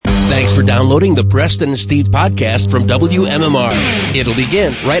Thanks for downloading the Preston and Steve podcast from WMMR. It'll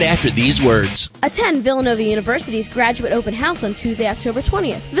begin right after these words. Attend Villanova University's Graduate Open House on Tuesday, October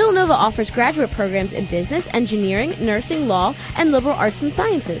 20th. Villanova offers graduate programs in business, engineering, nursing, law, and liberal arts and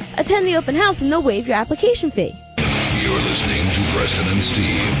sciences. Attend the open house and they'll waive your application fee. You're listening to Preston and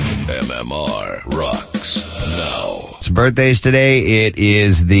Steve. MMR rocks now. It's birthdays today. It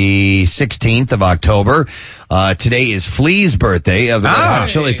is the 16th of October. Today is Flea's birthday of the Red Hot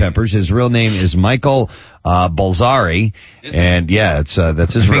Chili Peppers. His real name is Michael Balzari. And yeah, that's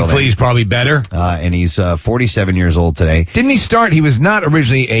his real name. Flea's probably better. And he's 47 years old today. Didn't he start? He was not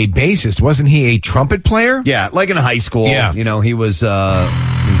originally a bassist. Wasn't he a trumpet player? Yeah, like in high school. Yeah. You know, he was,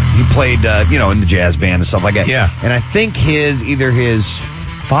 he played, in the jazz band and stuff like that. Yeah. And I think either his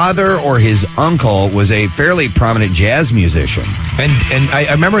father or his uncle was a fairly prominent jazz musician. And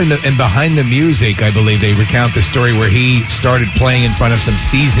I remember in Behind the Music, I believe they recount the story where he started playing in front of some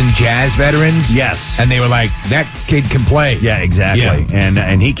seasoned jazz veterans. Yes. And they were like, that kid can play. Yeah, exactly. Yeah.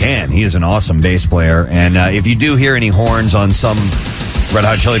 And he can. He is an awesome bass player. And if you do hear any horns on some Red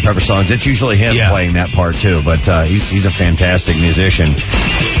Hot Chili Pepper songs, it's usually him playing that part too. But he's a fantastic musician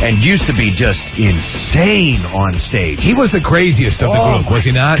and used to be just insane on stage. He was the craziest of the group, was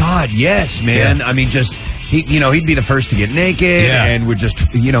he not? God, yes, man. Yeah. I mean, just he'd be the first to get naked and would just,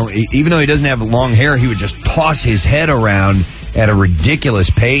 even though he doesn't have long hair, he would just toss his head around at a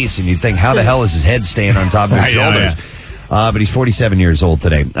ridiculous pace, and you'd think, how the hell is his head staying on top of his shoulders? Yeah. But he's 47 years old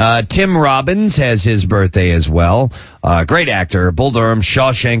today. Tim Robbins has his birthday as well. Great actor. Bull Durham,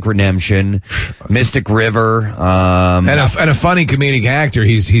 Shawshank Redemption, Mystic River. And a funny comedic actor.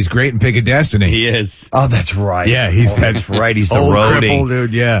 He's great in Pick of Destiny. He is. Oh, that's right. Yeah, that's right. He's the old roadie. Cripple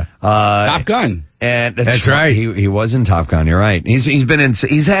dude, yeah. Top Gun. And that's right. He was in Top Gun. You're right.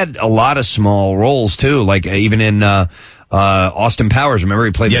 He's had a lot of small roles too, like even in Austin Powers. Remember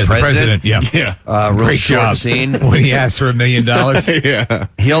he played the president? Yeah. Real great short job. scene when he asked for $1 million. Yeah.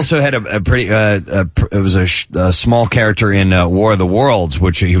 He also had a pretty. It was a small character in War of the Worlds,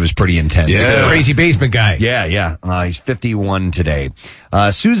 which he was pretty intense. Yeah. Crazy basement guy. Yeah. He's 51 today.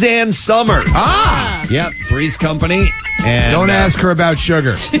 Suzanne Summers. Yep. Three's Company. And don't ask her about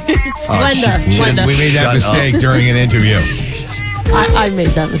sugar. Splenda. We made that mistake during an interview. I made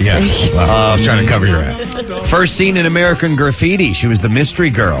that mistake. Yeah. I was trying to cover your ass. First seen in American Graffiti. She was the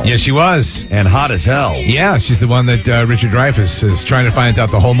mystery girl. Yeah, she was. And hot as hell. Yeah, she's the one that Richard Dreyfuss is trying to find out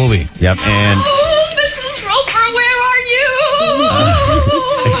the whole movie. Yep, and... Oh, Mrs. Roper, where are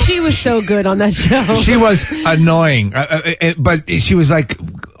you? She was so good on that show. She was annoying, but she was like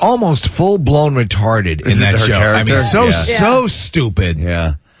almost full-blown retarded in that show. Character? I mean, so stupid.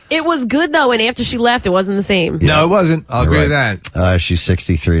 Yeah. It was good, though, and after she left, it wasn't the same. Yeah. No, it wasn't. I'll agree with that. She's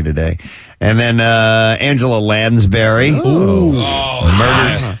 63 today. And then Angela Lansbury. Ooh.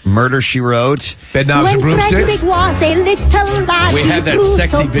 Murder, She Wrote. Bed Knobs and Broomsticks. We had that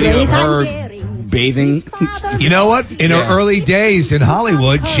sexy video of her bathing. You know what? In her early days in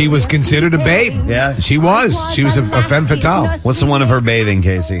Hollywood, she was considered a babe. Yeah. She was. She was a femme fatale. What's the one of her bathing,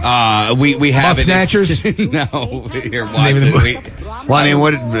 Casey? We have Muff Snatchers? No. Here, watch name of the movie. Well, I mean,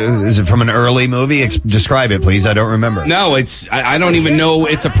 what is it from an early movie? Describe it, please. I don't remember. No, it's I don't even know.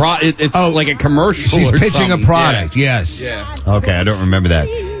 It's it's like a commercial. She's or pitching something. a product. Yeah. Yes. Yeah. Okay, I don't remember that.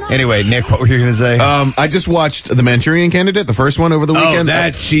 Anyway, Nick, what were you going to say? I just watched The Manchurian Candidate, the first one over the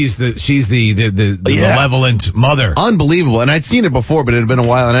weekend. She's the malevolent mother. Unbelievable. And I'd seen it before, but it had been a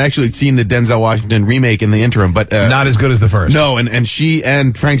while, and I actually had seen the Denzel Washington remake in the interim, but not as good as the first. No, and she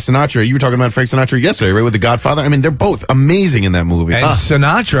and Frank Sinatra, you were talking about Frank Sinatra yesterday, right, with The Godfather? I mean, they're both amazing in that movie. And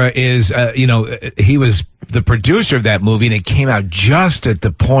Sinatra is, he was the producer of that movie, and it came out just at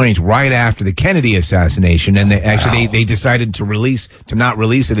the point right after the Kennedy assassination, and they decided to not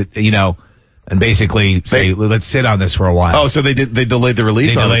release it, and basically say, let's sit on this for a while. Oh, so they delayed the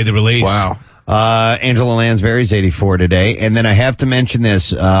release? They delayed the release. Wow. Angela Lansbury's 84 today. And then I have to mention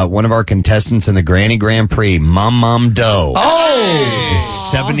this, one of our contestants in the Granny Grand Prix, Mom Doe. Is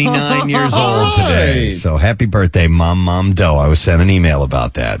 79 years old today. So happy birthday, Mom Doe. I was sent an email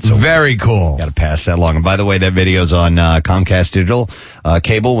about that. So very cool. Got to pass that along. And by the way, that video's on Comcast Digital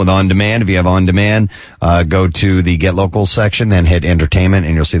cable with On Demand. If you have On Demand, go to the Get Local section, then hit Entertainment,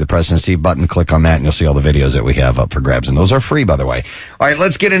 and you'll see the Preston and Steve button. Click on that, and you'll see all the videos that we have up for grabs. And those are free, by the way. All right,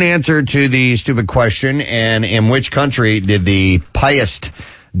 let's get an answer to the stupid question. And in which country did the Piast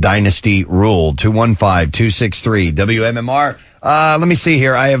dynasty rule? 215-263 WMMR. Let me see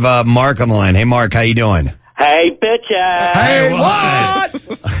here. I have Mark on the line. Hey, Mark, how you doing? Hey, bitches. Hey, what?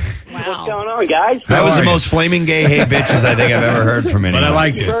 What's going on, guys? That was the most flaming gay hey bitches I think I've ever heard from anyone. But I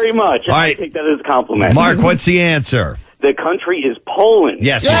liked Thank it. you very much. All right. I take that as a compliment. Mark, what's the answer? The country is Poland.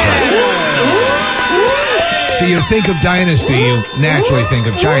 Yes, he's right. So you think of dynasty, you naturally think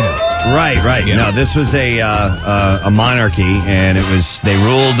of China. Right. Yeah. No, this was a monarchy, and they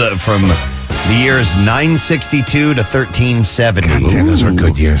ruled from the years 962 to 1370. God damn, those were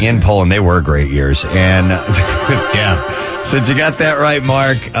good years. In Poland. They were great years. And yeah. Since you got that right,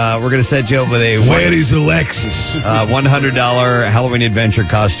 Mark, we're going to set you up with a Where is Alexis? $100 Halloween Adventure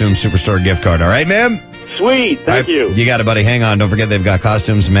Costume Superstore gift card. All right, ma'am? Sweet. Thank you. You got it, buddy. Hang on. Don't forget they've got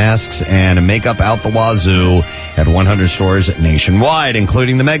costumes, masks, and makeup out the wazoo at 100 stores nationwide,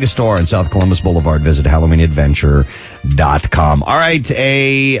 including the Mega Store on South Columbus Boulevard. Visit HalloweenAdventure.com. All right,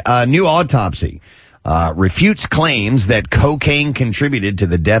 a new autopsy refutes claims that cocaine contributed to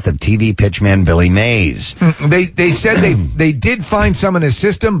the death of TV pitchman Billy Mays. They said they did find some in his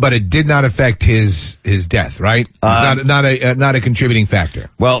system, but it did not affect his death. Right? It's not a contributing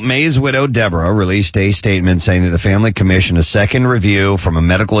factor. Well, Mays' widow Deborah released a statement saying that the family commissioned a second review from a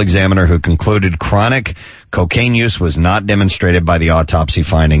medical examiner who concluded chronic cocaine use was not demonstrated by the autopsy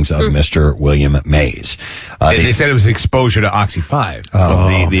findings of Mr. William Mays. They said it was exposure to Oxy 5.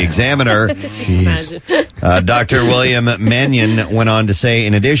 The examiner, Dr. William Mannion, went on to say,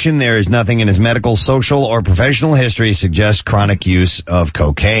 in addition, there is nothing in his medical, social, or professional history suggests chronic use of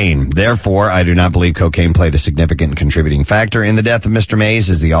cocaine. Therefore, I do not believe cocaine played a significant contributing factor in the death of Mr. Mays,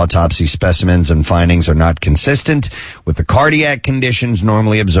 as the autopsy specimens and findings are not consistent with the cardiac conditions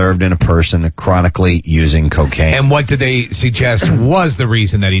normally observed in a person chronically using cocaine. And what did they suggest was the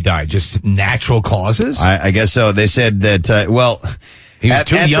reason that he died? Just natural causes? I guess so. They said that, he was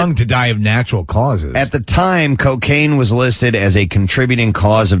too young to die of natural causes. At the time, cocaine was listed as a contributing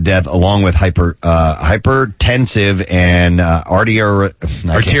cause of death, along with hypertensive and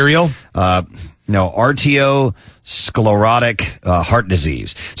arteriosclerotic heart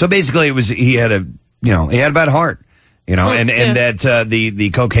disease. So basically, he had a bad heart. And that the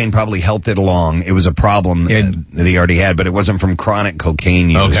cocaine probably helped it along. It was a problem that he already had, but it wasn't from chronic cocaine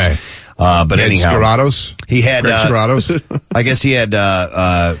use. Okay. But he anyhow, he had sclerotos. I guess he had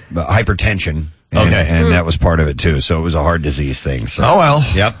hypertension. And that was part of it too. So it was a heart disease thing. So. Oh well.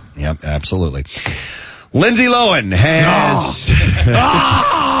 Yep, absolutely. Lindsay Lohan has.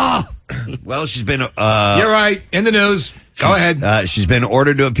 Well, she's been. You're right. In the news. Go ahead. She's been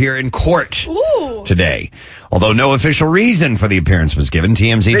ordered to appear in court today. Although no official reason for the appearance was given,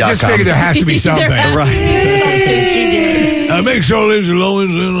 TMZ.com. They just figured there has to be something. Make sure Lindsay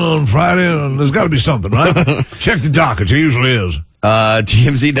Lohan's in on Friday. There's got to be something, right? Check the docket. There usually is.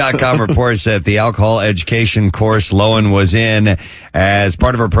 TMZ.com reports that the alcohol education course Lohan was in as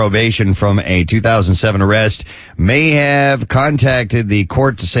part of her probation from a 2007 arrest may have contacted the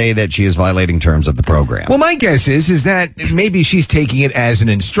court to say that she is violating terms of the program. Well, my guess is that maybe she's taking it as an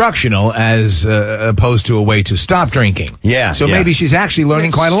instructional as opposed to a way to stop drinking. Yeah. So maybe she's actually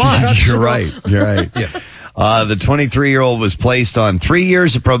learning quite a lot. You're right. Yeah. The 23-year-old was placed on 3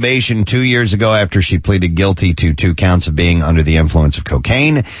 years of probation 2 years ago after she pleaded guilty to 2 counts of being under the influence of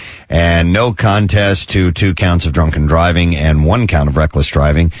cocaine and no contest to 2 counts of drunken driving and 1 count of reckless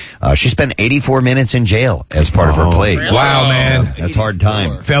driving. She spent 84 minutes in jail as part of her plea. Really? Wow, man. That's hard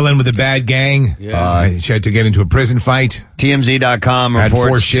time. Fell in with a bad gang. Yeah. She had to get into a prison fight. TMZ.com reports had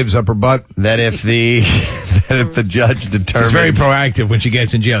 4 shivs up her butt. That if the judge determines... She's very proactive when she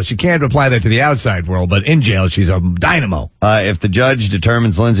gets in jail. She can't apply that to the outside world, but in jail, she's a dynamo. If the judge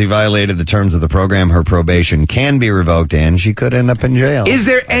determines Lindsay violated the terms of the program, her probation can be revoked and she could end up in jail. Is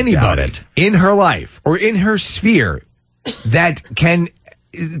there anybody in her life or in her sphere that can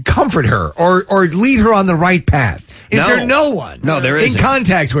comfort her or lead her on the right path? Is there no one there isn't. in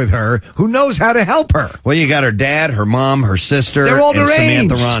contact with her who knows how to help her? Well, you got her dad, her mom, her sister, They're all and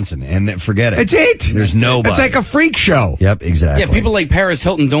deranged. Samantha Ronson. And forget it. That's it. There's nobody. It's like a freak show. Yep, exactly. Yeah, people like Paris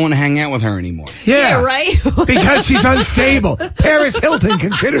Hilton don't want to hang out with her anymore. Yeah, right? Because she's unstable. Paris Hilton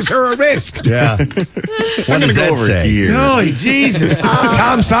considers her a risk. Yeah. What does that say? Here. Oh, Jesus.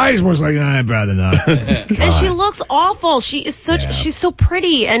 Tom Sizemore's like, I'd rather not. And she looks awful. She is she's so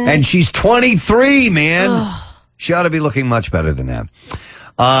pretty. And she's 23, man. She ought to be looking much better than that.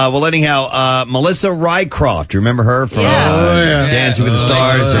 Well, anyhow, Melissa Rycroft, do you remember her from Dancing with the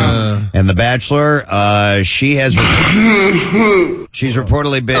Stars and The Bachelor? She's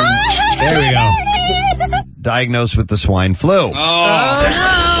reportedly been there we go. diagnosed with the swine flu.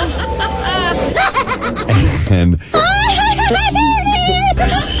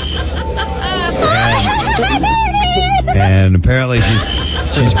 And apparently she's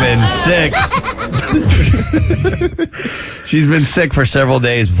She's been sick. She's been sick for several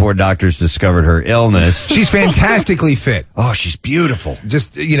days before doctors discovered her illness. She's fantastically fit. Oh, she's beautiful.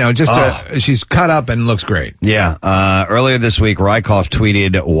 She's cut up and looks great. Yeah. Earlier this week, Rykoff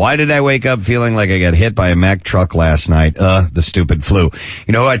tweeted, "Why did I wake up feeling like I got hit by a Mack truck last night? The stupid flu."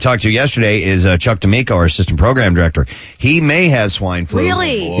 You know who I talked to yesterday is Chuck D'Amico, our assistant program director. He may have swine flu.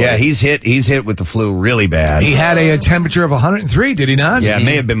 Really? Yeah, he's hit with the flu really bad. He had a temperature of 103, did he not? Yeah, it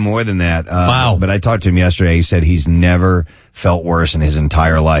may have been more than that. Wow. But I talked to him yesterday. He said he's never felt worse in his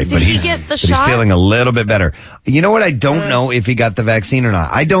entire life. Did he get the he's shot? feeling a little bit better. You know what? I don't know if he got the vaccine or not.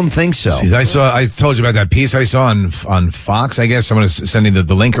 I don't think so. I told you about that piece I saw on Fox, I guess. Someone was sending the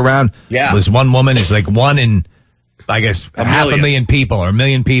link around. Yeah. This one woman is like one in, I guess, half a million people or a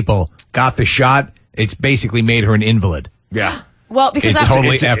million people got the shot. It's basically made her an invalid. Yeah. Well, because It's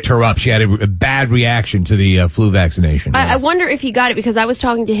totally effed her up. She had a bad reaction to the flu vaccination. I wonder if he got it because I was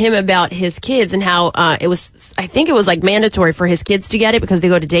talking to him about his kids and how I think it was like mandatory for his kids to get it because they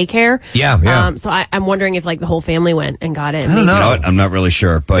go to daycare. Yeah. So I'm wondering if like the whole family went and got it. I don't know. You know what? I'm not really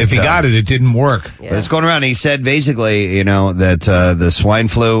sure. But if he got it, it didn't work. But it's going around. He said basically, that the swine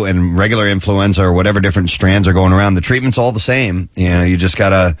flu and regular influenza or whatever different strands are going around, the treatment's all the same. You just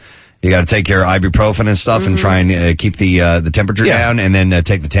gotta take your ibuprofen and stuff and try and keep the temperature down, and then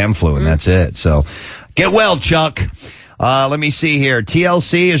take the Tamiflu, and that's it. So, get well, Chuck. Let me see here.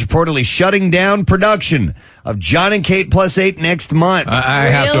 TLC is reportedly shutting down production of John and Kate Plus 8 next month. I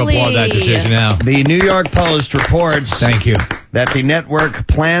have to applaud that decision now. The New York Post reports Thank you. that the network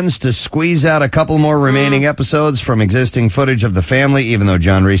plans to squeeze out a couple more remaining episodes from existing footage of the family, even though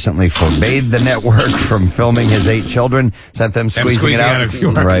John recently forbade the network from filming his 8 children. Sent them squeezing it out. a few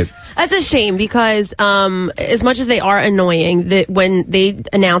hours. Right. That's a shame because as much as they are annoying, that when they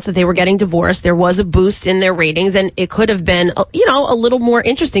announced that they were getting divorced, there was a boost in their ratings, and it could have been a little more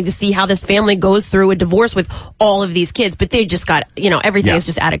interesting to see how this family goes through a divorce with all of these kids. But they just got everything is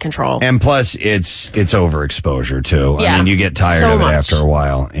just out of control. And plus, it's overexposure too. Yeah. I mean, you get tired So of it much. after a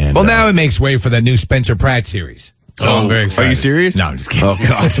while. And Now it makes way for that new Spencer Pratt series. So I'm very excited. Are you serious? No, I'm just kidding. Oh,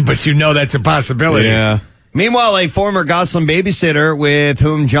 God. But that's a possibility. Yeah. Meanwhile, a former Gosling babysitter with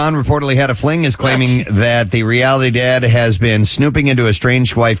whom John reportedly had a fling is claiming that the reality dad has been snooping into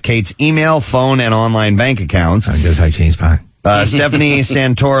estranged wife Kate's email, phone, and online bank accounts. Just like James Bond. Stephanie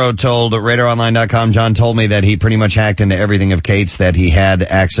Santoro told RadarOnline.com, John told me that he pretty much hacked into everything of Kate's that he had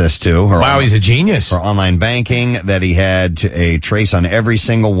access to. Wow, he's a genius. For online banking, that he had a trace on every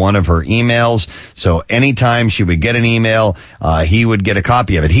single one of her emails. So anytime she would get an email, he would get a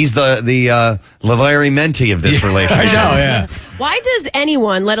copy of it. He's the Larry Menti of this relationship. I know, yeah. Why does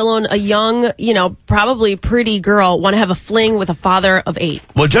anyone, let alone a young, probably pretty girl, want to have a fling with a father of 8?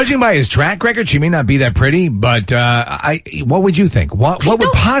 Well, judging by his track record, she may not be that pretty, but what would you think? What would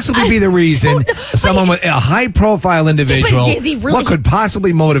possibly be the reason someone with a high-profile individual, is he really- what could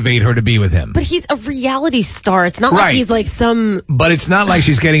possibly motivate her to be with him? But he's a reality star. It's not like he's like some... But it's not like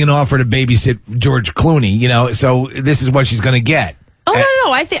she's getting an offer to babysit George Clooney, so this is what she's going to get. Oh,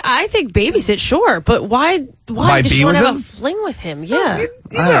 no. I think babysit, sure. But why does she want to have a fling with him? Yeah.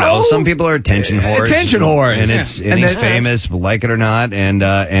 I don't know. Some people are attention whores. Attention whores. And he's famous, like it or not, and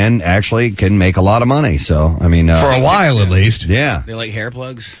actually can make a lot of money. So, I mean... for a while, at least. Yeah. They like hair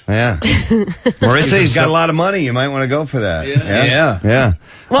plugs. Yeah. Marissa, he's got a lot of money. You might want to go for that. Yeah.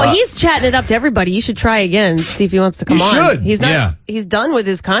 Well, he's chatting it up to everybody. You should try again, see if he wants to come on. should. He's not. Yeah. He's done with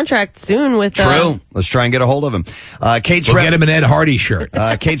his contract soon with... True. Let's try and get a hold of him. Kate's We'll rep, get him an Ed Hardy shirt.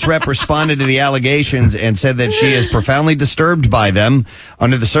 Kate's rep responded to the allegations and said that she is profoundly disturbed by them.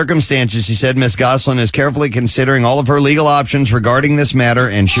 Under the circumstances, she said Miss Gosselin is carefully considering all of her legal options regarding this matter,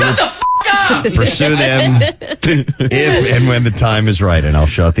 and she will pursue them if and when the time is right. And I'll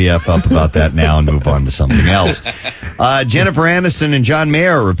shut the F up about that now and move on to something else. Jennifer Aniston and John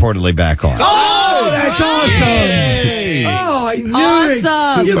Mayer are reportedly back on. Oh, that's awesome. Yay. Oh, I knew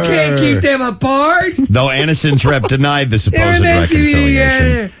Awesome. it. You can't keep them apart. Though Aniston's rep denied the supposed They're meant to be,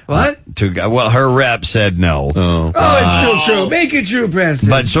 reconciliation. What? Well, her rep said no. Oh, it's still true. Make it true, Preston.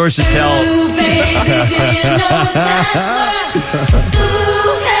 But sources tell...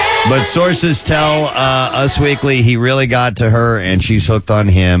 But sources tell Us Weekly he really got to her and she's hooked on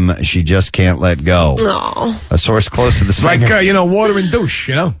him. She just can't let go. Oh. A source close to the It's like, singer. water and douche,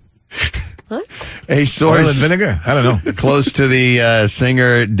 A Oil source and vinegar? I don't know. close to the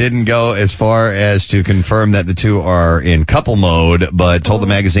singer didn't go as far as to confirm that the two are in couple mode, but told the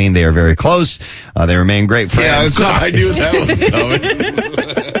magazine they are very close. They remain great friends. Yeah, I knew that was coming.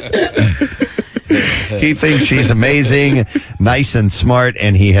 He thinks she's amazing, nice and smart,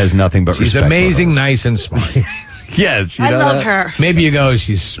 and he has nothing but She's respect for amazing, her. nice, and smart. Yes, you I know love that? her. Maybe you go,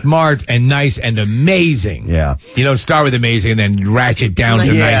 she's smart and nice and amazing. Yeah. You don't start with amazing and then ratchet down to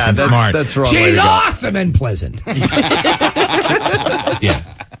Yeah, nice and that's- smart. that's the wrong way She's to go. awesome and pleasant. Yeah.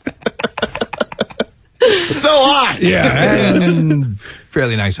 So hot. Yeah. And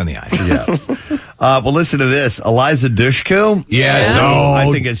fairly nice on the eyes. Yeah. Well, listen to this. Eliza Dushku. Yes.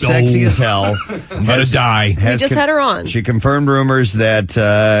 I think it's sexy as hell. I'm going to die. We just had her on. She confirmed rumors that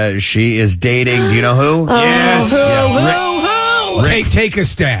she is dating. Do you know who? Yes. Who? Take a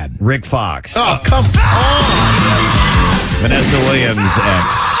stab. Rick Fox. Oh, come on. Vanessa Williams'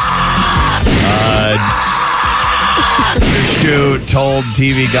 ex. Dushku told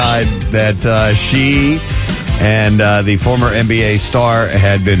TV Guide that she and the former NBA star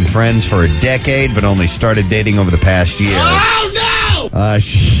had been friends for a decade, but only started dating over the past year. Oh, no!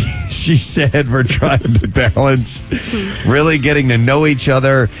 She said we're trying to balance really getting to know each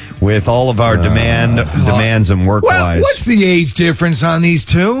other with all of our demands and work-wise. What's the age difference on these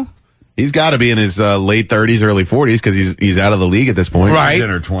two? He's got to be in his late 30s, early 40s because he's out of the league at this point. Right. She's in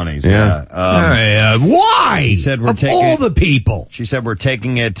her 20s. Yeah. Why? He said we're of taking all the people. She said we're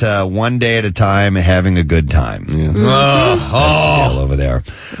taking it one day at a time, having a good time. Yeah. That's the deal over there.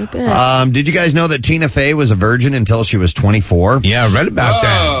 Did you guys know that Tina Fey was a virgin until she was 24? Yeah, I read about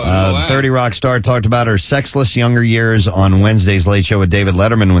that. 30 Rock star talked about her sexless younger years on Wednesday's Late Show with David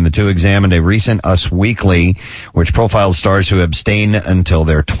Letterman when the two examined a recent Us Weekly, which profiled stars who abstain until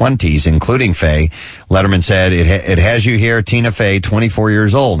their 20s, including Fey. Letterman said, it has you here, Tina Fey, 24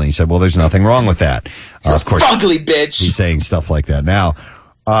 years old. And he said, well, there's nothing wrong with that. Of course, Ugly bitch. he's saying stuff like that now.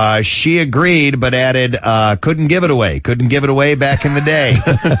 She agreed, but added, couldn't give it away back in the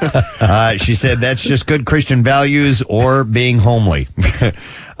day. She said that's just good Christian values or being homely.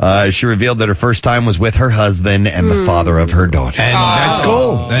 She revealed that her first time was with her husband and the father of her daughter. And that's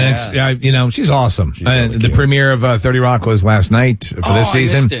cool. And it's, she's awesome. Really the cute. premiere of 30 Rock was last night for this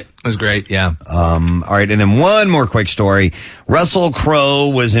season. missed it. It was great, yeah. All right, and then one more quick story. Russell Crowe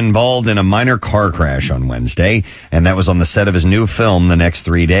was involved in a minor car crash on Wednesday, and that was on the set of his new film, The Next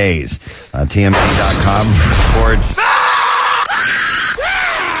 3 Days. TMZ.com reports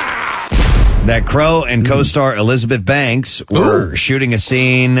that Crowe and co-star Elizabeth Banks were shooting a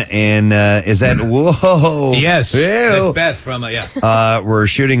scene in, is that, whoa. Yes. Ew. That's Beth from, Were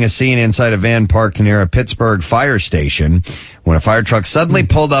shooting a scene inside a van parked near a Pittsburgh fire station when a fire truck suddenly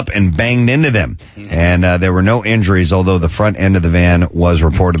pulled up and banged into them. And there were no injuries, although the front end of the van was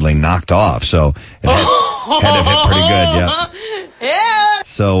reportedly knocked off. So it had to have hit pretty good, yeah.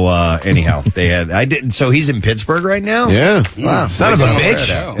 So anyhow, so he's in Pittsburgh right now? Yeah. Wow. Son of a bitch.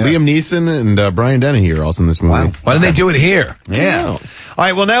 Liam Neeson and Brian Dennehy are also in this movie. Wow. Why did they do it here? Yeah. All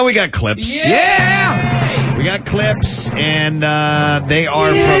right, well, now we got clips. Yeah! We got clips, and they are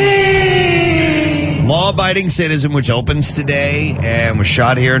from Law-Abiding Citizen, which opens today and was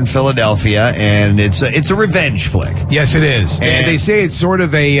shot here in Philadelphia, and it's a revenge flick. Yes, it is. And they say it's sort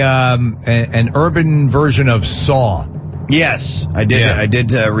of an urban version of Saw. Yes, I did. Yeah. I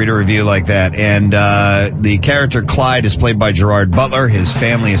did read a review like that, and the character Clyde is played by Gerard Butler. His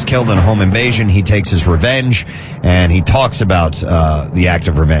family is killed in a home invasion. He takes his revenge, and he talks about the act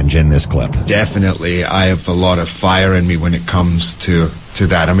of revenge in this clip. Definitely, I have a lot of fire in me when it comes to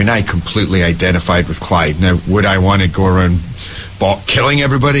that. I mean, I completely identified with Clyde. Now, would I want to go around killing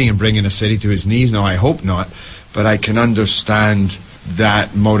everybody and bringing a city to its knees? No, I hope not. But I can understand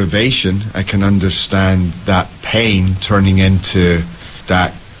that motivation. I can understand that pain turning into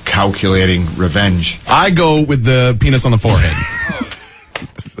that calculating revenge. I go with the penis on the forehead.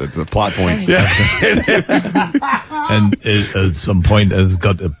 That's a plot point. Yeah. And at some point, it's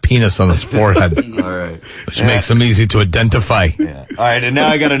got a penis on his forehead. All right. Which makes him easy to identify. Yeah. All right, and now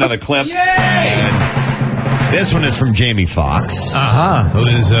I got another clip. And this one is from Jamie Foxx. Who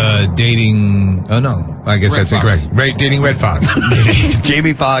is dating... Oh, no. I guess that's incorrect. Dating Red Fox.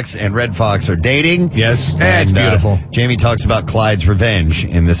 Jamie Foxx and Red Fox are dating. Yes. And, That's beautiful. Jamie talks about Clyde's revenge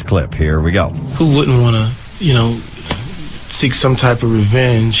in this clip. Here we go. Who wouldn't want to, seek some type of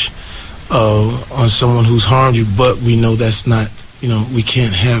revenge on someone who's harmed you? But we know that's not, we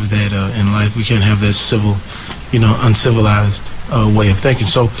can't have that in life. We can't have that civil, uncivilized way of thinking.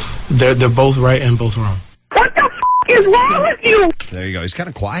 So they're both right and both wrong. What the is wrong with you? There you go. He's kind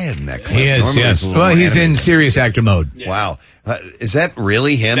of quiet in that clip. He is, Normally yes. a little Well, more he's in animated. serious actor mode. Yeah. Wow. Is that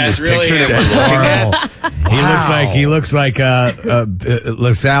really him? That's this really picture him. that we're looking at? He looks like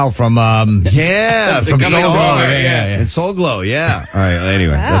LaSalle from from Soul Soul Glow. Glow. Yeah. And Soul Glow, yeah. All right.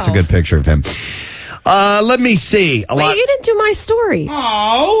 Anyway, that's a good picture of him. Let me see. Wait, you didn't do my story.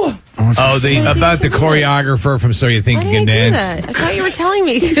 About the choreographer from So You Think You Can Dance. I thought you were telling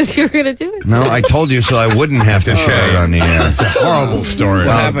me because you were going to do it. No, I told you so I wouldn't have to share it on the air. It's a horrible story. What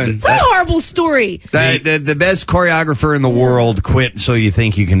happened? It's not a horrible story. The best choreographer in the world quit So You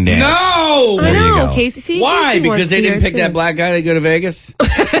Think You Can Dance. No! I know, Casey. See, Why? Casey Because they didn't pick that black guy to go to Vegas?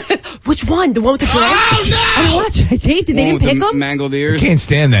 Which one? The one with the dreads? Oh, no! I don't watch it. I taped it. They didn't pick him? Mangled ears? I can't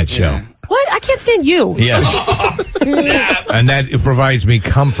stand that show. Yeah. What? I can't stand you. Yes. And that provides me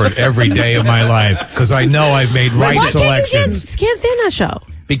comfort every day of my life because I know I've made right selections. Can't stand that show.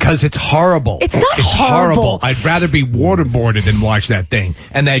 Because it's horrible. It's not horrible. I'd rather be waterboarded than watch that thing.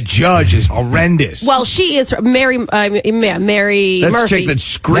 And that judge is horrendous. Well, she is Mary Murphy. That's the chick that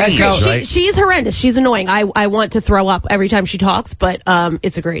screams, right? She's horrendous. She's annoying. I want to throw up every time she talks, but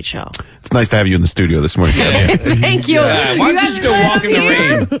it's a great show. It's nice to have you in the studio this morning. Thank you. Yeah, why don't you just go walk in the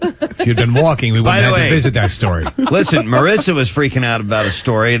rain? If you'd been walking, we wouldn't have to visit that story. Listen, Marissa was freaking out about a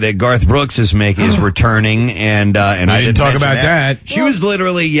story that Garth Brooks is returning, and I didn't talk about that. She was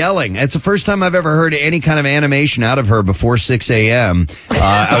literally yelling. It's the first time I've ever heard any kind of animation out of her before 6 a.m.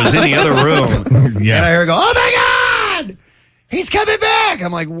 I was in the other room, and I heard her go, "Oh my God, he's coming back!"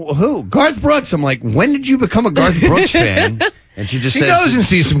 I'm like, "Who? Garth Brooks?" I'm like, "When did you become a Garth Brooks fan?" And she just says, goes and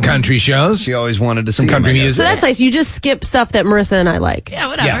sees some country shows. She always wanted to see some country music. So that's nice. You just skip stuff that Marissa and I like. Yeah,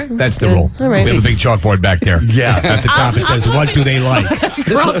 whatever. Yeah, that's the rule. All right. We have a big chalkboard back there. Yeah. At the top it says, what do they like?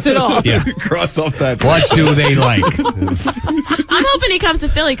 Cross it off. Yeah. Cross off that. What do they like? I'm hoping he comes to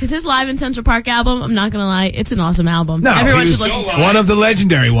Philly because his Live in Central Park album, I'm not going to lie, it's an awesome album. No, Everyone he should was listen to it. one of the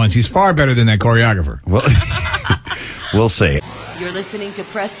legendary ones. He's far better than that choreographer. Well, we'll see. You're listening to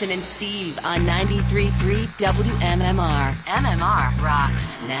Preston and Steve on 93.3 WMMR. MMR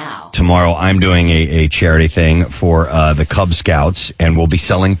rocks now. Tomorrow I'm doing a charity thing for the Cub Scouts, and we'll be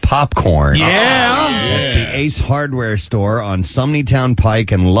selling popcorn. At the Ace Hardware store on Sumneytown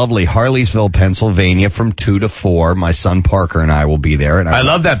Pike in lovely Harleysville, Pennsylvania from 2 to 4. My son Parker and I will be there. And I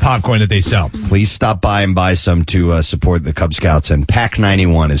love that popcorn that they sell. Please stop by and buy some to support the Cub Scouts, and Pack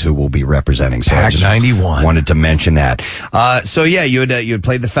 91 is who we'll be representing. So Pack 91. Wanted to mention that. So yeah, you had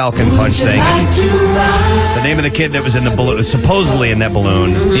played the Falcon Punch thing. The name of the kid that was in the balloon, supposedly in that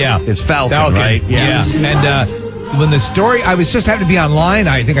balloon, is Falcon, right? Yeah. And when the story, I was just having to be online.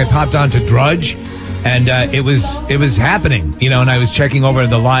 I think I popped on to Drudge. And it was happening, and I was checking over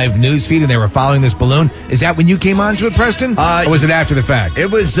the live news feed, and they were following this balloon. Is that when you came on to it, Preston? Or was it after the fact?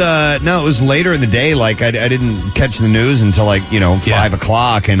 It was, no, it was later in the day. Like, I didn't catch the news until, 5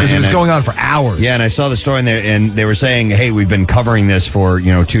 o'clock. Because it was going on for hours. Yeah, and I saw the story, and they were saying, hey, we've been covering this for, 2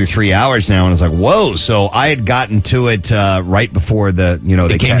 or 3 hours now. And I was like, whoa. So I had gotten to it right before they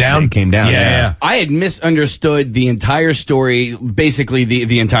came down? It came down, yeah. I had misunderstood the entire story, basically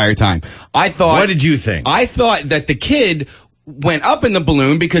the entire time. I thought... What did you think? I thought that the kid went up in the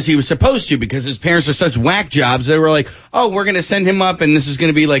balloon because he was supposed to, because his parents are such whack jobs. They were like, oh, we're going to send him up, and this is going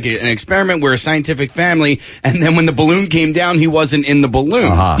to be like an experiment. We're a scientific family. And then when the balloon came down, he wasn't in the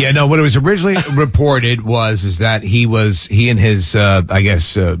balloon. Yeah, no, what it was originally reported was that he and his,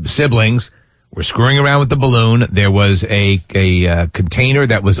 siblings were screwing around with the balloon. There was a container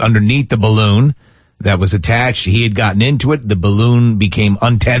that was underneath the balloon that was attached. He had gotten into it. The balloon became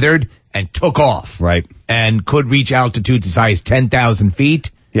untethered and took off. Right. And could reach altitudes as high as 10,000 feet.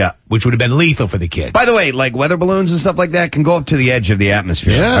 Yeah. Which would have been lethal for the kid. By the way, like weather balloons and stuff like that can go up to the edge of the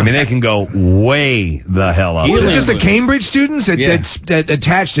atmosphere. Yeah. I mean, they can go way the hell up. Was it just the Cambridge students that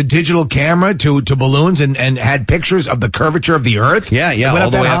attached a digital camera to balloons and had pictures of the curvature of the Earth? Yeah,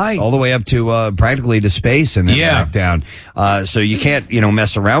 all the way up to practically to space and then back down. So you can't,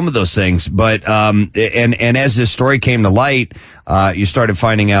 mess around with those things. But and as this story came to light, you started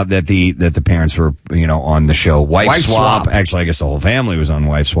finding out that the parents were, on the show Wife Swap. Actually, I guess the whole family was on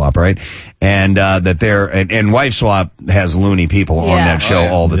Wife Swap, right? And that and Wife Swap has loony people on that show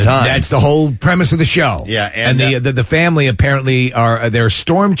all the time. That's the whole premise of the show. Yeah, and the family apparently they're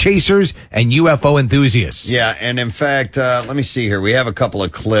storm chasers and UFO enthusiasts. Yeah, and in fact, let me see here. We have a couple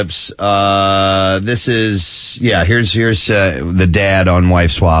of clips. This is here's the dad on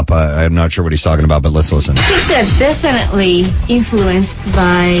Wife Swap. I'm not sure what he's talking about, but let's listen. Kids are definitely influenced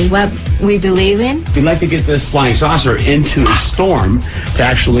by what we believe in. We'd like to get this flying saucer into a storm to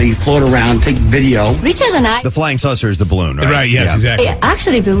actually float around, take video. Richard and I... The flying saucer is the balloon, right? Right, yes, exactly. I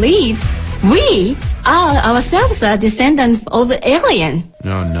actually believe we are ourselves a descendant of alien.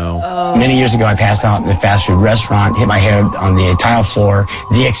 Oh, no. Many years ago, I passed out in a fast food restaurant, hit my head on the tile floor.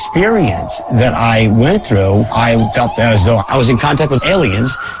 The experience that I went through, I felt as though I was in contact with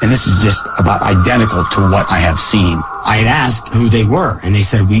aliens, and this is just about identical to what I have seen. I had asked who they were, and they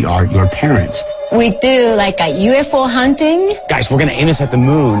said, we are your parents. We do like a UFO hunting. Guys, we're going to aim this at the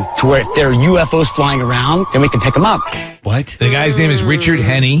moon to where if there are UFOs flying around, then we can pick them up. What? The guy's name is Richard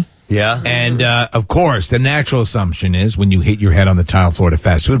Henney. Yeah. And, of course, the natural assumption is when you hit your head on the tile floor at a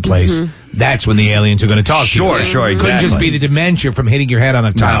fast food place, that's when the aliens are going to talk to you. Sure, exactly. Couldn't just be the dementia from hitting your head on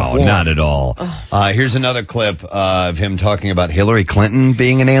a tile floor. No, not at all. Here's another clip of him talking about Hillary Clinton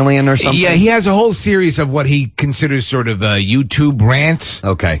being an alien or something. Yeah, he has a whole series of what he considers sort of YouTube rants.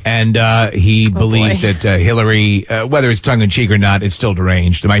 Okay. And he believes that Hillary, whether it's tongue-in-cheek or not, it's still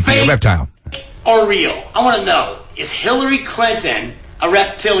deranged. It might be a reptile. Or real? I want to know, is Hillary Clinton a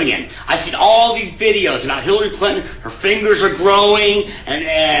reptilian? I've seen all these videos about Hillary Clinton. Her fingers are growing,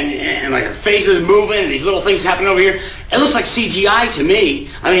 and like her face is moving, and these little things happen over here. It looks like CGI to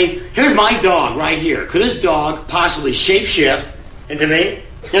me. I mean, here's my dog right here. Could this dog possibly shapeshift into me?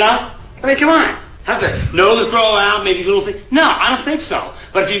 You know? I mean, come on. Have the nose grow out, maybe little things? No, I don't think so.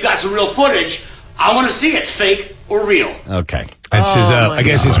 But if you've got some real footage, I want to see it, fake or real. Okay. That's his. I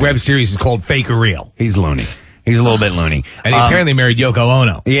guess his web series is called Fake or Real. He's loony. He's a little bit loony. And he apparently married Yoko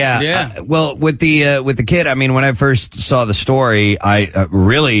Ono. Yeah. Well, with the kid, I mean, when I first saw the story, I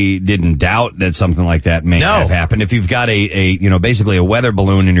really didn't doubt that something like that may have happened. If you've got basically a weather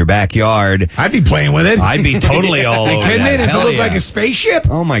balloon in your backyard, I'd be playing with it. I'd be totally all over kidding that. it? If it looked like a spaceship?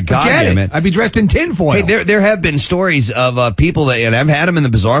 Oh my God, damn it. I'd be dressed in tinfoil. Hey, there have been stories of people that, and I've had them in the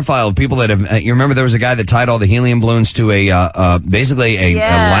bizarre file, of people that have, you remember there was a guy that tied all the helium balloons to basically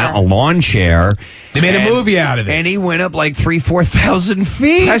a lawn chair. They made a movie out of it. And he went up like 4,000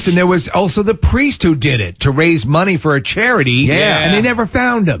 feet. Preston, there was also the priest who did it to raise money for a charity. Yeah. And they never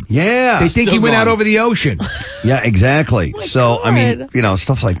found him. Yeah. They think he went out over the ocean. Yeah, exactly. So, I mean,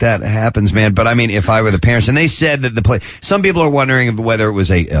 stuff like that happens, man. But I mean, if I were the parents, and they said that some people are wondering whether it was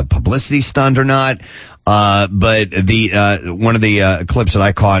a publicity stunt or not. But one of the clips that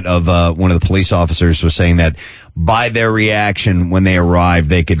I caught of one of the police officers was saying that by their reaction when they arrived,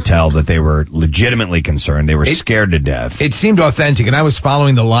 they could tell that they were legitimately concerned. They were scared to death. It seemed authentic, and I was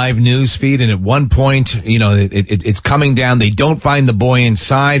following the live news feed, and at one point, it's coming down. They don't find the boy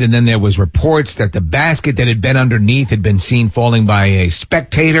inside, and then there was reports that the basket that had been underneath had been seen falling by a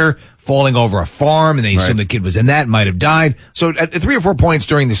spectator, falling over a farm, and they assumed the kid was in that, might have died. So at 3 or 4 points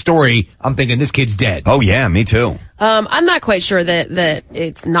during the story, I'm thinking this kid's dead. Oh, yeah, me too. I'm not quite sure that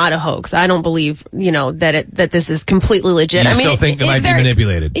it's not a hoax. I don't believe, that this is completely legit. I still think it might be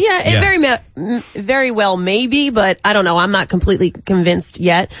manipulated. Yeah, it very well may be, but I don't know. I'm not completely convinced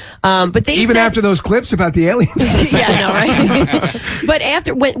yet. But they even after those clips about the aliens. Yeah, I know, right? But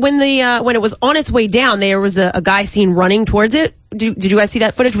after when it was on its way down, there was a guy seen running towards it. Did you guys see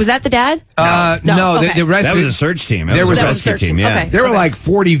that footage? Was that the dad? No. Okay. The rest that was a search team. There was a rescue team. Yeah, okay. There were like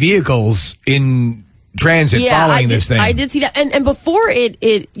 40 vehicles in transit following this thing. I did see that. And before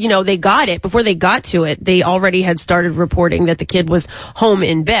before they got to it, they already had started reporting that the kid was home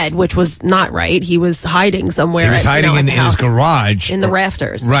in bed, which was not right. He was hiding somewhere. He was hiding in his garage. In the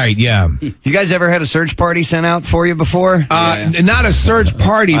rafters. Right, yeah. You guys ever had a search party sent out for you before? Not a search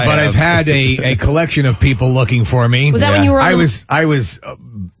party, but I've had a collection of people looking for me. Was that when you were on I was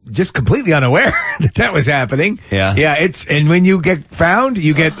just completely unaware that was happening. Yeah. Yeah, and when you get found,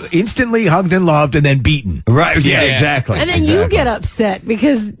 you get instantly hugged and loved and then beaten. Right. Yeah, exactly. And then you get upset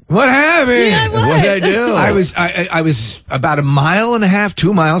because what happened? Yeah, what did I do? I was about 1.5 miles,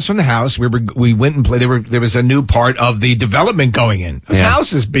 2 miles from the house. We went and played. There was a new part of the development going in. This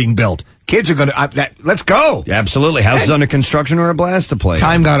house is being built. Kids are going to, let's go. Absolutely. House is under construction or a blast to play.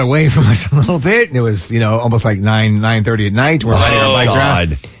 Time got away from us a little bit. And it was, almost like 9:30 at night. We're riding our bikes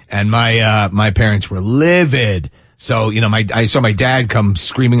around. And my parents were livid. So, I saw my dad come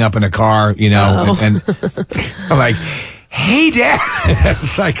screaming up in a car, and I'm like, hey, Dad.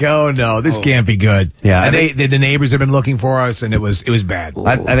 It's like, oh, no, this can't be good. Yeah. And the neighbors have been looking for us, and it was bad.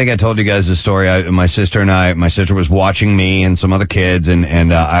 I think I told you guys the story. My sister was watching me and some other kids,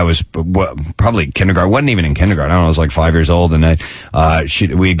 and I was probably kindergarten. Wasn't even in kindergarten. I don't know, I was like 5 years old, and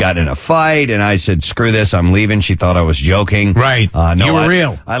we got in a fight, and I said, screw this, I'm leaving. She thought I was joking. Right. No, you were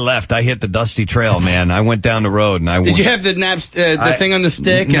real. I left. I hit the dusty trail, man. I went down the road, and Did you have the the thing on the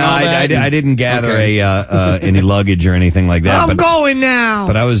stick? No, and all that? I didn't gather any luggage or anything like that. I'm going now.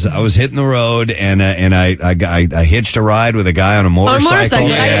 But I was hitting the road, and I hitched a ride with a guy on a motorcycle.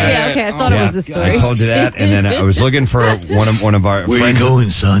 Okay, I thought it was a story. I told you that, and then I was looking for one of our Where friends, you going,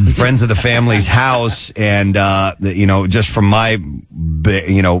 son? Friends of the family's house, and just from my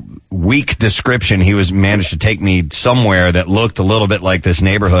weak description, he was managed to take me somewhere that looked a little bit like this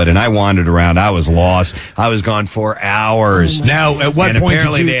neighborhood, and I wandered around. I was lost. I was gone for hours. Now, at what and point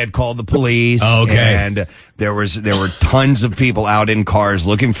apparently did you... they had called the police. Oh, okay. And there were tons of people out in cars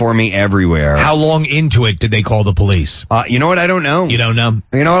looking for me everywhere. How long into it did they call the police? You know what? I don't know. You don't know?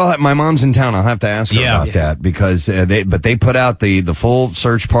 You know what? My mom's in town. I'll have to ask her about that because they put out the full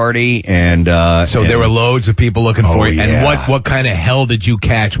search party and so there were loads of people looking for you. Yeah. And what kind of hell did you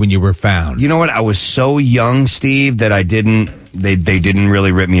catch when you were found? You know what? I was so young, Steve, that I didn't. They didn't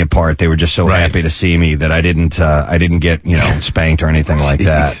really rip me apart. They were just so happy to see me that I didn't get spanked or anything like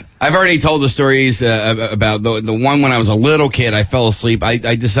that. I've already told the stories about the one when I was a little kid. I fell asleep. I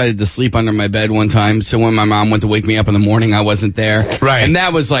decided to sleep under my bed one time. So when my mom went to wake me up in the morning, I wasn't there. Right. And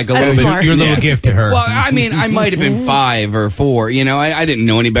that was like a little bit. Your little gift to her. Well, I mean, I might have been 5 or 4. I didn't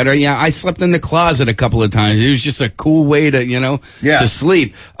know any better. Yeah, I slept in the closet a couple of times. It was just a cool way to, to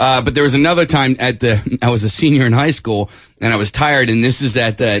sleep. But there was another time I was a senior in high school. And I was tired, and this is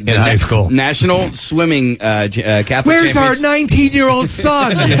at the high school. National Swimming Catholic Where's our Championship. 19-year-old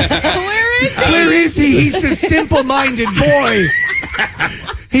son? Where is he? He's a simple-minded boy.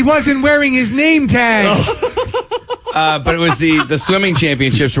 He wasn't wearing his name tag. But it was the swimming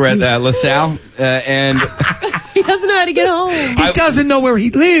championships were at LaSalle, and he doesn't know how to get home. He doesn't know where he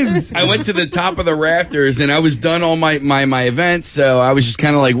lives. I went to the top of the rafters, and I was done all my events, so I was just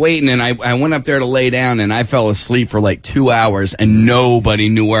kind of like waiting, and I went up there to lay down, and I fell asleep for like 2 hours, and nobody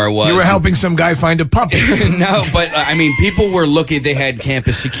knew where I was. You were helping some guy find a puppy. No, but I mean, people were looking. They had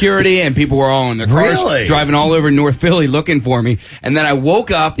campus security, and people were all in their cars driving all over North Philly looking for me. And then I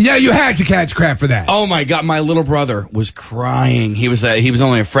woke up. Yeah, you had to catch crap for that. Oh my God, my little brother was crying. He was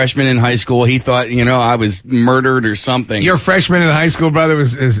only a freshman in high school. He thought I was murdered or something. Your freshman in high school brother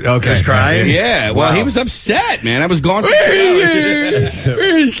was okay. Was crying? Yeah. Well, he was upset, man. I was gone for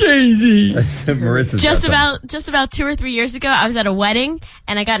Very crazy. Just about 2 or 3 years ago, I was at a wedding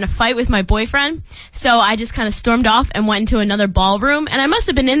and I got in a fight with my boyfriend. So I just kind of stormed off and went into another ballroom, and I must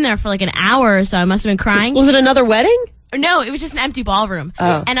have been in there for like an hour or so. I must have been crying. Was it another wedding? No, it was just an empty ballroom.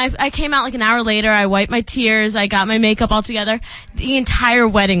 Oh. And I came out like an hour later. I wiped my tears. I got my makeup all together. The entire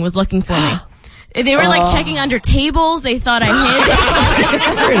wedding was looking for me. They were like checking under tables. They thought I hid.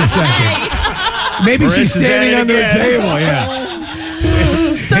 Wait a second. Maybe she's standing under a table. Yeah.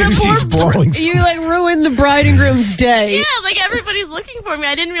 So Maybe she's blowing. You like ruined the bride and groom's day. Yeah, like everybody's looking for me.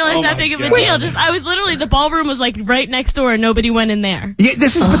 I didn't realize that big of a deal. I was literally, the ballroom was like right next door and nobody went in there. Yeah,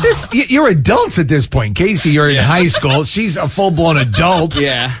 you're adults at this point. Casey, you're in high school. She's a full-blown adult.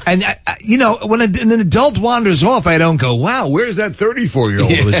 Yeah. And, when an adult wanders off, I don't go, wow, where's that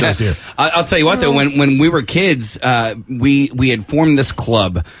 34-year-old who was just here? I'll tell you what, though, when we were kids, we had formed this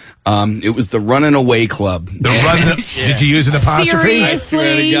club. It was the Running Away Club. Did you use an apostrophe? I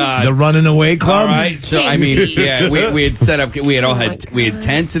swear to God. The Running Away Club? All right. So, I mean, yeah, we had set up, we had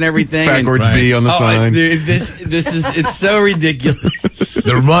tents and everything. Backwards B on the sign. Dude, it's so ridiculous.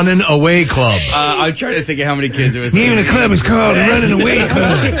 The Running Away Club. I'm trying to think of how many kids it was. The name of the club is called the Running Away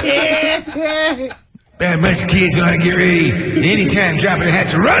Club. Bad bunch of kids want to get ready anytime dropping a hat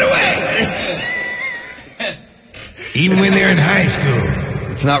to run away. Even when they're in high school.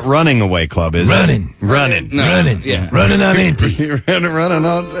 It's not Running Away Club, is Running. it? Running. No, running. Yeah. Running on empty. running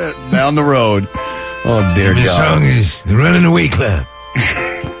on down the road. Oh, dear The God. song is the Running Away Club.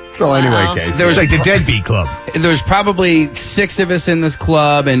 So anyway, Casey. There was like the Deadbeat Club. There was probably 6 of us in this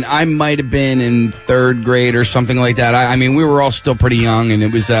club, and I might have been in 3rd grade or something like that. I mean, we were all still pretty young, and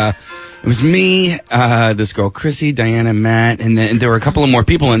it was me, this girl, Chrissy, Diana, Matt, and then there were a couple of more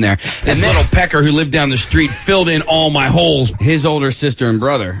people in there. This little pecker who lived down the street filled in all my holes. His older sister and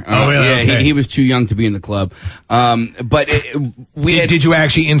brother. Yeah, okay. he was too young to be in the club. But did you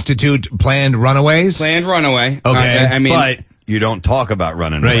actually institute planned runaways? Planned runaway. Okay. But you don't talk about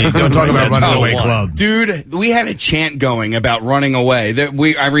running away. Right, you don't talk about Running Away Club. Dude, we had a chant going about running away.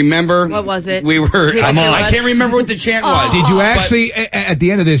 I remember. What was it? We were. I can't remember what the chant was. Did you actually, at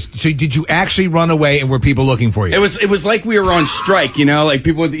the end of this, did you actually run away and were people looking for you? It was like we were on strike, like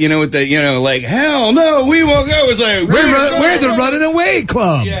people with like, hell no, we won't go. It was like, we're the Running Away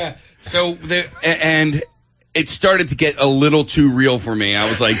Club. Yeah. So, it started to get a little too real for me. I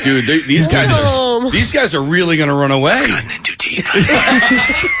was like, dude, these guys are really going to run away. I've gotten in too deep.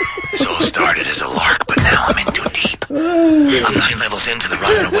 This all started as a lark, but now I'm in too deep. I'm 9 levels into the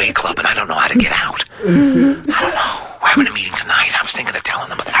Running Away Club, and I don't know how to get out. I don't know. We're having a meeting tonight. I was thinking of telling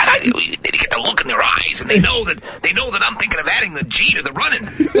them, but they get the look in their eyes, and they know that I'm thinking of adding the G to the running.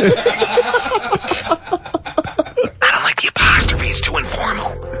 I don't like the apostrophe. It's too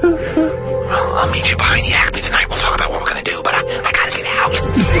informal. Well, I'll meet you behind the Acme tonight. We'll talk about what we're going to do, but I got to get out.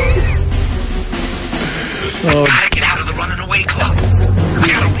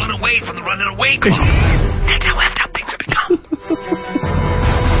 away club. That's how effed up things have become.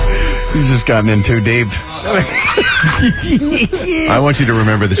 He's just gotten in too deep. I want you to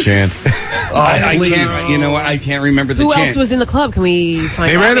remember the chant. I can't. You know what? I can't remember the Who chant. else was in the club? Can we find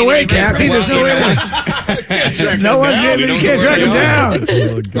They out? ran away, Kathy. There's no way. No one can. You can't track them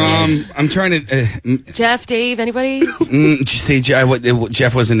down. I'm trying to. Jeff, Dave, anybody? Did you say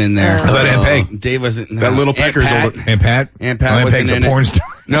Jeff wasn't in there? How about Aunt Peg? Dave wasn't. That little Pecker's Aunt older. Aunt Pat? Aunt Pat Aunt wasn't Peg's in a porn it. star.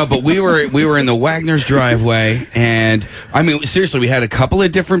 No, but we were in the Wagner's driveway, and I mean seriously, we had a couple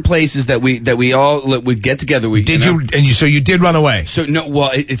of different places that we all would get together. So you did run away? So no,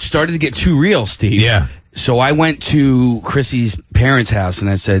 well, it started to get too real, Steve. Yeah. So I went to Chrissy's parents' house and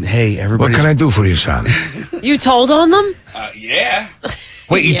I said, "Hey, everybody, What can I do for you, son?" You told on them? Yeah.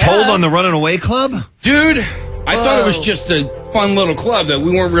 Wait, you told on the Running Away Club? Dude, I thought it was just a fun little club that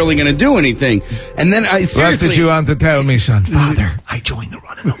we weren't really going to do anything. And then I seriously... What did you want to tell me, son? Father, I joined the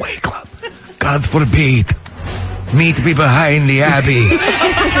Running Away Club. God forbid me to be behind the abbey.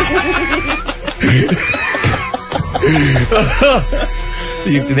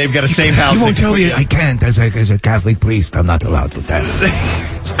 They've got a safe house. You won't tell me. I can't. As a Catholic priest, I'm not allowed to tell.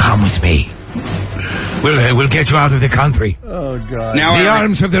 Come with me. We'll get you out of the country. Oh, God. Now The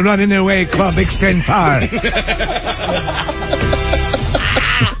arms of the Running Away Club extend far.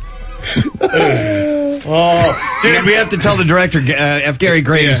 Oh, dude, we have to tell the director, F. Gary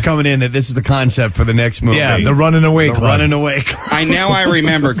Gray, who's coming in, that this is the concept for the next movie. Yeah, the Running Away Club. Running Away Club. I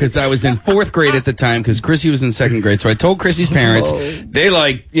remember because I was in 4th grade at the time because Chrissy was in 2nd grade. So I told Chrissy's parents. They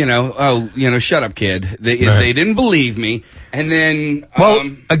shut up, kid. They didn't believe me. And then,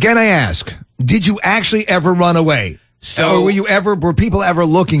 again, I ask, did you actually ever run away? So, or were people ever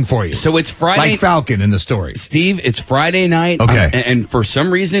looking for you? So it's Friday. Like Falcon in the story. Steve, it's Friday night. Okay. And for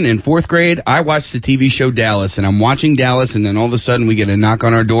some reason, in 4th grade, I watched the TV show Dallas, and I'm watching Dallas, and then all of a sudden we get a knock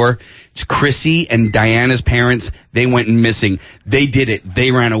on our door. It's Chrissy and Diana's parents. They went missing. They did it.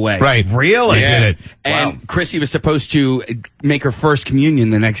 They ran away. Right. Really? They did it. And Chrissy was supposed to make her first communion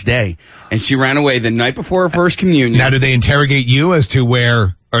the next day, and she ran away the night before her first communion. Now, did they interrogate you as to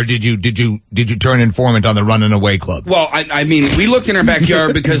where... Or did you turn informant on the Running Away Club? Well, I mean, we looked in our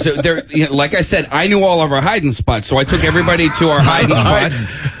backyard because like I said, I knew all of our hiding spots, so I took everybody to our hiding spots.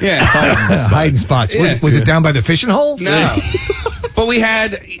 Yeah, hiding spots. Yeah. Was it down by the fishing hole? No, but we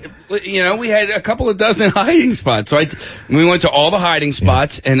had a couple of dozen hiding spots. So we went to all the hiding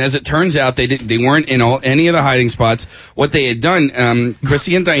spots, and as it turns out, they weren't in any of the hiding spots. What they had done,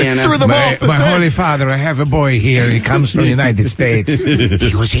 Chrissy and Diana threw them off. My Holy Father, I have a boy here. He comes from the United States.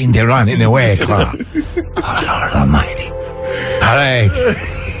 He was in the Running Away Club. Oh, Lord Almighty. All right.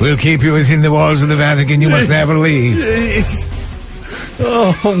 We'll keep you within the walls of the Vatican. You must never leave.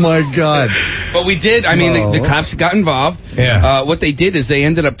 Oh, my God. But we did. I mean, the cops got involved. Yeah. What they did is they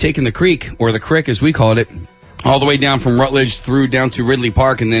ended up taking the creek, or the crick as we called it, all the way down from Rutledge through down to Ridley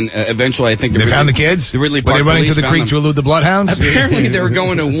Park, and then eventually I think they found the kids? The Ridley Were Park they running police to the found creek them. to elude the bloodhounds? Apparently they were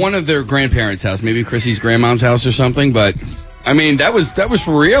going to one of their grandparents' house, maybe Chrissy's grandmom's house or something, but... I mean, that was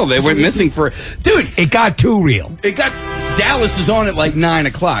for real. They went missing dude. It got too real. Dallas is on at like 9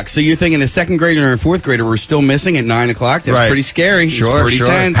 o'clock. So you're thinking a 2nd grader and a 4th grader were still missing at 9 o'clock? That's pretty scary. Sure, it's pretty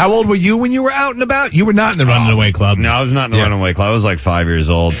tense. How old were you when you were out and about? You were not in the Running Away Club. No, I was not in the Running Away Club. I was like 5 years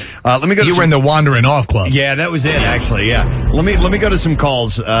old. Let me go. You were in the Wandering Off Club. Yeah, that was it. Actually, yeah. Let me go to some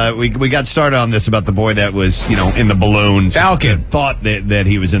calls. We got started on this about the boy that was in the balloon. Falcon thought that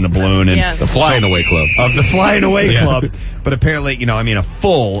he was in the balloon and the Flying Away Club of the Flying Away Club. But apparently, a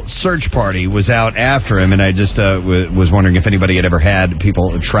full search party was out after him, and I just was wondering if anybody had ever had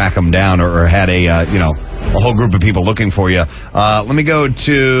people track him down or had a whole group of people looking for you. Let me go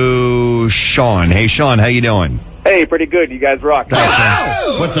to Sean. Hey, Sean, how you doing? Hey, pretty good. You guys rock. Thanks,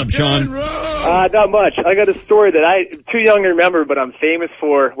 man. What's up, Sean? Not much. I got a story that I'm too young to remember, but I'm famous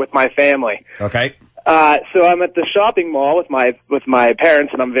for with my family. Okay. So I'm at the shopping mall with my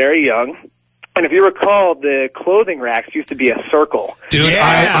parents, and I'm very young. And if you recall, the clothing racks used to be a circle. Dude,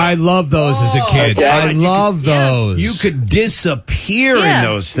 I love those as a kid. Okay. I love those. You could disappear in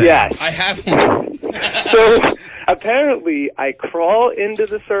those things. Yes. I have one. So apparently, I crawl into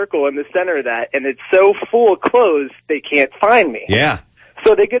the circle in the center of that, and it's so full of clothes, they can't find me. Yeah.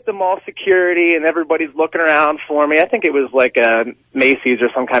 So they get the mall security, and everybody's looking around for me. I think it was like a Macy's or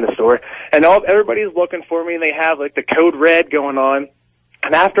some kind of store. And everybody's looking for me, and they have like the code red going on.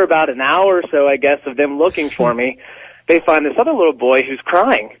 And after about an hour or so, I guess, of them looking for me, they find this other little boy who's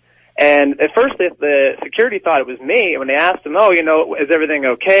crying. And at first, the security thought it was me. And when they asked him, is everything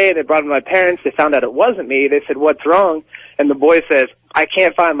okay? And they brought him to my parents. They found out it wasn't me. They said, what's wrong? And the boy says, I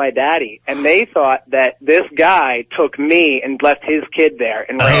can't find my daddy. And they thought that this guy took me and left his kid there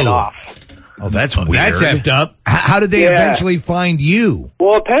and ran off. Oh, that's weird. That's effed up. How did they eventually find you?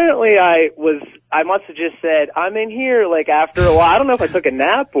 Well, apparently I must have just said, I'm in here, like, after a while. I don't know if I took a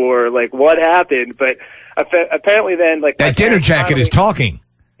nap or, like, what happened, but apparently then, like... That dinner jacket is talking.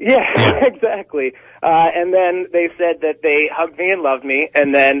 Yeah, exactly. And then they said that they hugged me and loved me,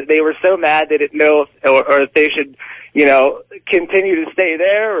 and then they were so mad they didn't know or if they should, continue to stay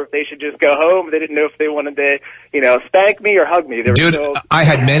there or if they should just go home. They didn't know if they wanted to, spank me or hug me. Dude, I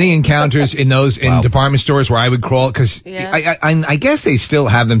had many encounters in department stores where I would crawl, because I guess they still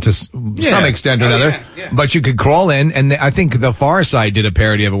have them to some extent or another, but you could crawl in, and I think The Far Side did a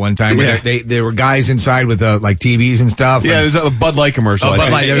parody of it one time where there were guys inside with like TVs and stuff. Yeah, there's a Bud Light commercial.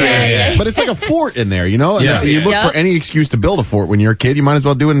 Bud Light, yeah. But it's like a fort in there, And Yeah. you look for any excuse to build a fort when you're a kid. You might as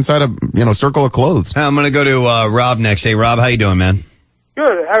well do it inside a circle of clothes. I'm going to go to Rob next. Hey, Rob, how you doing, man?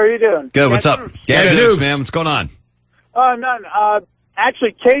 Good. How are you doing? Good. What's up? Gadzooks, man. What's going on? None.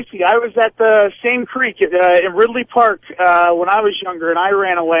 Actually, Casey, I was at the same creek in Ridley Park when I was younger, and I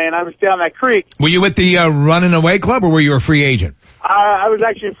ran away, and I was down that creek. Were you with the running away club, or were you a free agent? I was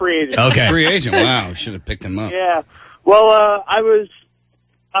actually a free agent. Okay. Free agent. Wow. Should have picked him up. Yeah. Well, I was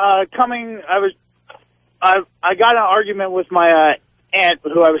I got in an argument with my aunt,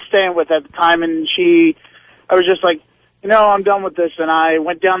 who I was staying with at the time, and I was just like, I'm done with this, and I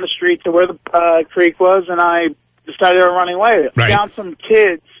went down the street to where the creek was, and I decided on running away. I found some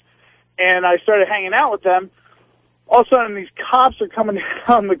kids, and I started hanging out with them. All of a sudden, these cops are coming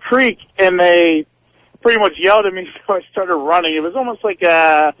down the creek, and they pretty much yelled at me, so I started running. It was almost like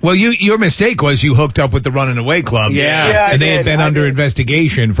a... Well, your mistake was you hooked up with the running away club. Yeah, and they had been under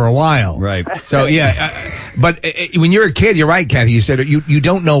investigation for a while. Right. So, but when you're a kid, you're right, Kathy, you said you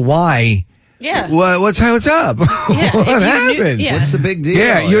don't know why... Yeah. What's up? Yeah, what happened? What's the big deal?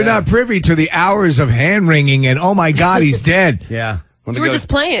 Yeah, you're not privy to the hours of hand wringing and oh my God, he's dead. Yeah. You were just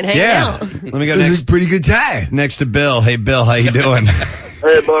playing, hanging out. Let me go This next. is a pretty good time. Next to Bill. Hey, Bill, how you doing?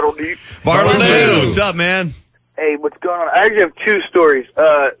 Hey, Bartle Deep. Bartle, what's up, man? Hey, what's going on? I actually have two stories.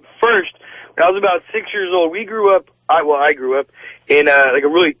 First, when I was about 6 years old, I grew up in like a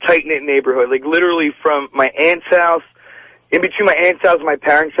really tight-knit neighborhood, like literally from my aunt's house. In between my aunt's house and my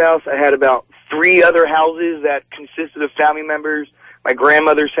parents' house, I had about 3 other houses that consisted of family members, my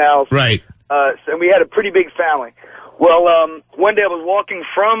grandmother's house. Right. So we had a pretty big family. Well, one day I was walking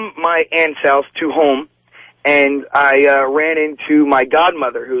from my aunt's house to home, and I ran into my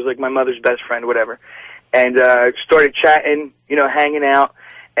godmother, who was like my mother's best friend, whatever, and started chatting, hanging out.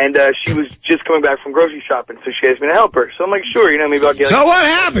 And she was just coming back from grocery shopping, so she asked me to help her. So I'm like, sure, maybe I'll get... So what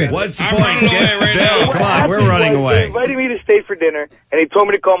happened? What's the point? Bill, come on, we're running away. They invited me to stay for dinner, and they told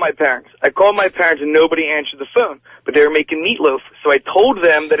me to call my parents. I called my parents, and nobody answered the phone, but they were making meatloaf. So I told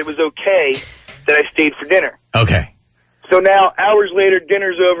them that it was okay that I stayed for dinner. Okay. So now, hours later,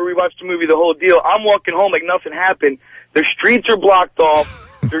 dinner's over, we watched the movie, the whole deal. I'm walking home like nothing happened. The streets are blocked off.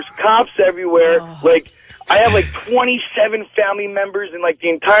 There's cops everywhere. Like... I have like 27 family members in like the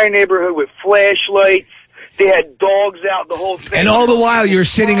entire neighborhood with flashlights. They had dogs out, the whole thing. And all the while you're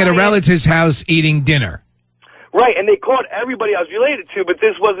sitting at a relative's house eating dinner. Right, and they called everybody I was related to, but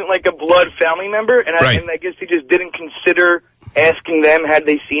this wasn't like a blood family member, and I guess they just didn't consider asking them had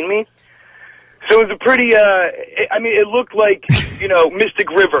they seen me. So it was a pretty, it looked like,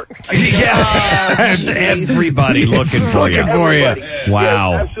 Mystic River. Everybody looking for you.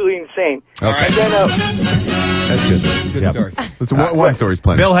 Wow. Yeah, absolutely insane. Okay. And then, That's good. Good story. That's one story's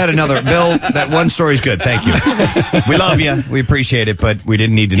plenty. Bill had another. Bill, that one story's good. Thank you. We love you. We appreciate it, but we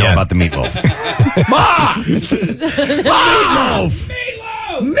didn't need to know about the meatloaf. Ma!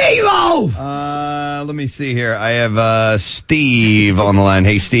 Meatloaf! Let me see here. I have Steve on the line.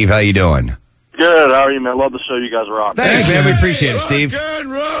 Hey, Steve, how you doing? Good. How are you, man? Love the show. You guys rock. Thanks, man. We appreciate it, Steve.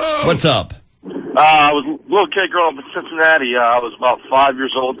 What's up? I was a little kid growing up in Cincinnati. I was about 5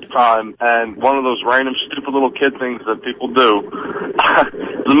 years old at the time, and one of those random, stupid little kid things that people do.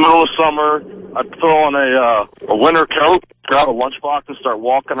 In the middle of summer, I'd throw on a winter coat, grab a lunchbox, and start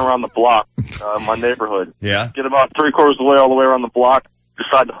walking around the block, my neighborhood. Yeah. Get about 3/4 of the way, all the way around the block,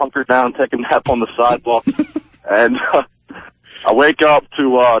 decide to hunker down, take a nap on the sidewalk, and I wake up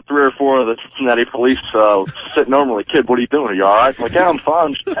to 3 or 4 of the Cincinnati police sitting over me like, "Kid, what are you doing? Are you all right?" I'm like, "Yeah, I'm fine.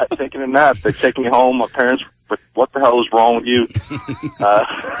 I'm just taking a nap." They take me home. My parents what the hell is wrong with you?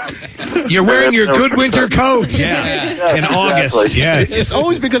 You're wearing your good winter coat. Yeah. In August. Yes. It's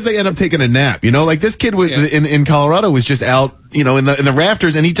always because they end up taking a nap. Like this kid in Colorado was just out, in the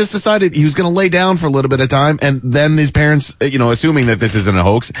rafters, and he just decided he was going to lay down for a little bit of time, and then his parents, assuming that this isn't a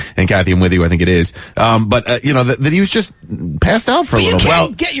hoax, and Kathy, I'm with you, I think it is, that he was just passed out for a little You while.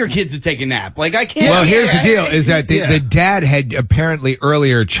 can't get your kids to take a nap. Like, I can't. Well, here's the deal: is that the dad had apparently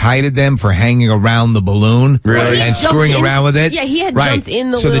earlier chided them for hanging around the balloon and screwing around with it. Yeah, he had jumped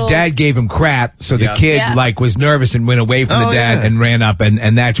in the So little... the dad gave him crap. So the kid was nervous and went away from the dad and ran up,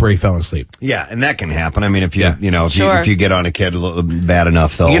 and that's where he fell asleep. Yeah, and that can happen. I mean, if if you get on a kid a little bad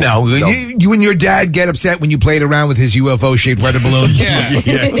enough, they'll you and your dad get upset when you played around with his UFO-shaped weather balloon.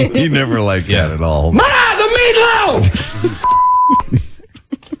 He never liked that at all. Ma, the meatloaf.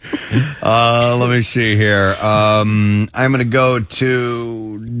 Let me see here. I'm going to go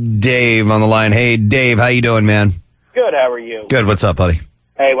to Dave on the line. Hey, Dave, how you doing, man? Good, how are you? Good. What's up, buddy?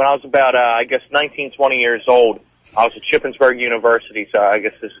 Hey, when I was about, 19, 20 years old, I was at Shippensburg University, so I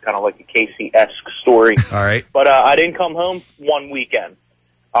guess this is kind of like a Casey-esque story. All right. But I didn't come home one weekend.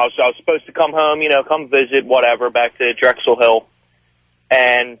 I was supposed to come home, come visit, whatever, back to Drexel Hill.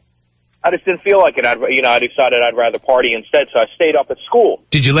 And I just didn't feel like it. I decided I'd rather party instead, so I stayed up at school.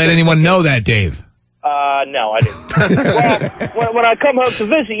 Did you let anyone know that, Dave? No, I didn't. Well, when I come home to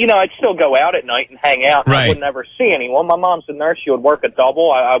visit, I'd still go out at night and hang out. And I would never see anyone. My mom's a nurse. She would work a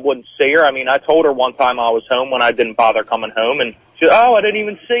double. I wouldn't see her. I mean, I told her one time I was home when I didn't bother coming home. And she said, I didn't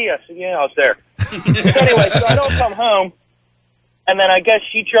even see you. I said, yeah, I was there. So anyway, so I don't come home. And then I guess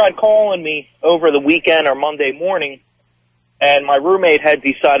she tried calling me over the weekend or Monday morning. And my roommate had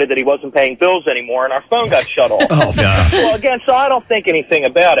decided that he wasn't paying bills anymore, and our phone got shut off. Oh, God. Well, again, so I don't think anything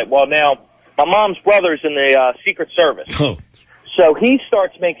about it. Well, now, my mom's brother's in the Secret Service. Oh. So he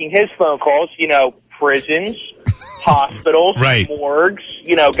starts making his phone calls, prisons, hospitals, morgues,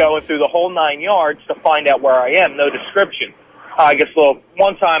 going through the whole 9 yards to find out where I am. No description. I guess,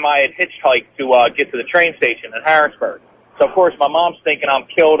 one time I had hitchhiked to get to the train station in Harrisburg. So, of course, my mom's thinking I'm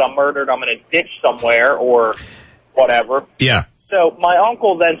killed, I'm murdered, I'm in a ditch somewhere, or whatever. Yeah. So my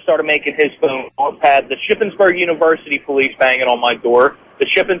uncle then started making his phone calls, had the Shippensburg University police banging on my door, the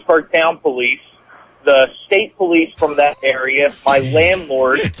Shippensburg Town Police, the state police from that area, my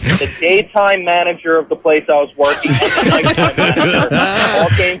landlord, the daytime manager of the place I was working, and the nighttime manager, all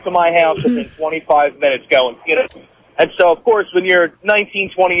came to my house within 25 minutes going, And so, of course, when you're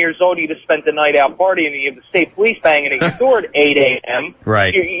 19, 20 years old, you just spent the night out partying, and you have the state police banging at your door at 8 a.m.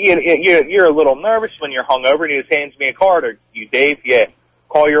 Right. You're a little nervous when you're hungover, and he just hands me a card. Are you Dave? Yeah.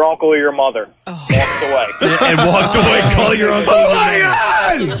 Call your uncle or your mother. Walked away. And walked away. Call your uncle. Oh, my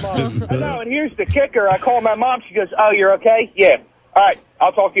God! I know, and here's the kicker. I call my mom. She goes, oh, you're okay? Yeah. All right.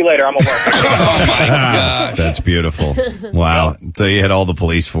 I'll talk to you later. I'm at work. Oh, my gosh. That's beautiful. Wow. So you had all the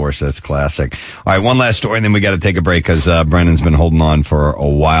police force. That's classic. All right, one last story, and then we got to take a break because Brandon's been holding on for a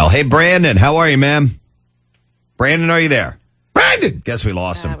while. Hey, Brandon, how are you, man? Brandon, are you there? Brandon! Guess we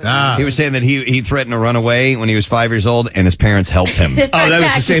lost him. He was saying that he threatened to run away when he was 5 years old, and his parents helped him. Oh, that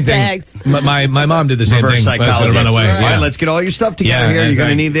was the same thing. My mom did the same Reverse thing. psychology. I was going to run away. All right, let's get all your stuff together here. You're going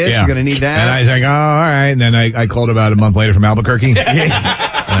to need this. You're going to need that. And I was like, oh, all right. And then I called about a month later from Albuquerque.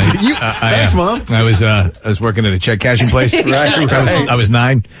 Thanks, Mom. I was working at a check cashing place. I was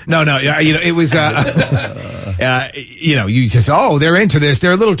 9. No. It was. You just they're into this.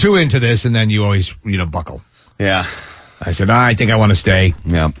 They're a little too into this, and then you always buckle. Yeah. I said, I think I want to stay.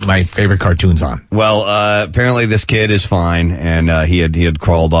 Yeah. My favorite cartoon's on. Well, apparently this kid is fine, and he had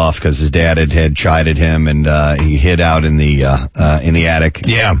crawled off because his dad had chided him, and he hid out in the attic.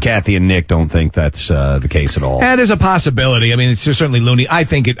 Yeah. Kathy and Nick don't think that's the case at all. There's a possibility. I mean, it's certainly loony. I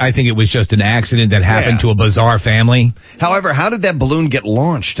think it was just an accident that happened to a bizarre family. However, how did that balloon get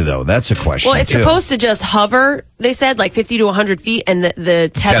launched, though? That's a question. Well, it's supposed to just hover, they said, like 50 to 100 feet, and the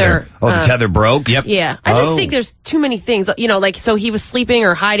tether. Oh, the tether broke? Yep. Yeah. I just think there's too many things. So he was sleeping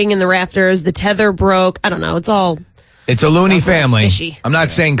or hiding in the rafters. The tether broke. I don't know. It's all... It's a loony family. Fishy. I'm not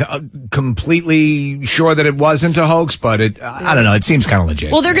saying completely sure that it wasn't a hoax, but I don't know. It seems kind of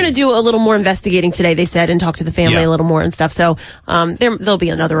legit. Well, they're going to do a little more investigating today, they said, and talk to the family a little more and stuff. So there'll be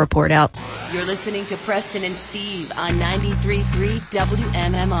another report out. You're listening to Preston and Steve on 93.3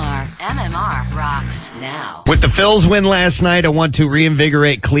 WMMR. MMR rocks now. With the Phils win last night, I want to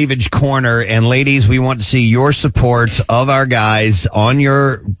reinvigorate Cleavage Corner. And ladies, we want to see your support of our guys on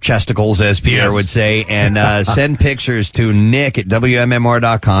your chesticles, as Pierre would say, and send pictures answers to Nick at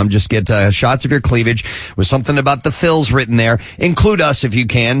WMMR.com. Just get shots of your cleavage with something about the fills written there. Include us if you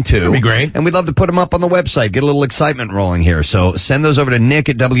can, too. That'd be great. And we'd love to put them up on the website. Get a little excitement rolling here. So send those over to Nick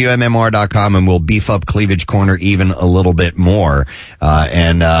at WMMR.com, and we'll beef up Cleavage Corner even a little bit more.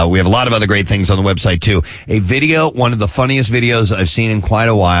 And we have a lot of other great things on the website, too. A video, one of the funniest videos I've seen in quite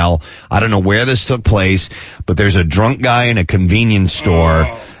a while. I don't know where this took place, but there's a drunk guy in a convenience store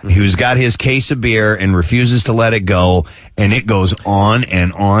who's got his case of beer and refuses to let it go, and it goes on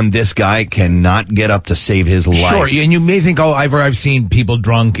and on. This guy cannot get up to save his life. Sure, and you may think, I've seen people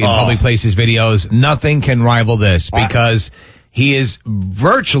drunk in public places videos. Nothing can rival this because he is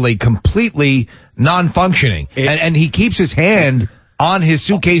virtually completely non-functioning. And he keeps his hand on his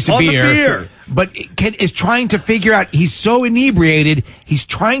suitcase of beer. But is trying to figure out, he's so inebriated, he's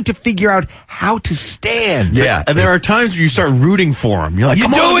trying to figure out how to stand. Yeah. And there are times where you start rooting for him. You're like, you're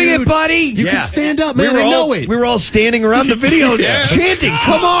doing it, buddy. You can stand up, man. I know it. We were all standing around the video chanting,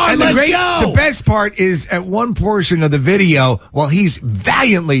 come on, let's go. The best part is at one portion of the video, while he's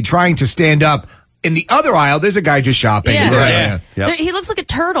valiantly trying to stand up, in the other aisle, there's a guy just shopping. Yeah. He looks like a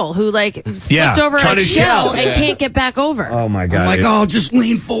turtle who flipped over Trying a to shell shell. and can't get back over. Oh, my God. I'm like, just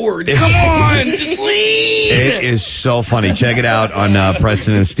lean forward. Come on, just lean. It is so funny. Check it out on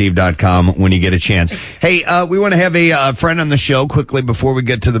PrestonandSteve.com when you get a chance. Hey, we want to have a friend on the show quickly before we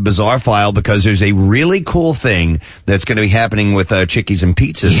get to the bizarre file, because there's a really cool thing that's going to be happening with Chickies and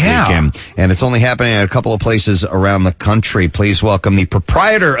Pete's this weekend. And it's only happening at a couple of places around the country. Please welcome the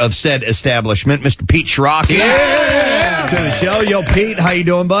proprietor of said establishment, Mr. Pete Shiraki. Yeah! To the show. Yo, Pete, how you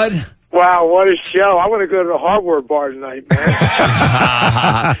doing, bud? Wow, what a show. I want to go to the hardware bar tonight, man.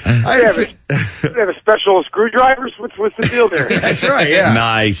 I have a special screwdrivers? What's the deal there? That's right, yeah.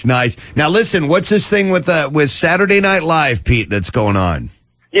 Nice. Now, listen, what's this thing with Saturday Night Live, Pete, that's going on?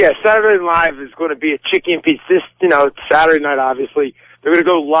 Yeah, Saturday Night Live is going to be at Chickie and Pete's. This, it's Saturday night, obviously. They're going to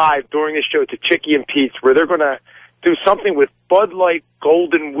go live during the show to Chickie and Pete's, where they're going to do something with Bud Light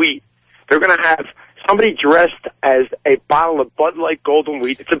Golden Wheat. They're going to have somebody dressed as a bottle of Bud Light Golden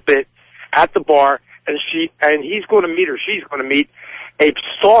Wheat. It's a bit at the bar, and he's going to meet, or she's going to meet, a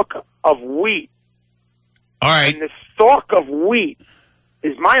stalk of wheat. All right. And the stalk of wheat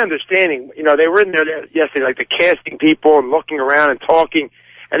is my understanding. They were in there yesterday, like the casting people and looking around and talking,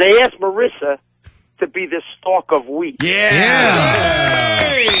 and they asked Marissa to be this stalk of wheat. Yeah.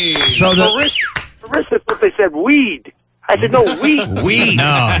 So Marissa thought they said weed. I said, no, weed. Weed.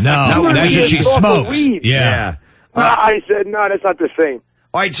 No, that's what she smokes. Yeah. I said, no, that's not the same.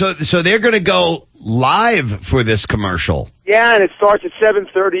 All right, so they're going to go live for this commercial. Yeah, and it starts at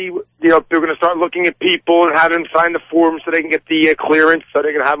 7:30. They're going to start looking at people and have them sign the form so they can get the clearance, so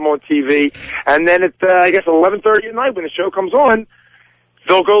they're going to have them on TV. And then at, 11:30 at night when the show comes on,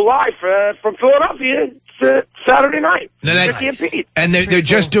 they'll go live from Philadelphia. It's Saturday night. And they're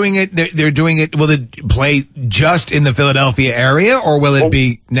just doing it. They're doing it. Will it play just in the Philadelphia area, or will it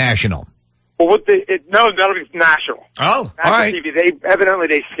be national? Well, that'll be national. Oh, national all right. TV.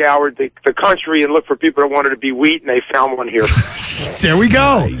 They scoured the country and looked for people that wanted to be wheat, and they found one here. There we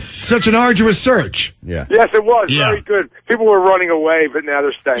go. Nice. Such an arduous search. Yeah. Yes, it was very good. People were running away, but now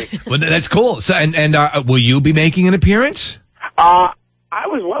they're staying. Well, that's cool. So, and will you be making an appearance?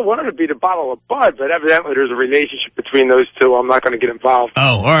 I wanted to be the bottle of Bud, but evidently there's a relationship between those two. I'm not going to get involved.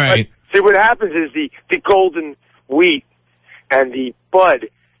 Oh, all right. But, see, what happens is the golden wheat and the Bud,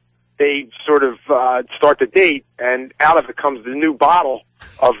 they sort of start the date, and out of it comes the new bottle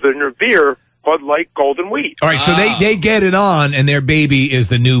of the new beer, Bud Light Golden Wheat. All right, so they get it on, and their baby is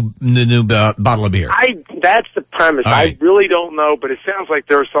the new bottle of beer. That's the premise. Right. I really don't know, but it sounds like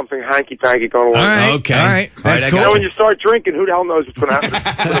there's something hanky-panky going on. All right, okay. All right. That's cool. When you start drinking, who the hell knows what's going to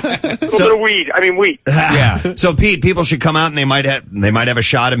happen? A little bit of wheat. Yeah. So, Pete, people should come out, and they might have a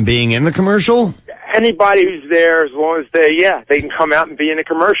shot in being in the commercial? Anybody who's there, as long as they can come out and be in a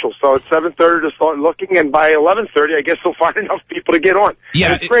commercial. So it's 7:30 to start looking, and by 11:30, I guess they'll find enough people to get on. Yeah,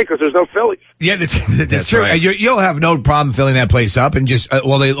 and it's great because there's no Phillies. Yeah, that's true. Right. You'll have no problem filling that place up, and just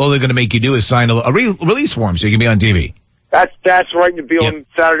all they're going to make you do is sign a release form so you can be on TV. That's right to be on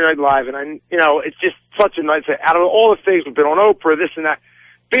Saturday Night Live, and it's just such a nice. Out of all the things we've been on Oprah, this and that,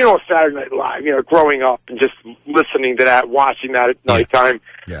 being on Saturday Night Live, growing up and just listening to that, watching that at nighttime.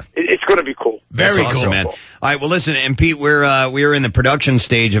 Yeah. It's going to be cool. Very awesome, cool, man. All right, well, listen, and Pete, we're in the production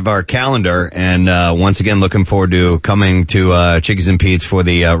stage of our calendar, and once again, looking forward to coming to Chickies and Pete's for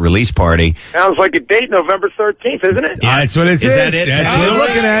the release party. Sounds like a date, November 13th, isn't it? Yeah, that's what it is. Is that it? That's what we're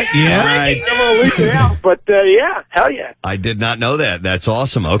looking at. Yeah. I'm going to leave it out, but yeah, hell yeah. I did not know that. That's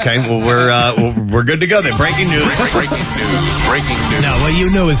awesome. Okay, well, we're good to go then. Breaking news. Breaking news. No, well, you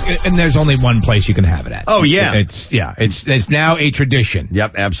knew new is, and there's only one place you can have it at. Oh, yeah. It's now a tradition.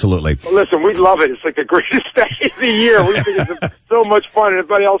 Yep, absolutely. Well, listen, we love it. It's like the greatest day of the year. We think it's so much fun, and if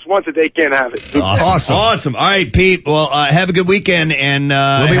anybody else wants it, they can't have it. Awesome. All right, Pete. Well, have a good weekend, and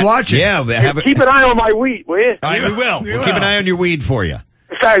we'll be watching. Yeah, Keep an eye on my wheat, will you? All right, we will. We'll keep an eye on your weed for you.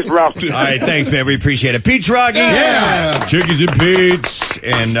 Thanks, Ralph. All right, thanks, man. We appreciate it. Pete's Rocky. Yeah. Chickies and Pete's.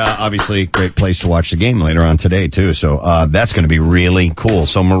 And obviously, great place to watch the game later on today, too. So that's going to be really cool.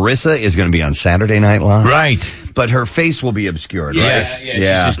 So Marissa is going to be on Saturday Night Live. Right. But her face will be obscured, Yeah, right?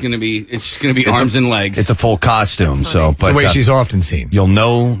 yeah. It's just going to be arms and legs. It's a full costume. So, It's the way she's often seen. You'll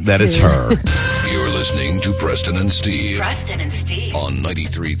know that it's her. You're listening to Preston and Steve. Preston and Steve. On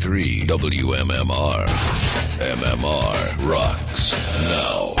 93.3 WMMR. MMR rocks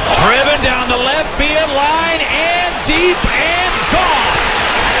now. Driven down the left field line and deep and gone.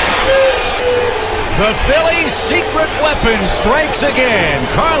 The Phillies' secret weapon strikes again.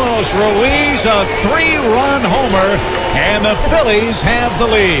 Carlos Ruiz, a 3-run homer, and the Phillies have the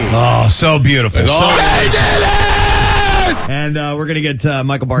lead. Oh, so beautiful. And we're going to get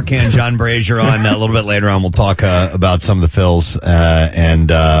Michael Barkan, John Brazier on a little bit later on. We'll talk about some of the Phils and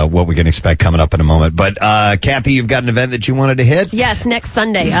what we can expect coming up in a moment. But Kathy, you've got an event that you wanted to hit? Yes, next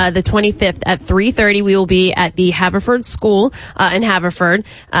Sunday, the 25th at 3:30, we will be at the Haverford School in Haverford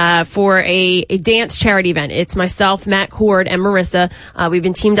for a dance charity event. It's myself, Matt Cord, and Marissa. We've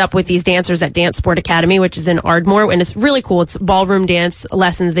been teamed up with these dancers at Dance Sport Academy, which is in Ardmore, and it's really cool. It's ballroom dance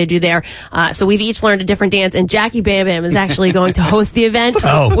lessons they do there. So we've each learned a different dance, and Jackie Bam Bam is actually going to host the event.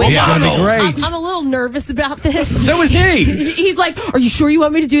 Oh, it's going to be great. I'm a little nervous about this. So is he. He's like, "Are you sure you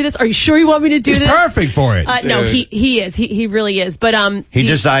want me to do this? Are you sure you want me to do this?" He's perfect for it. No, he is. He really is. But he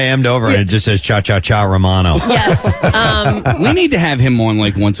just IM'd over and it just says cha cha cha Romano. Yes. We need to have him on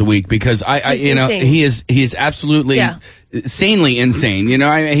like once a week because He's you know, insane. he is absolutely sanely insane. You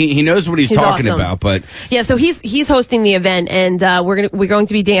know, he knows what he's talking awesome. about. But yeah, so he's hosting the event, and we're going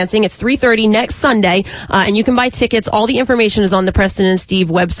to be dancing. It's 3:30 next Sunday, and you can buy tickets. All the information is on the Preston and Steve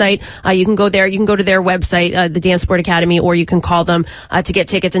website. You can go there. You can go to their website, the Dance Sport Academy, or you can call them to get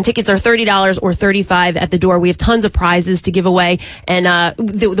tickets. And tickets are $30 or $35 at the door. We have tons of prizes to give away, and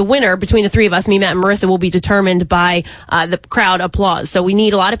the winner between the three of us, me, Matt, and Marissa, will be determined by the crowd applause. So we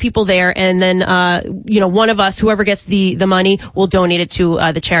need a lot of people there, and then one of us, whoever gets the money, will donate it to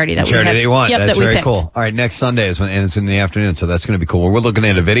the charity that charity they want. Yep, that's that we very picked. cool. All right, next Sunday is and it's in the afternoon, so that's going to be cool. We're looking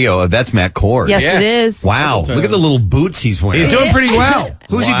at a video of that's Matt Cord. Yes, it is. Wow, look at the little boots he's wearing. He's doing pretty well.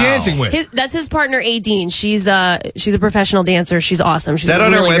 Who's he dancing with? That's his partner, Aideen. She's a professional dancer. She's awesome. She's Is that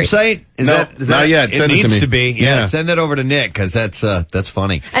on really our great. website? Is that not yet. It Send it to needs me. to be. Yeah. Send that over to Nick because that's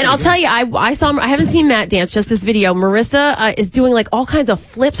funny. And I'll tell you, I saw. I haven't seen Matt dance. Just this video. Marissa is doing like all kinds of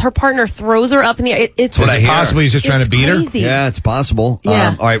flips. Her partner throws her up in the air. It's what I hear. Possibly he's just trying to beat crazy. her. Yeah, it's possible.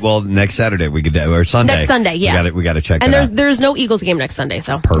 Yeah. All right. Well, next Saturday we could or Sunday. Next Sunday, yeah. We got to check. And that out. there's no Eagles game next Sunday.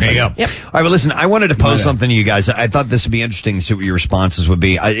 So Perfect. There you go. Yep. All right, well, listen, I wanted to pose something to you guys. I thought this would be interesting to see what your responses would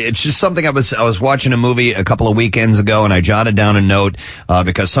be. It's just something I was watching a movie a couple of weekends ago, and I jotted down a note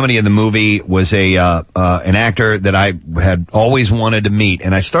because somebody in the movie was an actor that I had always wanted to meet,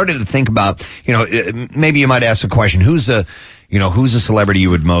 and I started to think about, maybe you might ask the question, who's a celebrity you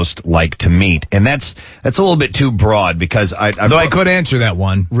would most like to meet? And that's a little bit too broad because I could answer that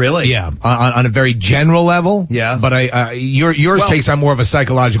one. Really? Yeah. On a very general level. Yeah. But yours takes on more of a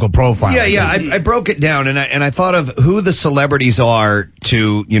psychological profile. Yeah. I broke it down and I thought of who the celebrities are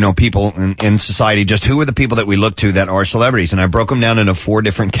to, people in society, just who are the people that we look to that are celebrities. And I broke them down into 4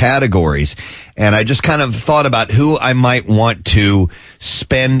 different categories. And I just kind of thought about who I might want to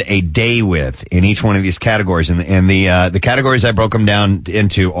spend a day with in each one of these categories. And the categories I broke them down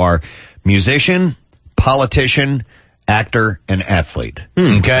into are musician, politician, actor, and athlete. Okay.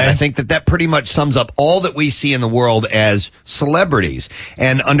 And I think that pretty much sums up all that we see in the world as celebrities.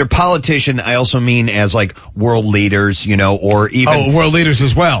 And under politician, I also mean as like world leaders, or even world leaders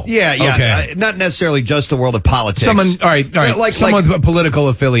as well. Yeah. Okay. Not necessarily just the world of politics. All right. Like someone's political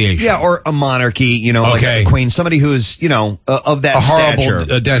affiliation. Yeah, or a monarchy, like a queen, somebody who's, of that a horrible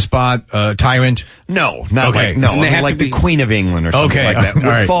stature. Despot, tyrant. No, not Okay. like, no, And they have like to the be- Queen of England or something Okay, like that. all Would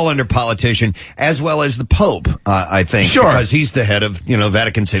right. fall under politician, as well as the Pope, I think. Sure. Because he's the head of,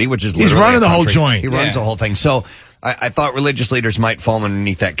 Vatican City, which is He's literally running a the whole country. joint. He runs the whole thing. So I thought religious leaders might fall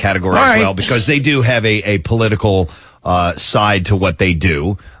underneath that category All as right. well, because they do have a political side to what they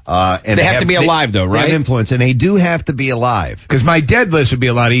do. And They have to be alive, though, they have right? influence, and they do have to be alive. Because my dead list would be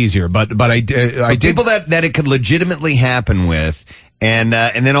a lot easier, but I did. People that it could legitimately happen with, And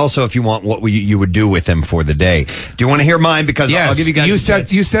then also, if you want, what you would do with him for the day. Do you want to hear mine? Because I'll give you guys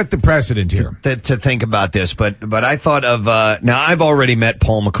you set the precedent here to think about this. But I thought of now I've already met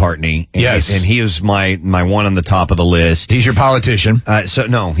Paul McCartney. And he is my one on the top of the list. He's your politician. So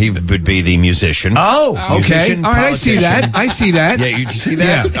no, he would be the musician. Oh, okay. Musician, all right, I see that. Yeah, you see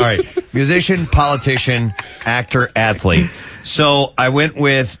that? Yeah. All right, musician, politician, actor, athlete. So I went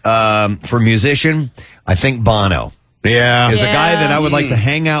with for musician. I think Bono. Yeah. Is a guy that I would like to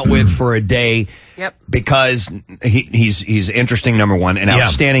hang out with for a day. Yep. Because he's interesting, number one, an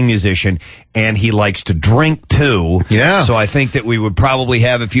outstanding musician, and he likes to drink too. Yeah. So I think that we would probably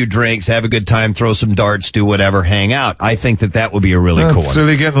have a few drinks, have a good time, throw some darts, do whatever, hang out. I think that would be a really cool one. It's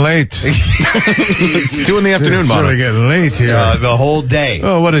really getting late. It's 2 p.m, It's Bono. really getting late here. The whole day.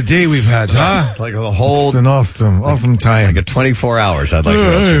 Oh, what a day we've had, huh? Like a whole... It's an awesome time. Like a 24 hours, I'd like to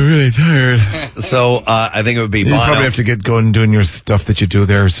I'm really tired. So I think it would be You Bono. probably have to get going doing your stuff that you do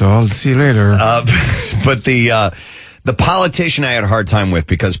there, so I'll see you later. But the politician I had a hard time with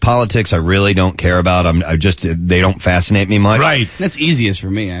because politics I really don't care about. They don't fascinate me much. Right. That's easiest for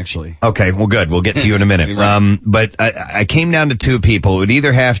me, actually. Okay, well, good. We'll get to you in a minute. Right. But I came down to two people. It would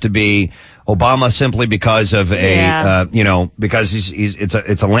either have to be Obama simply because of because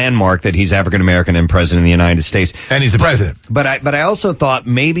it's a landmark that he's African American and president of the United States, and he's the president. But I also thought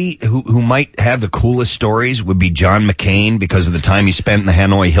maybe who might have the coolest stories would be John McCain because of the time he spent in the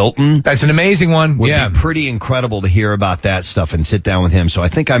Hanoi Hilton. That's an amazing one. Would be pretty incredible to hear about that stuff and sit down with him. So I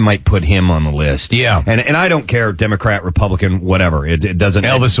think I might put him on the list. Yeah, and I don't care, Democrat, Republican, whatever. It doesn't.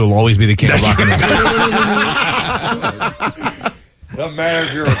 Elvis will always be the king of rock and roll. Doesn't matter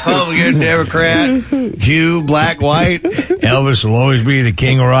if you're Republican, Democrat, Jew, black, white. Elvis will always be the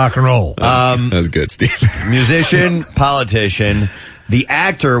king of rock and roll. That's good, Steve. Musician, politician. The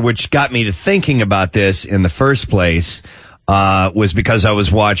actor, which got me to thinking about this in the first place, was because I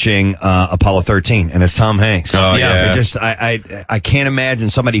was watching Apollo 13, and it's Tom Hanks. Oh, yeah. I can't imagine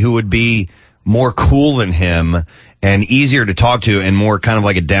somebody who would be more cool than him and easier to talk to and more kind of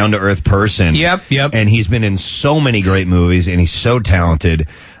like a down-to-earth person. Yep. And he's been in so many great movies, and he's so talented.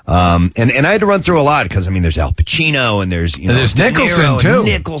 And I had to run through a lot because, there's Al Pacino, and there's Nicholson, too.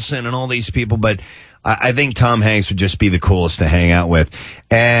 Nicholson and all these people, but I think Tom Hanks would just be the coolest to hang out with.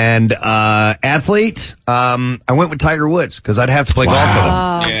 And athlete, I went with Tiger Woods because I'd have to play golf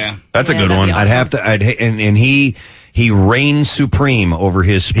with him. Yeah. That's a good one. Awesome. I'd have to, and he reigns supreme over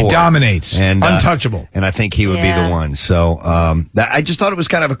his sport. He dominates. And, untouchable. And I think he would be the one. So, I just thought it was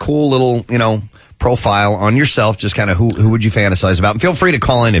kind of a cool little, profile on yourself, just kind of who would you fantasize about? And feel free to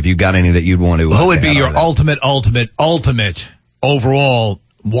call in if you got any that you'd want to. Who would be your ultimate overall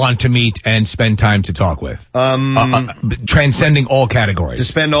want to meet and spend time to talk with? Transcending all categories. To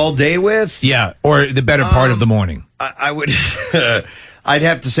spend all day with? Yeah, or the better part of the morning. I would... I'd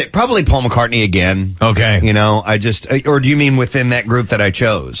have to say probably Paul McCartney again. Okay. Or do you mean within that group that I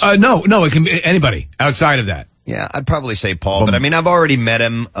chose? No, it can be anybody outside of that. Yeah, I'd probably say Paul, but I've already met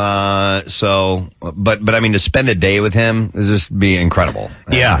him, but to spend a day with him is just be incredible.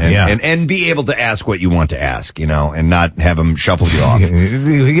 And be able to ask what you want to ask, and not have him shuffle you off.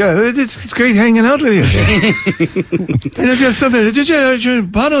 It's great hanging out with you. Just something.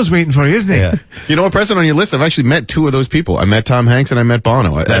 Bono's waiting for you, isn't he? Yeah. You know what, Preston, on your list, I've actually met two of those people. I met Tom Hanks and I met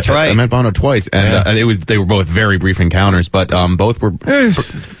Bono. That's right. I met Bono twice, and they were both very brief encounters, but both were.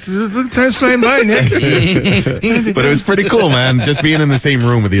 Time's flying by, Nick. But it was pretty cool, man. Just being in the same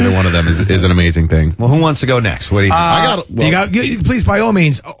room with either one of them is an amazing thing. Well, who wants to go next? What do you think? Please, by all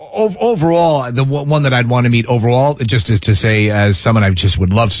means, overall, the one that I'd want to meet overall, just to say, as someone I just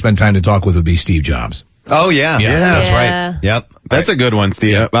would love to spend time to talk with, would be Steve Jobs. Oh, yeah. That's right. Yep. That's a good one,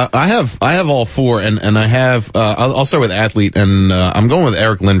 Steve. I have all four, and I have, I'll start with athlete, and I'm going with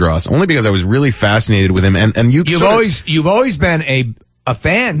Eric Lindros, only because I was really fascinated with him, and you've always been a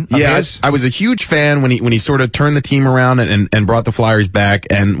fan of his. I was a huge fan when he sort of turned the team around and brought the Flyers back,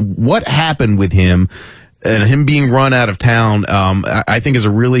 and what happened with him and him being run out of town, I think is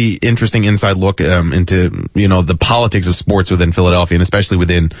a really interesting inside look into the politics of sports within Philadelphia, and especially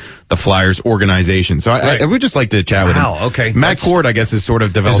within the Flyers organization. So I would just like to chat with him. Okay. Matt Cord, I guess, has sort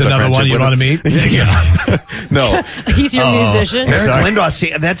of developed There's a another friendship one you with want to meet? No. He's your musician. Eric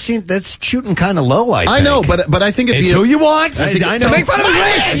Lindros, that's shooting kind of low, I think. I know, but I think it's who you want. I know. To make fun of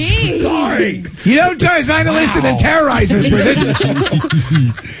his list. Sorry. You don't design a list and then terrorize us with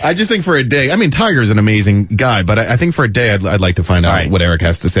it. I just think for a day, Tiger's an amazing guy, but I think for a day, I'd like to find out what Eric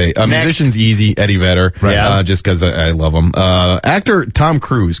has to say. Musician's easy, Eddie Vedder, just because I love him. Actor Tom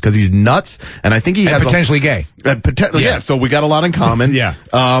Cruise, because he's nuts, and I think he has potentially gay. Yeah, so we got a lot in common. Yeah.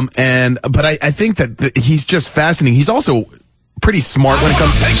 But I think that he's just fascinating. He's also pretty smart when it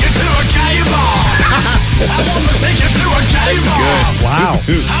comes to... Take you to a gay bar. I want to take you to a gay bar. Wow.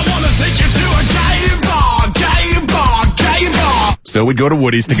 I want to take you to a gay bar, gay bar, gay bar. So we'd go to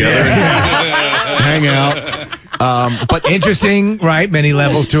Woody's together and hang out. But interesting, right? Many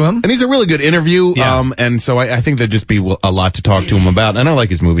levels to him. And he's a really good interview. And so I think there'd just be a lot to talk to him about. And I like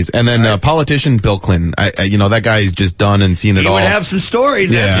his movies. And then politician Bill Clinton. That guy's just done and seen it all. He would have some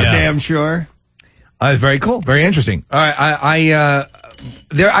stories, that's for damn sure. Very cool. Very interesting. All right. I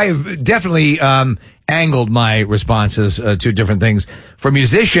have definitely angled my responses to different things. For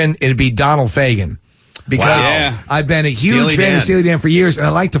musician, it'd be Donald Fagen. Because I've been a huge fan of Steely Dan for years, and I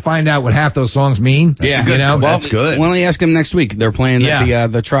like to find out what half those songs mean. That's good. Why don't you ask him next week? They're playing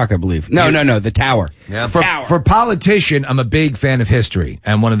at the Truck, I believe. No, the Tower. Yeah. For politician, I'm a big fan of history,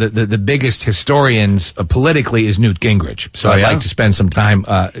 and one of the biggest historians politically is Newt Gingrich. So I'd like to spend some time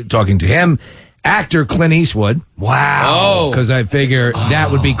talking to him. Actor Clint Eastwood. Wow. Because I figure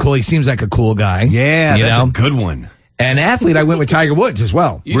that would be cool. He seems like a cool guy. Yeah, that's a good one. And athlete, I went with Tiger Woods as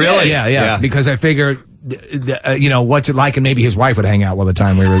well. Really? Yeah. Because I figure, what's it like, and maybe his wife would hang out all the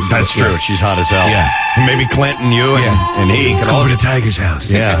time. That's true. She's hot as hell. Yeah. Maybe Clint and you and he could go over to Tiger's house.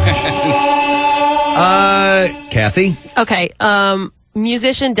 Yeah. Kathy? Okay.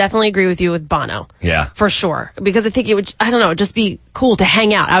 Musician, definitely agree with you with Bono. Yeah. For sure. Because I think it would, I don't know, just be cool to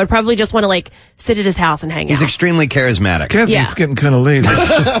hang out. I would probably just want to sit at his house and hang out. He's extremely charismatic. Kathy, it's getting kind of late.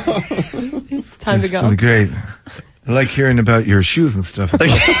 It's time to go. Really great. I like hearing about your shoes and stuff.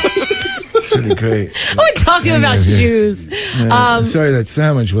 It's really great. I want to talk to you about shoes. Sorry that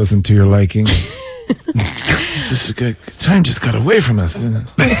sandwich wasn't to your liking. Time just got away from us, didn't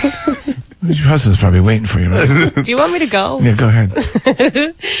it? Your husband's probably waiting for you, right? Do you want me to go? Yeah, go ahead.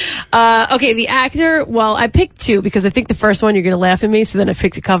 Okay, the actor, well, I picked two because I think the first one you're going to laugh at me, so then I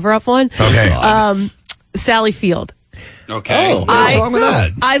picked a cover-up one. Okay. Sally Field. Okay. What's wrong with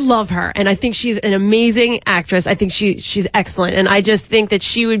that? I love her, and I think she's an amazing actress. I think she's excellent, and I just think that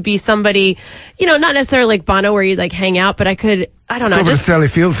she would be somebody, not necessarily like Bono where you'd hang out, but I don't know. Over Just to Sally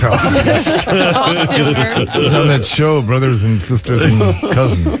Field's house. talk to her. She's on that show, Brothers and Sisters and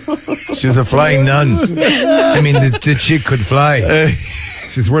Cousins. She's a flying nun. I mean, the chick could fly.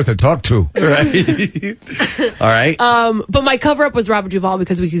 She's worth a talk to. Right. All right. But my cover-up was Robert Duvall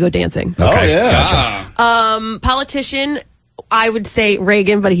because we could go dancing. Okay. Oh, yeah. Gotcha. Politician, I would say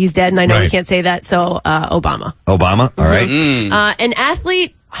Reagan, but he's dead, and I know we can't say that, so Obama. Obama. All right. An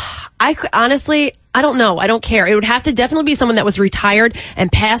athlete, honestly, I don't know. I don't care. It would have to definitely be someone that was retired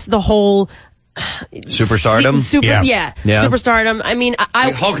and past the whole... Superstardom? Superstardom. I mean,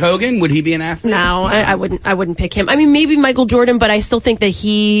 Hulk Hogan, would he be an athlete? No, I wouldn't pick him. I mean, maybe Michael Jordan, but I still think that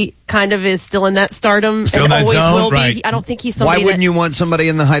he kind of is still in that stardom Still and in that always zone? will Right. be. I don't think he's somebody Why wouldn't you want somebody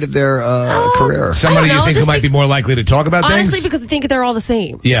in the height of their career? Somebody you think who might be more likely to talk about honestly, things? because I think they're all the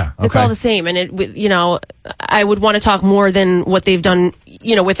same. Yeah. It's all the same, and I would want to talk more than what they've done,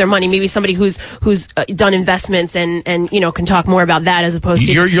 with their money. Maybe somebody who's done investments and can talk more about that as opposed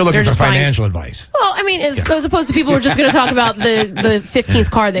to You're looking for just financial advice. Well, I mean, as opposed to people who are just going to talk about the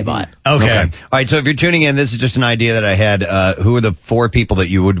 15th car they bought. Okay. All right. So if you're tuning in, this is just an idea that I had. Who are the 4 people that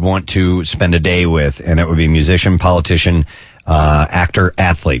you would want to spend a day with? And it would be musician, politician, actor,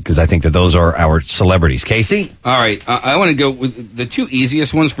 athlete, because I think that those are our celebrities. Casey? All right. I want to go with the 2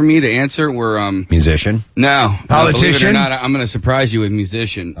 easiest ones for me to answer were... musician? No. Politician? Believe it or not, I'm going to surprise you with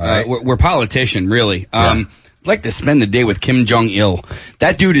musician. Right. We're politician, really. I'd like to spend the day with Kim Jong-il.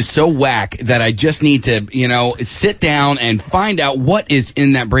 That dude is so whack that I just need to, sit down and find out what is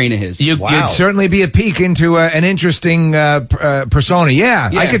in that brain of his. You'd certainly be a peek into an interesting persona.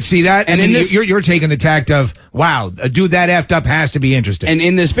 Yeah, I could see that. And then you're taking the tact of, wow, a dude that effed up has to be interesting. And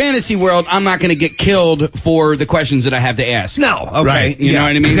in this fantasy world, I'm not going to get killed for the questions that I have to ask. No, okay. Right. You know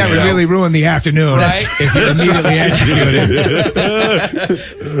what I mean? That would really ruin the afternoon, right? If you immediately executed.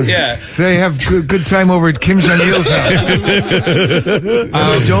 Yeah. Say, have good time over at Kim Jong-il's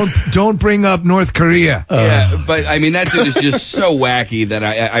house. Don't bring up North Korea. Yeah, but I mean, that dude is just so wacky that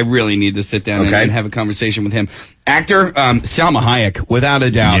I really need to sit down and have a conversation with him. Actor, Salma Hayek, without a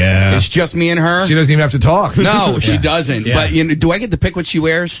doubt. Yeah. It's just me and her. She doesn't even have to talk. No, she doesn't. Yeah. But do I get to pick what she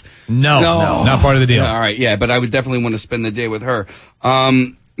wears? No, not part of the deal. All right, yeah, but I would definitely want to spend the day with her.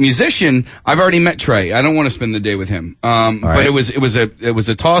 Musician, I've already met Trey. I don't want to spend the day with him. But it was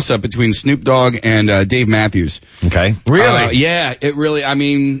a toss up between Snoop Dogg and Dave Matthews. Okay, really? Yeah, it really. I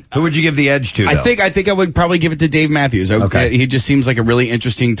mean, who would you give the edge to? I think I would probably give it to Dave Matthews. Okay, he just seems like a really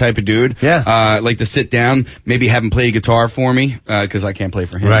interesting type of dude. Yeah, I'd like to sit down, maybe have him play guitar for me because I can't play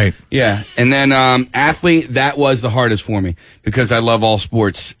for him. Right. Yeah, and then athlete, that was the hardest for me because I love all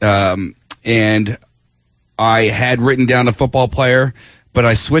sports and. I had written down a football player, but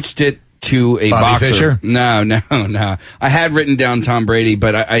I switched it to a Bobby boxer. Fischer? No. I had written down Tom Brady,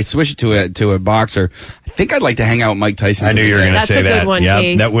 but I switched it to a boxer. I think I'd like to hang out with Mike Tyson. I knew you were going to say that. That's a good one, Yeah,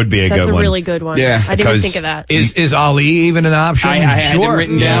 Case. that would be a good one. That's a really good one. Yeah, I didn't even think of that. Is Ali even an option? I had them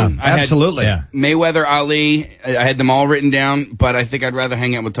written down. I had absolutely. Mayweather, Ali. I had them all written down, but I think I'd rather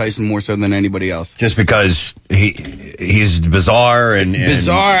hang out with Tyson more so than anybody else. Just because he's bizarre and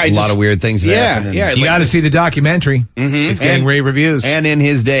bizarre. A lot of weird things. You got to see the documentary. Mm-hmm. It's getting rave reviews. And in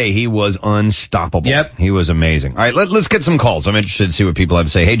his day, he was unstoppable. Yep, he was amazing. All right, let's get some calls. I'm interested to see what people have to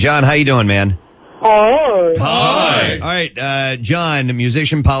say. Hey, John, how you doing, man? Hi. All right, John,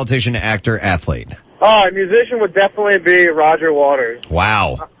 musician, politician, actor, athlete. Musician would definitely be Roger Waters.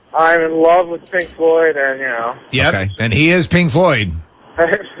 Wow. I'm in love with Pink Floyd, and Yep. Okay. And he is Pink Floyd.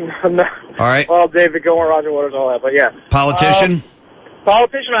 No. All right. Well, David Gilmour, Roger Waters, all that, but yeah. Politician.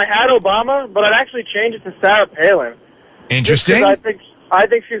 Politician, I had Obama, but I'd actually change it to Sarah Palin. Interesting. Just 'cause I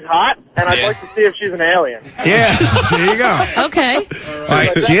think she's hot, and I'd like to see if she's an alien. Yeah, there you go. Okay. All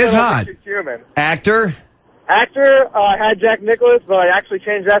right, she is hot. She's human. Actor. Actor, I had Jack Nicklaus, but I actually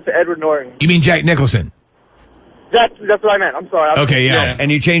changed that to Edward Norton. You mean Jack Nicholson? That's what I meant. I'm sorry. Okay, yeah.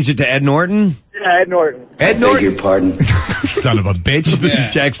 And you changed it to Ed Norton? Yeah, Ed Norton. Ed Norton? Beg your pardon? Son of a bitch. Yeah.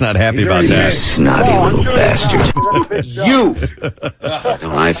 Jack's not happy about that. You snotty little bastard. You!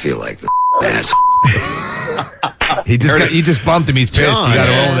 Don't I feel like the ass? You just bumped him. He's pissed. John, You got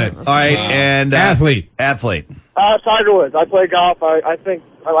to roll with it. All right, and athlete. Tiger Woods. I play golf. I think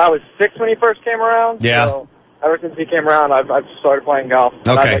I was 6 when he first came around. Yeah. So ever since he came around, I've started playing golf. And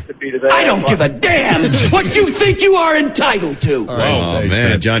Okay. I'd like to be today. I don't give a damn what you think you are entitled to. All right. Oh,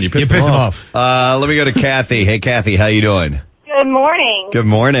 man, John, you pissed him him off. Let me go to Kathy. Hey, Kathy, how you doing? Good morning. Good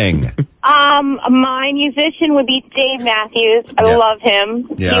morning. My musician would be Dave Matthews. I love him.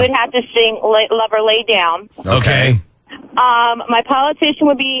 Yeah. He would have to sing Love Her Lay Down. Okay. My politician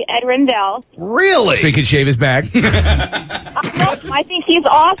would be Ed Rendell. Really? So he could shave his back. I think he's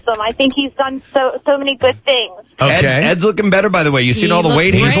awesome. I think he's done so many good things. Okay. Ed's looking better, by the way. You've seen He all the looks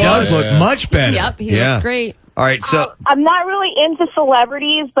weight great. he's He does lost? look much better. Yep, he looks great. All right, so I'm not really into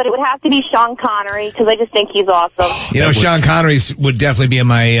celebrities, but it would have to be Sean Connery because I just think he's awesome. You know, Sean Connery would definitely be in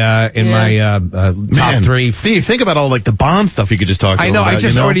my top three. Steve, think about all like the Bond stuff you could just talk to I him know. about, I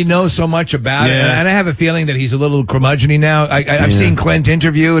just already know so much about it, Yeah. and I have a feeling that he's a little curmudgeon-y now. I've seen Clint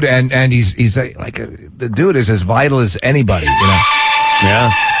interviewed, and he's the dude is as vital as anybody. You know.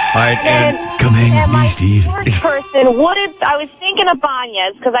 Yeah. All right, and come hang with my me, Steve. fourth person I was thinking of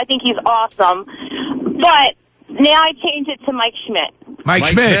Banez because I think he's awesome, but now I change it to Mike Schmidt. Mike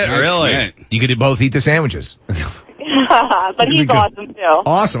Schmidt, really? You could both eat the sandwiches. But he's awesome too.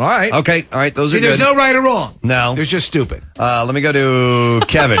 Awesome. All right. Okay. All right. Those See, are there's good. no right or wrong. No. There's just stupid. Let me go to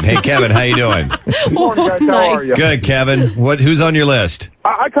Kevin. Hey, Kevin, how you doing? Morning, guys. How are you? Good, Kevin. Who's on your list?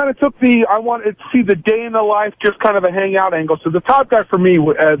 I kind of took I wanted to see the day in the life, just kind of a hangout angle. So the top guy for me,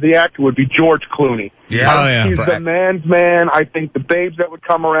 the actor, would be George Clooney. Yeah. Oh, yeah. He's the man's man. I think the babes that would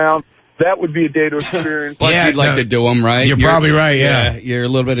come around, that would be a day to experience. Plus, you'd like to do him, right? You're probably right, yeah. You're a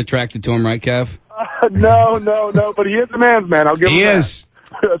little bit attracted to him, right, Kev? No, but he is a man's man. I'll give him He that. is.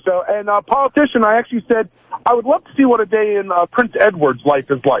 So, and politician, I actually said I would love to see what a day in Prince Edward's life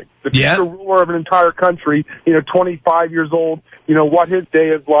is like. The future ruler of an entire country, 25 years old, what his day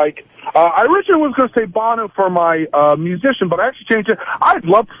is like. I originally was going to say Bono for my musician, but I actually changed it. I'd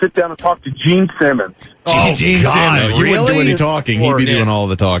love to sit down and talk to Gene Simmons. Gene Simmons. You wouldn't do any talking. He'd be doing all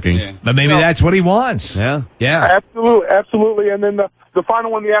the talking. Yeah. But maybe that's what he wants. Yeah. Yeah. Absolutely. And then the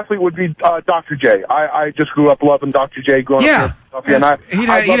final one, the athlete, would be Dr. J. I just grew up loving Dr. J growing up. And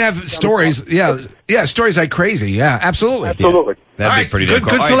He'd have stories. Yeah, stories like crazy. Yeah, absolutely. Absolutely. That'd be pretty good.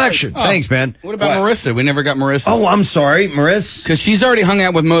 cool. Good All right. selection. Thanks, man. What about Marissa? We never got Marissa. Oh, I'm sorry, Marissa. Because she's already hung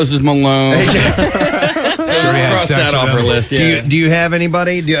out with Moses Malone. Cross that off her list. Yeah. Do you have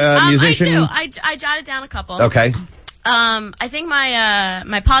anybody? Musician? I do. I jotted down a couple. Okay. I think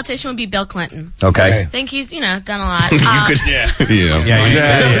my politician would be Bill Clinton. Okay. I think he's done a lot. He's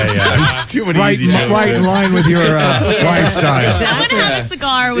too many easy jokes. Right in line with your lifestyle. I'm gonna have a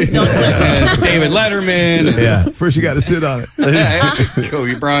cigar with Bill Clinton. David Letterman. Yeah. First, you got to sit on it.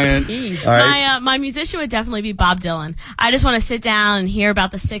 Kobe Bryant. My musician would definitely be Bob Dylan. I just want to sit down and hear about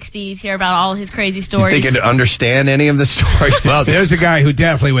the '60s, hear about all his crazy stories. You think you'd understand any of the stories? Well, there's a guy who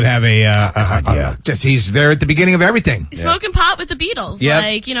definitely would have he's there at the beginning of everything. Smoking pot with the Beatles,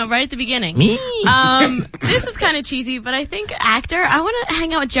 right at the beginning. This is kind of cheesy, but I think actor, I want to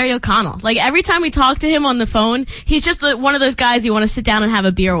hang out with Jerry O'Connell. Like, every time we talk to him on the phone, he's just one of those guys you want to sit down and have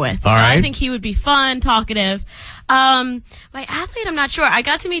a beer with. All right. I think he would be fun, talkative. My athlete, I'm not sure. I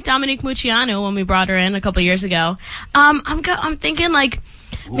got to meet Dominique Mucciano when we brought her in a couple years ago. I'm thinking like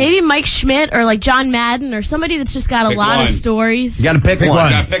maybe Mike Schmidt or like John Madden or somebody that's just got a lot of stories. You got to pick one. You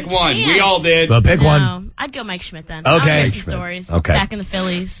got to pick one. We all did. Well, pick one. I'd go Mike Schmidt then. Okay. I'll hear some stories. Okay. Back in the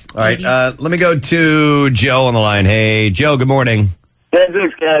Phillies. All right, 80s. let me go to Joe on the line. Hey, Joe, good morning.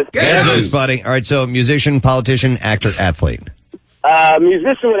 Gadzooks, guys. Gadzooks, buddy. All right, so musician, politician, actor, athlete.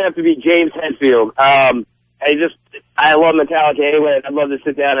 Musician would have to be James Hetfield. I love Metallica anyway. I'd love to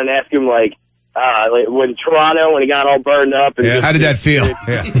sit down and ask him, like when Toronto, when he got all burned up. And How did that feel?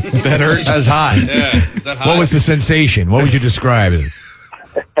 Yeah. That hurt? That was hot. Yeah. Is that hot? What was the sensation? What would you describe it?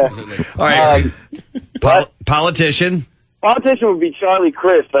 All right. Politician. Politician would be Charlie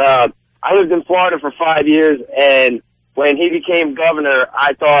Crist. I lived in Florida for 5 years, and when he became governor,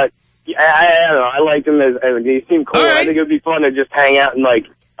 I thought, I don't know, I liked him as he seemed cool. Right. I think it would be fun to just hang out in like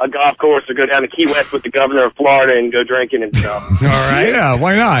a golf course or go down to Key West with the governor of Florida and go drinking and stuff. All right. Yeah,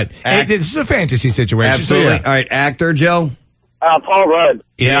 why not? This is a fantasy situation. Absolutely. So, yeah. All right, actor, Joe. Paul Rudd.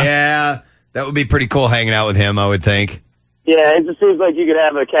 Yeah. That would be pretty cool hanging out with him, I would think. Yeah, it just seems like you could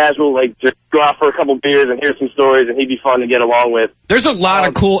have a casual, like, just go out for a couple beers and hear some stories, and he'd be fun to get along with. There's a lot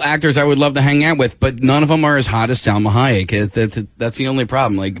of cool actors I would love to hang out with, but none of them are as hot as Salma Hayek. That's the only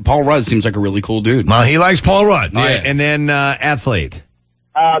problem. Like, Paul Rudd seems like a really cool dude. Well, he likes Paul Rudd. All right, and then athlete.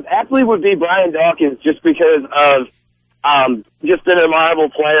 Athlete would be Brian Dawkins, just because of just an admirable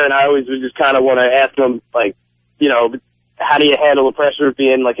player, and I always would just kind of want to ask him, like, you know, how do you handle the pressure of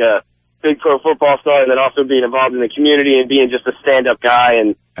being like a big pro football star, and then also being involved in the community and being just a stand-up guy,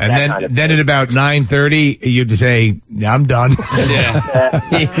 and then at about 9:30, you'd say, "I'm done."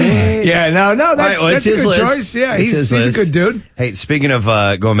 Yeah, no, that's, All right, that's a good choice. Yeah, he's a good dude. Hey, speaking of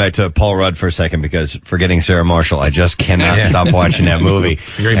going back to Paul Rudd for a second, because forgetting Sarah Marshall, I just cannot stop watching that movie.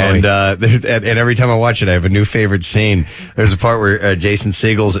 It's a great movie. And every time I watch it, I have a new favorite scene. There's a part where Jason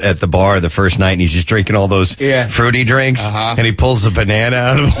Segel's at the bar the first night, and he's just drinking all those fruity drinks, and he pulls the banana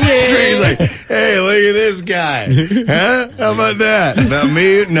out of the tree. He's like, "Hey, look at this guy. Huh? How about that? Not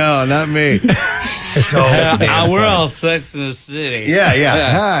me? No, not me." We're all Sex in the City. Yeah.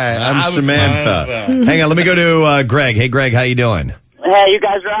 Hi, I'm Samantha. Hang on, let me go to Greg. Hey, Greg, how you doing? Hey, you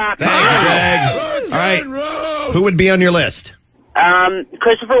guys rock. Hey, Greg. All right. Who would be on your list?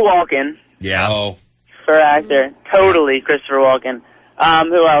 Christopher Walken. Yeah. For actor. Totally Christopher Walken.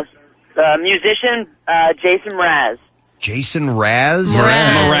 Who else? Musician, Jason Mraz. Jason Mraz?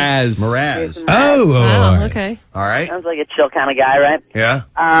 Mraz. Oh. Wow, okay. All right. Sounds like a chill kind of guy, right? Yeah.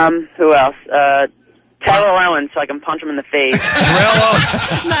 Who else? Terrell Owens, so I can punch him in the face.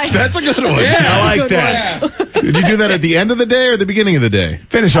 That's a good one. Yeah, I like that. Did you do that at the end of the day or the beginning of the day?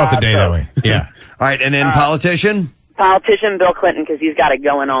 Finish off the day that way. Yeah. All right, and then politician? Politician Bill Clinton, because he's got it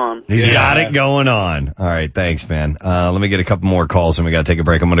going on. He's got it going on. All right, thanks, man. Let me get a couple more calls, and we got to take a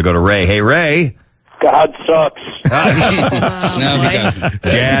break. I'm going to go to Ray. Hey, Ray. God sucks.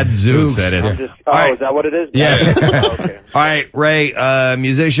 Gadzooks, that is. Is that what it is? Yeah. Okay. All right, Ray,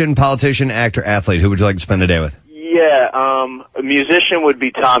 musician, politician, actor, athlete. Who would you like to spend the day with? Yeah, a musician would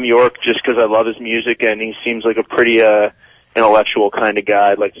be Tom York, just because I love his music, and he seems like a pretty intellectual kind of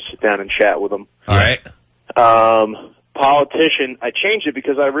guy. I'd like to sit down and chat with him. All right. Politician, I changed it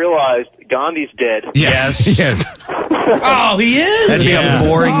because I realized Gandhi's dead. Yes. Oh, he is? That'd be a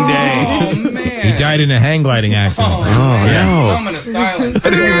boring day. Oh, man. He died in a hang gliding accident. Oh, no. Moment of silence. I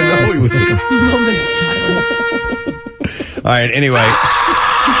didn't even know he was in. Moment of silence. All right, anyway.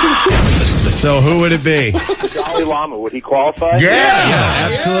 So who would it be? Dalai Lama, would he qualify? Yeah,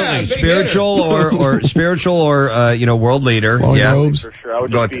 absolutely. Spiritual or world leader. For sure. I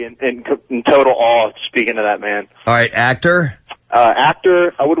would just be in total awe speaking to that man. All right, actor?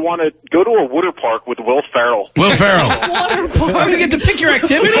 Actor, I would want to go to a water park with Will Ferrell. Will Ferrell. I'm going to get to pick your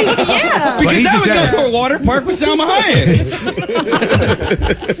activity? Yeah. Because I would go to a water park with Salma Hayek.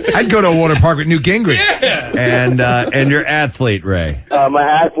 I'd go to a water park with Newt Gingrich. Yeah. And your athlete, Ray? My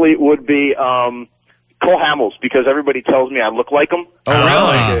athlete would be Cole Hamels, because everybody tells me I look like him. Oh,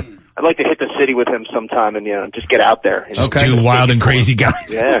 really? I'd like to hit the city with him sometime and just get out there. And just two wild and crazy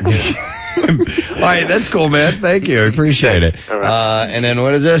guys. Yeah. All right, that's cool, man. Thank you. I appreciate it. All right. And then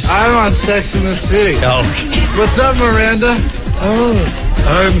what is this? I'm on Sex in the City. Oh. What's up, Miranda? Oh,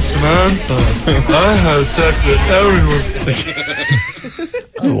 I'm Samantha. I have sex with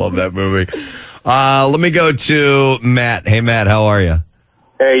everyone. I love that movie. Let me go to Matt. Hey, Matt, how are you?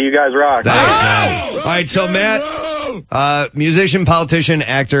 Hey, you guys rock. Thanks, man. All right, so Matt, musician, politician,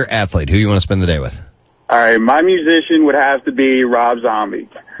 actor, athlete. Who you want to spend the day with? All right, my musician would have to be Rob Zombie.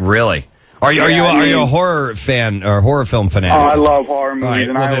 Really? Are you a horror fan or horror film fanatic? Oh, I love horror movies, right,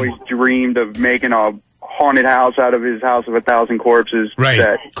 and I always dreamed of making a haunted house out of his House of 1,000 Corpses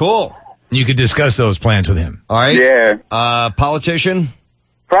set. Cool. You could discuss those plans with him. All right. Yeah. Politician?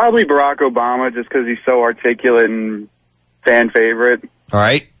 Probably Barack Obama, just because he's so articulate and fan favorite. All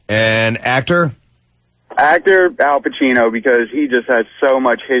right. And actor? Actor, Al Pacino, because he just has so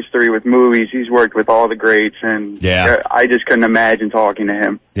much history with movies. He's worked with all the greats, and I just couldn't imagine talking to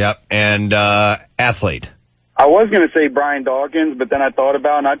him. Yep. And athlete? I was going to say Brian Dawkins, but then I thought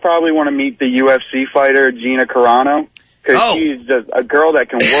about it, and I'd probably want to meet the UFC fighter, Gina Carano, because she's just a girl that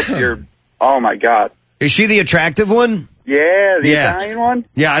can whoop your... Oh, my God. Is she the attractive one? Yeah, the Italian one?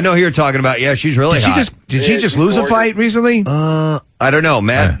 Yeah, I know who you're talking about. Yeah, she's really hot. Did she just lose a fight recently? I don't know,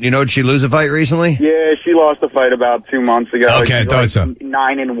 Matt. You know, did she lose a fight recently? Yeah, she lost a fight about 2 months ago. Okay, I thought so.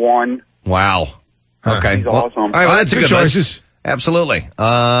 9-1. Wow. Okay. She's Well, awesome. All right, well, that's a good list. Absolutely.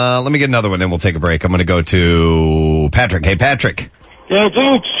 Let me get another one, then we'll take a break. I'm going to go to Patrick. Hey, Patrick.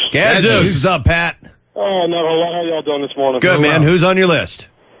 Gadzooks. Gadzooks. What's up, Pat? Oh, not a lot. How y'all doing this morning? Good, man. Who's on your list?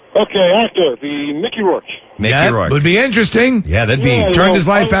 Okay, actor, the Mickey Rourke. Mickey Rourke. Would be interesting. Yeah, that'd be... Turned his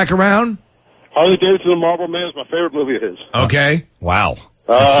life back around. Harley Davidson and Marlboro Man is my favorite movie of his. Okay. Wow.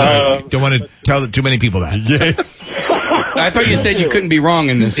 Don't want to tell too many people that. Yeah. I thought you said you couldn't be wrong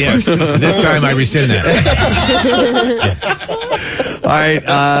in this question. This time I rescind that. All right,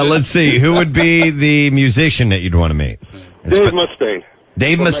 let's see. Who would be the musician that you'd want to meet? Dave Mustaine.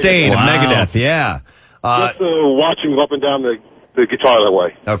 Dave Mustaine of Megadeth, yeah. Just watching up and down the guitar that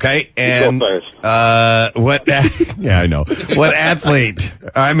way. Okay, and what? Yeah, I know. What athlete?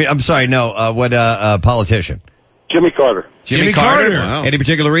 I'm sorry. No, what politician? Jimmy Carter. Jimmy Carter. Wow. Any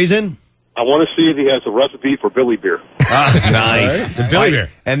particular reason? I want to see if he has a recipe for Billy beer. Nice. The Billy beer.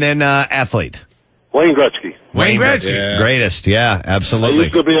 And then athlete. Wayne Gretzky. Wayne Gretzky. Yeah. Greatest. Yeah, I absolutely.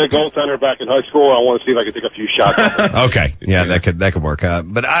 used to be a goaltender back in high school. I want to see if I can take a few shots. Okay. Yeah, that could work.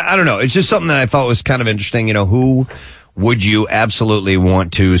 But I don't know. It's just something that I thought was kind of interesting. You know, who would you absolutely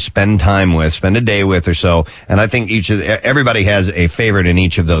want to spend time with, spend a day with or so? And I think everybody has a favorite in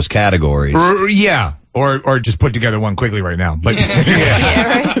each of those categories. Yeah. Or just put together one quickly right now. But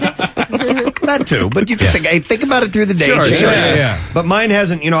That too, but you can think about it through the day. Sure, yeah. But mine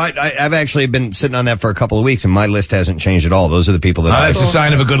hasn't. You know, I've actually been sitting on that for a couple of weeks, and my list hasn't changed at all. Those are the people that. That's a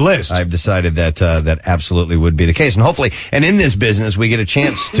sign of a good list. I've decided that that absolutely would be the case, and hopefully, and in this business, we get a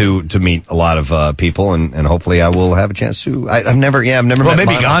chance to meet a lot of people, and hopefully, I will have a chance to. I've never met. Well, maybe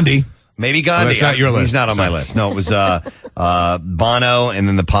Bono. Gandhi. Maybe Gandhi. Well, that's not your list. He's not on my list. No, it was Bono, and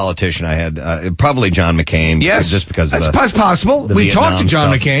then the politician I had, probably John McCain. Yes, just because that's possible. We talked to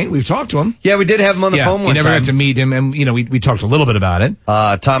John McCain. We've talked to him. Yeah, we did have him on the phone one time. You never time. got to meet him, and we talked a little bit about it.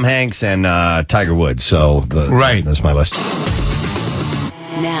 Tom Hanks and Tiger Woods. So that's my list.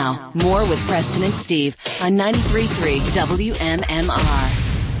 Now, more with Preston and Steve on 93.3 WMMR.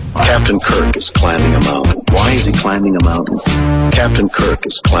 Captain Kirk is climbing a mountain. Why is he climbing a mountain? Captain Kirk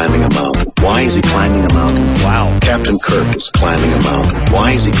is climbing a mountain. Why is he climbing a mountain? Wow. Captain Kirk is climbing a mountain.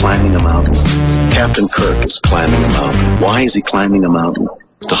 Why is he climbing a mountain? Captain Kirk is climbing a mountain. Why is he climbing a mountain?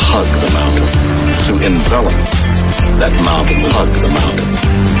 To hug the mountain. To envelop that mountain. Hug the mountain.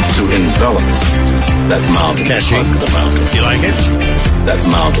 To envelop that mountain. Catchy. Hug the mountain. You like it? That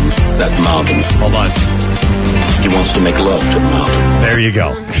mountain. That mountain. Hold on. He wants to make love to the mountain. There you go.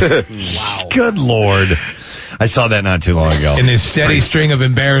 Wow. Good Lord. I saw that not too long ago. In this steady string of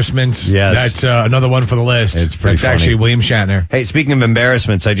embarrassments, that's another one for the list. It's pretty That's funny. actually William Shatner. Hey, speaking of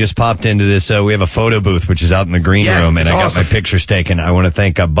embarrassments, I just popped into this. We have a photo booth, which is out in the green room, and I got my pictures taken. I want to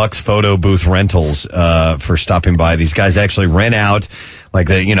thank Buck's Photo Booth Rentals for stopping by. These guys actually rent out, like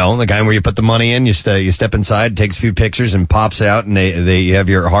the guy where you put the money in, you step inside, takes a few pictures, and pops out, and they have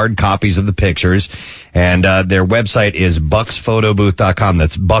your hard copies of the pictures. And their website is bucksphotoBooth.com.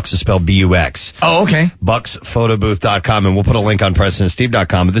 That's Bucks is spelled B-U-X. Oh, okay. bucksphotoBooth.com, and we'll put a link on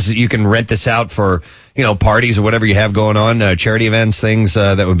PrestonandSteve.com. But you can rent this out for parties or whatever you have going on, charity events, things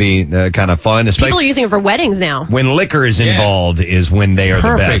that would be kind of fun. People are using it for weddings now. When liquor is involved is when they are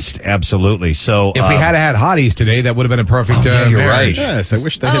Perfect. the best. Absolutely. So If we had hotties today, that would have been a perfect you're marriage. right. Yes, I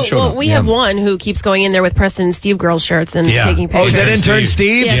wish they had shown up. We have one who keeps going in there with Preston and Steve girls shirts and taking pictures. Oh, is that intern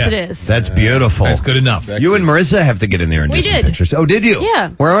Steve? Yes, it is. That's beautiful. That's good enough. You and Marissa have to get in there and We do some did. pictures. Oh, did you? Yeah.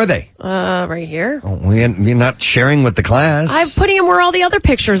 Where are they? Right here. Oh, you're not sharing with the class. I'm putting them where all the other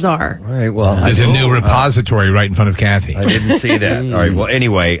pictures are. All right, well, There's a new repository right in front of Kathy. I didn't see that. All right. Well,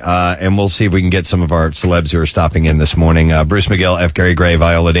 anyway, and we'll see if we can get some of our celebs who are stopping in this morning. Bruce McGill, F. Gary Gray,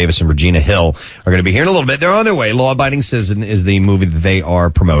 Viola Davis, and Regina Hill are going to be here in a little bit. They're on their way. Law Abiding Citizen is the movie that they are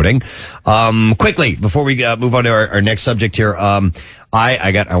promoting. Quickly, before we move on to our next subject here,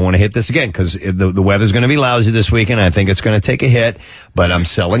 I want to hit this again because the weather's going to be lousy this weekend. I think it's going to take a hit, but I'm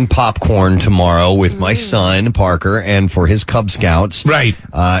selling popcorn tomorrow with my son, Parker, and for his Cub Scouts. Right.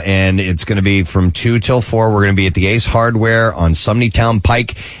 And it's going to be from 2 till 4. We're going to be at the Ace Hardware on Sumneytown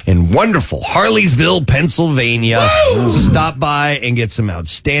Pike in wonderful Harleysville, Pennsylvania. Woo! Stop by and get some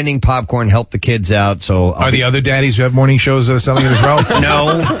outstanding popcorn, help the kids out. So Are the other daddies who have morning shows selling it as well?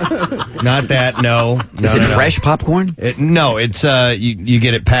 No, not that. No. Is it fresh popcorn? No, it's you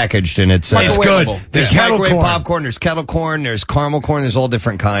get it packaged and it's good. There's kettle microwave corn. popcorn, there's kettle corn, there's caramel corn, there's all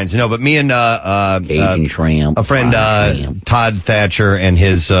different kinds. No, but me and Cajun shrimp, a friend Todd Thatcher and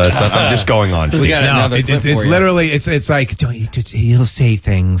his son. I'm just going on. Steve. It's literally it's like he'll say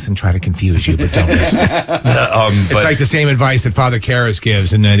things and try to confuse you, but don't listen. It's like the same advice that Father Karras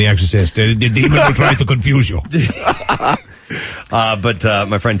gives in The Exorcist. The demon will try to confuse you. But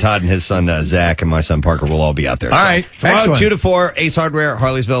my friend Todd and his son Zach and my son Parker will all be out there. All right. Tomorrow, Excellent. 2 to 4, Ace Hardware,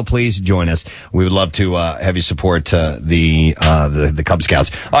 Harleysville. Please join us. We would love to have you support the Cub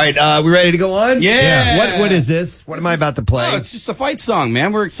Scouts. All right, we ready to go on? Yeah. What is this? What am I about to play? Oh, it's just a fight song,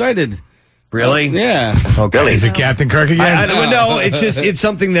 man. We're excited. Really? Yeah. Okay. Is it Captain Kirk again? No, it's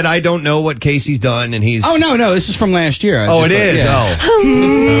something that I don't know what Casey's done, and he's. Oh no, this is from last year. It is. Yeah.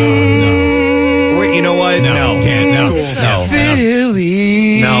 Wait, you know what? No,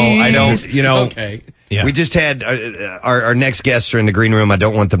 Philly. No, I don't. You know. Okay. Yeah. We just had our next guests are in the green room. I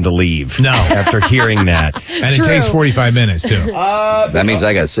don't want them to leave. No. After hearing that. And it takes 45 minutes, too. That means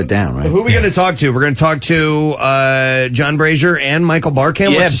I got to sit down, right? Who are we going to talk to? We're going to talk to John Brazier and Michael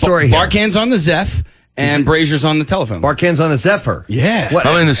Barkan. Yeah, What's the story here? Barkan's on the Zeph, and Brazier's on the telephone. Barkan's on the Zephyr. Yeah. What?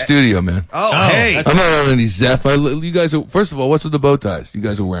 I'm in the studio, man. Hey. I'm not on any Zeph. You guys are, first of all, what's with the bow ties you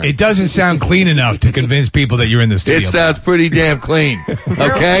guys are wearing? It doesn't sound clean enough to convince people that you're in the studio. It sounds pretty damn clean.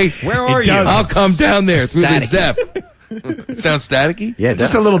 Okay? Where are you? I'll come down there through the Zeph. Sounds staticky? Yeah,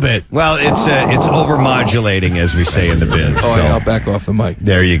 just a little bit. Well, it's over-modulating, as we say in the biz. Oh, so. I'll back off the mic.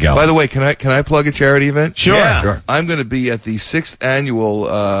 There you go. By the way, can I plug a charity event? Sure. Yeah. Sure. I'm going to be at the 6th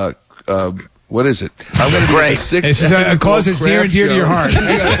annual what is it? I'm going to be at the 6th This is a cause that's near and dear to your heart. It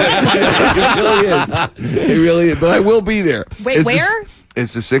really is. It really is. But I will be there. Wait, where?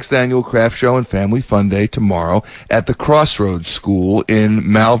 It's the 6th annual Craft Show and Family Fun Day tomorrow at the Crossroads School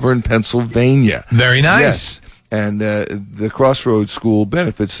in Malvern, Pennsylvania. Very nice. Yes. And the Crossroads School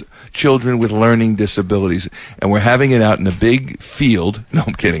benefits children with learning disabilities, and we're having it out in a big field. No,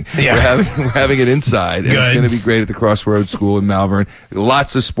 I'm kidding. Yeah. We're having it inside, and it's going to be great at the Crossroads School in Malvern.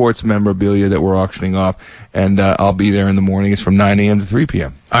 Lots of sports memorabilia that we're auctioning off, and I'll be there in the morning. It's from 9 a.m. to 3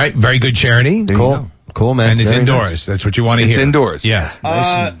 p.m. All right, very good charity. Cool, man. And it's Very indoors. nice. That's what you want to hear. It's indoors. Yeah.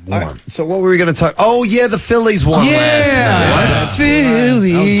 Nice and warm. All right, so what were we going to talk? Oh, yeah, the Phillies won last night.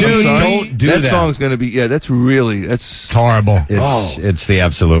 Philly. Dude, don't do that. That song's going to be, that's It's horrible. It's the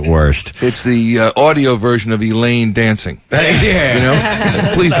absolute worst. It's the audio version of Elaine dancing. Yeah. You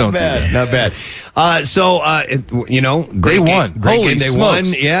know? Please don't do that. Not bad. Great They won. Great Holy game. They smokes. won.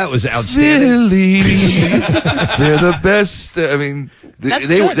 Yeah, it was outstanding. Phillies. They're the best. I mean,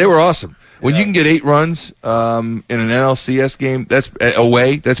 they were awesome. When you can get 8 runs in an NLCS game, that's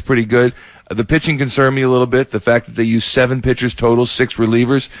away. That's pretty good. The pitching concerned me a little bit. The fact that they used 7 pitchers total, 6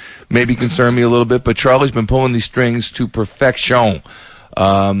 relievers, maybe concerned me a little bit. But Charlie's been pulling these strings to perfection.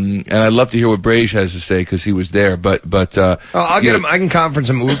 And I'd love to hear what Brage has to say because he was there. But I'll get him. I can conference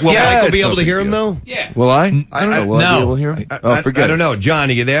him. Will Michael be able to hear him though? Yeah. Will I? I don't know. Will I be able to hear him? Forget I don't know.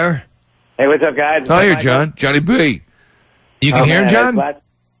 John, are you there? Hey, what's up, guys? Oh, here, John. Johnny B. You can hear him, John?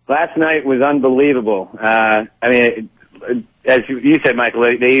 Last night was unbelievable. I mean, as you said,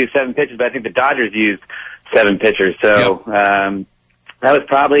 Michael, they used 7 pitchers, but I think the Dodgers used 7 pitchers. So that was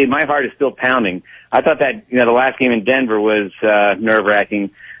probably, my heart is still pounding. I thought that, the last game in Denver was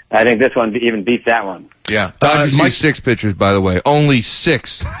nerve-wracking. I think this one even beats that one. Yeah. Dodgers used 6 pitchers, by the way. Only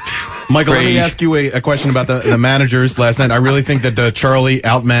 6. Michael, let me ask you a question about the managers last night. I really think that Charlie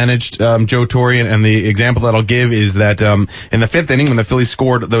outmanaged Joe Torre, and the example that I'll give is that in the 5th inning, when the Phillies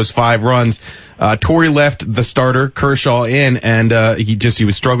scored those 5 runs, Torre left the starter Kershaw in, and he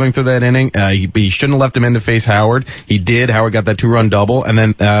was struggling through that inning. He shouldn't have left him in to face Howard. He did. Howard got that 2-run double, and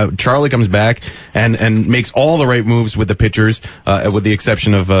then Charlie comes back and makes all the right moves with the pitchers, with the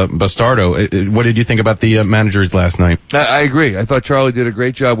exception of Bastardo. What did you think about the managers last night? I agree. I thought Charlie did a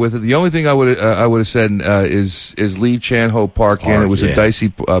great job with it. The only thing I would have said is leave Chan-Ho Park in. It was a dicey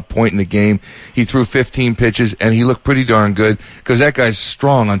point in the game. He threw 15 pitches, and he looked pretty darn good because that guy's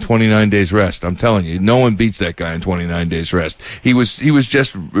strong on 29 days rest. I'm telling you, no one beats that guy in 29 days rest. He was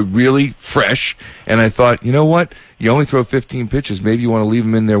just really fresh, and I thought, you know what? You only throw 15 pitches. Maybe you want to leave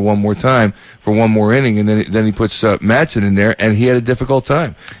him in there one more time for one more inning, and then he puts Madsen in there, and he had a difficult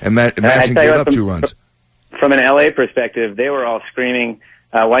time. And Madsen gave up 2 runs. From an LA perspective, they were all screaming,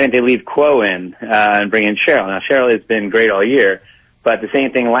 why didn't they leave Quo in and bring in Sherrill? Now, Sherrill has been great all year, but the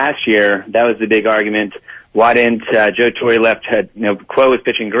same thing last year, that was the big argument. Why didn't Joe Torre left? Quo was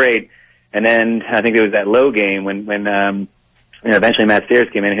pitching great, and then I think it was that low game when eventually Matt Steers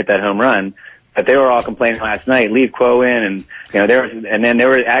came in and hit that home run. But they were all complaining last night, leave Quo in, and then they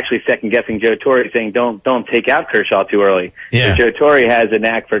were actually second guessing Joe Torre, saying don't take out Kershaw too early. Yeah. So Joe Torre has a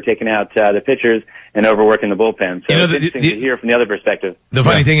knack for taking out the pitchers and overworking the bullpen. So it's interesting to hear from the other perspective. The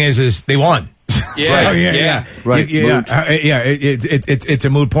funny thing is they won. Yeah. Right. It's a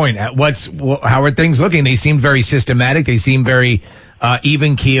moot point. How are things looking? They seem very systematic. They seem very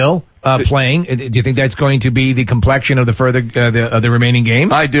even keel playing. Do you think that's going to be the complexion of the remaining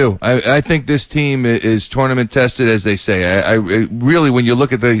games? I do. I think this team is tournament tested, as they say. I really, when you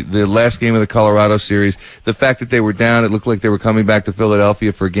look at the last game of the Colorado series, the fact that they were down, it looked like they were coming back to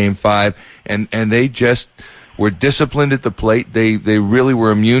Philadelphia for Game 5, and they just were disciplined at the plate. They really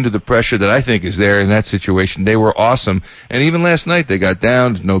were immune to the pressure that I think is there in that situation. They were awesome. And even last night they got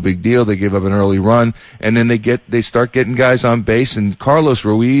down, no big deal. They gave up an early run, and then they start getting guys on base, and Carlos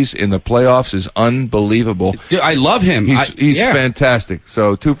Ruiz in the playoffs is unbelievable. Dude, I love him. He's fantastic.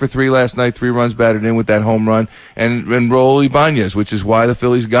 So 2 for 3 last night, 3 runs batted in with that home run, and Raul Ibanez, which is why the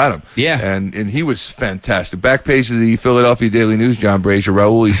Phillies got him. Yeah. And he was fantastic. Back page of the Philadelphia Daily News, John Brazier,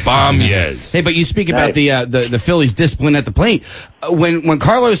 Raul Ibanez. Hey, but you speak about the Phillies' discipline at the plate. When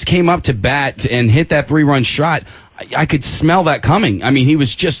Carlos came up to bat and hit that 3-run shot, I could smell that coming. I mean, he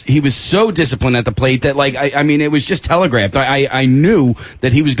was so disciplined at the plate that, it was just telegraphed. I knew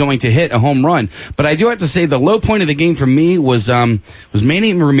that he was going to hit a home run. But I do have to say the low point of the game for me was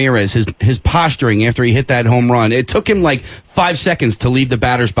Manny Ramirez, his posturing after he hit that home run. It took him 5 seconds to leave the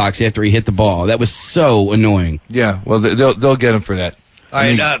batter's box after he hit the ball. That was so annoying. Yeah, well, they'll get him for that.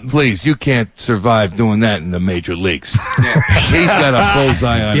 Please, you can't survive doing that in the major leagues. He's got a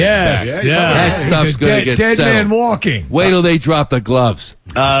bullseye on his back. That stuff's going to get dead settled. man walking. Wait till they drop the gloves.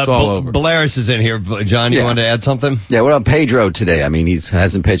 It's all over. Bolaris is in here. John, you wanted to add something? Yeah, what about Pedro today? I mean, he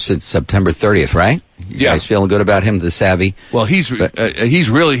hasn't pitched since September 30th, right? You guys feeling good about him, the savvy? Well, he's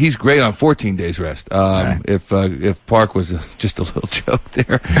great on 14 days rest. If Park was just a little joke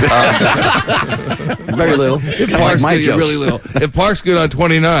there, very little. Really little. If Park's good on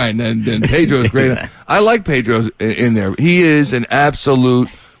 29, then Pedro's great. I like Pedro in there. He is an absolute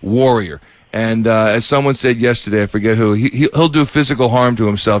warrior. And as someone said yesterday, I forget who, he'll do physical harm to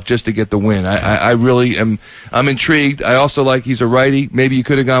himself just to get the win. I really am. I'm intrigued. I also like he's a righty. Maybe you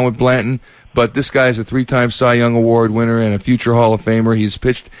could have gone with Blanton, but this guy is a 3-time Cy Young Award winner and a future Hall of Famer. He's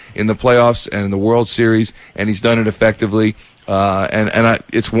pitched in the playoffs and in the World Series, and he's done it effectively.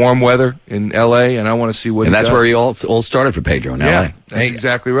 It's warm weather in L.A., and I want to see what. And that's does. where he all started for Pedro in L.A. That's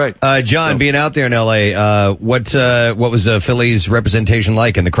exactly right. John, being out there in L.A., what was Phillies representation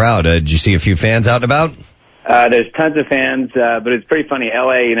like in the crowd? Did you see a few fans out and about? There's tons of fans, but it's pretty funny.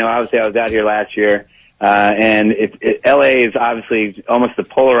 L.A., obviously I was out here last year, and L.A. is obviously almost the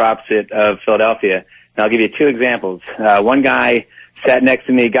polar opposite of Philadelphia. And I'll give you 2 examples. One guy sat next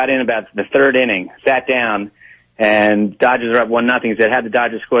to me, got in about the 3rd inning, sat down, and Dodgers are up 1-0. He said, "Had the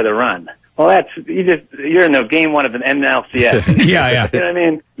Dodgers score the run?" Well, you're in the game 1 of an NLCS. Yeah. You know what I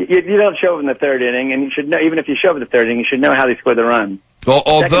mean? You don't show up in the 3rd inning, and you should know. Even if you show up in the 3rd inning, you should know how they scored the run. Well,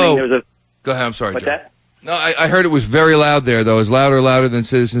 although, go ahead. I'm sorry. What's John. that? No, I heard it was very loud there, though. It was louder than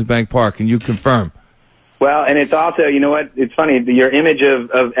Citizens Bank Park. Can you confirm? Well, and it's also, you know what? It's funny. Your image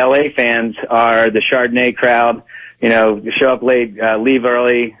of LA fans are the Chardonnay crowd. Show up late, leave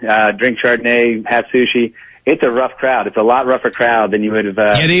early, drink Chardonnay, have sushi. It's a rough crowd. It's a lot rougher crowd than you would have.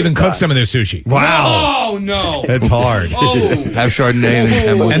 They even cook some of their sushi. Wow. Oh, no. That's hard. Have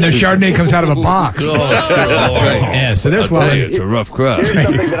Chardonnay. And their Chardonnay comes out of a box. Yeah, so there's it's a rough crowd. Here's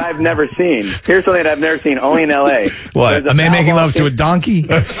something that I've never seen. Only in L.A. What? A man making love to a donkey? In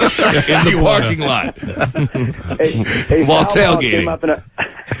the parking lot. While tailgating.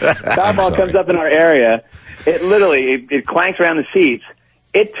 Foul ball comes up in our area. It literally, it clanks around the seats.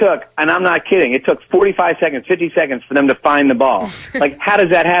 It took, and I'm not kidding, it took 45 seconds, 50 seconds for them to find the ball. How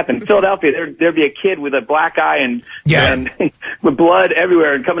does that happen? Philadelphia, there'd be a kid with a black eye and with blood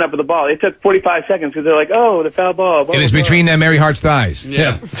everywhere and coming up with the ball. It took 45 seconds because they're like, oh, the foul ball. It was between Mary Hart's thighs.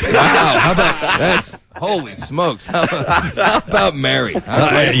 Yeah. Wow. How about Holy smokes! How about Mary?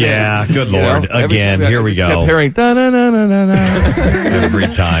 Yeah, good Lord. Again, here we go. Kept hearing every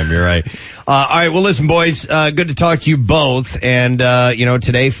time. You're right. All right. Well, listen, boys. Good to talk to you both. And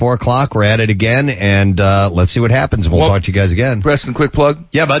today 4:00 we're at it again, and let's see what happens. And we'll talk to you guys again. Preston, quick plug.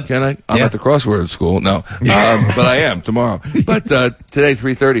 Yeah, bud. Can I? I'm at the crossword school. No, but I am tomorrow. But today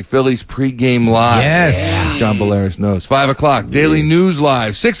 3:30 Phillies pregame live. Yes. John Bolaris knows. 5:00 Daily News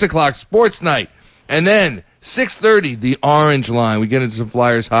Live. 6:00 Sports Night, and then 6:30 the Orange Line. We get into some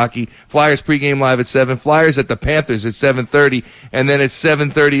Flyers hockey. Flyers pregame live at 7. Flyers at the Panthers at 7:30, and then at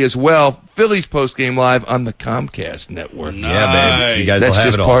 7:30 as well. Phillies postgame live on the Comcast network. Yeah, man. You guys That's will have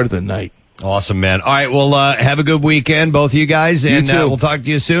just it all. part of the night. Awesome, man. All right. Well, have a good weekend, both of you guys, and too. we'll talk to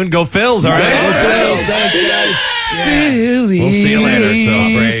you soon. Go Phils. All right. Go Phils. Thanks, guys. Phillies. We'll see you later.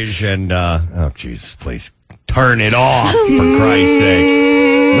 So, Rage and oh, Jesus, please turn it off for Christ's sake.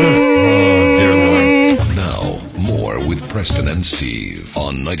 Oh, dear Lord. Now, more with Preston and Steve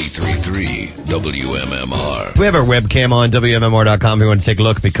on 93.3 WMMR. We have our webcam on WMMR.com if you want to take a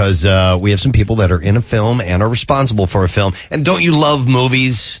look, because we have some people that are in a film and are responsible for a film. And don't you love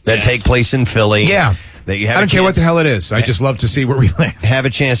movies that take place in Philly? Yeah. That you have I don't care what the hell it is. I just love to see where we land. Have a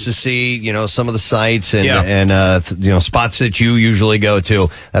chance to see, some of the sites and spots that you usually go to.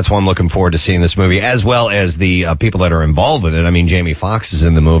 That's why I'm looking forward to seeing this movie, as well as the people that are involved with it. I mean, Jamie Foxx is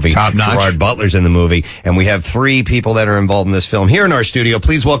in the movie. Top notch. Gerard Butler's in the movie. And we have 3 people that are involved in this film here in our studio.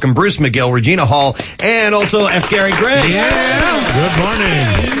 Please welcome Bruce McGill, Regina Hall, and also F. Gary Gray. Yeah. Good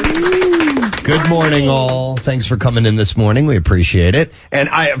morning. Good morning, all. Thanks for coming in this morning. We appreciate it. And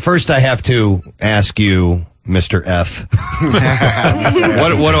I have to ask you, Mr. F.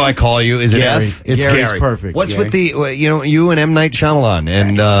 what do I call you? Is it Gary. F? It's Gary's Gary. perfect, What's Gary. with the, you and M. Night Shyamalan?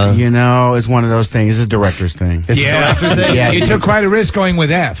 And it's one of those things. It's a director's thing. It's a director thing? Yeah. You took quite a risk going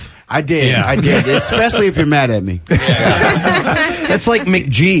with F. I did. Yeah. I did. Especially if you're mad at me. That's like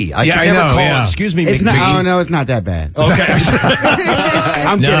McG. I can never call him. Excuse me, It's McG. not. Oh no, it's not that bad. Okay.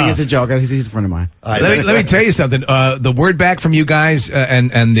 I'm No. kidding. It's a joke. He's a friend of mine. Let me tell you something. The word back from you guys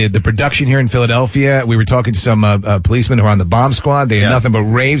and the production here in Philadelphia. We were talking to some policemen who are on the bomb squad. They had nothing but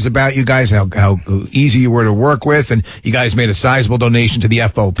raves about you guys, how easy you were to work with, and you guys made a sizable donation to the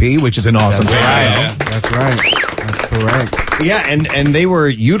FOP, which is an awesome thing. That's right. That's correct. Yeah, and they were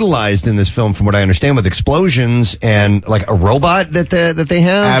utilized in this film, from what I understand, with explosions and like a robot that they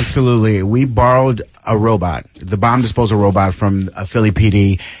have. Absolutely. We borrowed a robot, the bomb disposal robot from Philly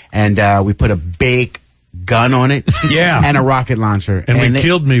PD, and we put a big gun on it. Yeah. And a rocket launcher. And we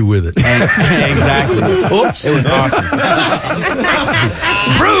killed me with it. Exactly. Oops. It was awesome.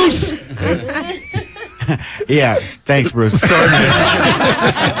 Bruce! Yeah, thanks, Bruce. Sorry.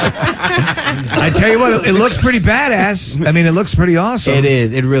 I tell you what, it looks pretty badass. I mean, it looks pretty awesome. It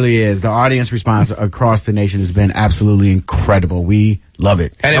is. It really is. The audience response across the nation has been absolutely incredible. We love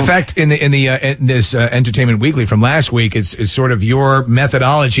it. And in fact, in this Entertainment Weekly from last week, it's sort of your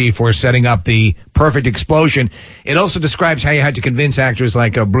methodology for setting up the perfect explosion. It also describes how you had to convince actors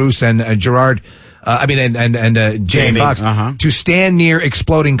like Bruce and Gerard. Jamie Foxx to stand near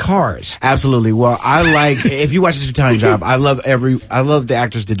exploding cars. Absolutely. Well, if you watch this Italian Job, I love the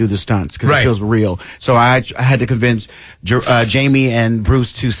actors to do the stunts because it feels real. So I had to convince Jamie and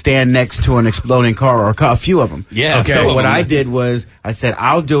Bruce to stand next to an exploding car, or a few of them. Yeah. Okay. So what I did was I said,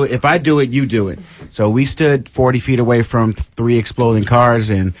 I'll do it. If I do it, you do it. So we stood 40 feet away from 3 exploding cars,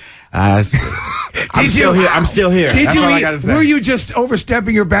 and I'm still here. That's all I gotta say. Were you just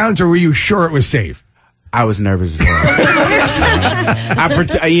overstepping your bounds, or were you sure it was safe? I was nervous as hell. I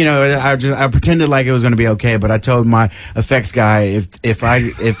pretended like it was going to be okay, but I told my effects guy, if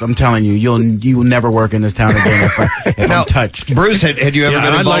I'm telling you, you will never work in this town again if I'm touched. Bruce, had you ever been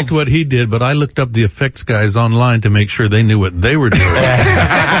involved? I liked what he did, but I looked up the effects guys online to make sure they knew what they were doing.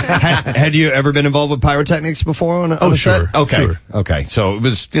 Had you ever been involved with pyrotechnics before on a sure. set? Okay. Sure. Okay. So it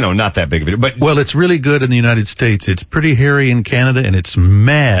was, not that big of a deal. But well, it's really good in the United States. It's pretty hairy in Canada, and it's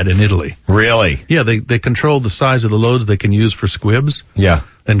mad in Italy. Really? Yeah, they control the size of the loads they can use for squibs. Yeah.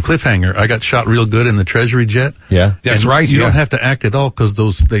 And Cliffhanger, I got shot real good in the Treasury jet. Yeah. That's and right. You don't have to act at all because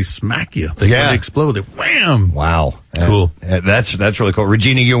they smack you. They explode. They wham. Wow. Cool. That's really cool.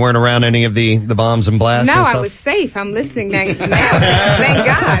 Regina, you weren't around any of the bombs and blasts? No, and stuff? I was safe. I'm listening now. Thank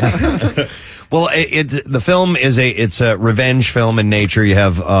God. Well, the film is a revenge film in nature. You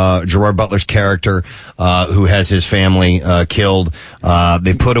have Gerard Butler's character who has his family killed.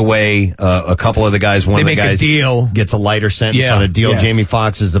 They put away a couple of the guys. One of the guys gets a lighter sentence on a deal. Yes. Jamie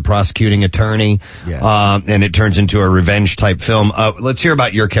Foxx is the prosecuting attorney, and it turns into a revenge type film. Let's hear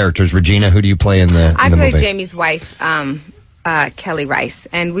about your characters, Regina. Who do you play in the I movie? play Jamie's wife. Kelly Rice,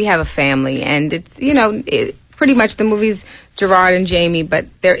 and we have a family, and it's, pretty much the movie's Gerard and Jamie, but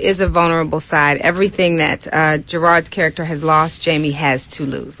there is a vulnerable side. Everything that Gerard's character has lost, Jamie has to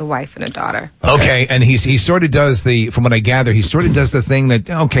lose, a wife and a daughter. Okay, and he sort of does from what I gather, he sort of does the thing that,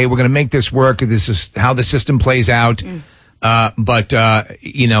 okay, we're going to make this work. This is how the system plays out. But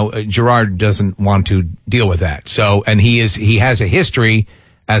Gerard doesn't want to deal with that. So, and he has a history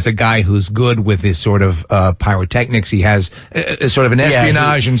as a guy who's good with his sort of pyrotechnics. He has sort of an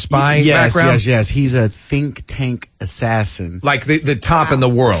espionage and spy background. Yes. He's a think tank assassin. Like the top in the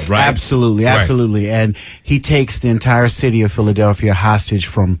world, right? Absolutely. Right. And he takes the entire city of Philadelphia hostage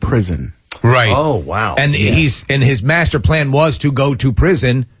from prison. Right. Oh, wow. And his master plan was to go to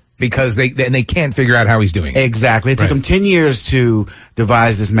prison because they can't figure out how he's doing it. Exactly. It took him 10 years to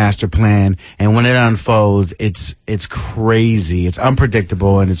devise this master plan, and when it unfolds, it's crazy. It's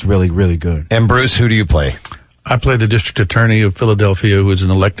unpredictable, and it's really, really good. And Bruce, who do you play? I play the district attorney of Philadelphia, who is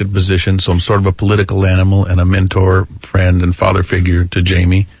an elected position, so I'm sort of a political animal and a mentor, friend, and father figure to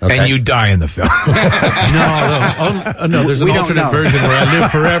Jamie. Okay. And you die in the film. No, there's an alternate version where I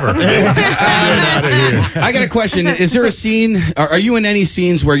live forever. Get out of here. I got a question. Is there a scene, are you in any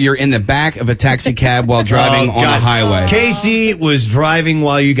scenes where you're in the back of a taxi cab while driving on the highway? Casey was driving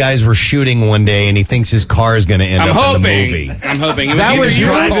while you guys were shooting one day, and he thinks his car is going to end up in the movie. I'm hoping. It That was you.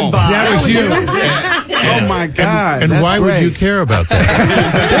 driving by. That was you. Oh, my God. And why would you care about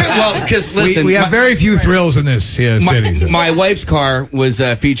that? Well, because listen, we have very few thrills in this city. So. My wife's car was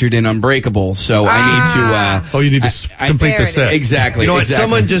featured in Unbreakable, so I need to. You need to complete the set. Exactly. You know what? Exactly.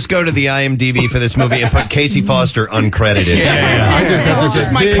 Someone just go to the IMDb for this movie and put Casey Foster uncredited. Yeah. It's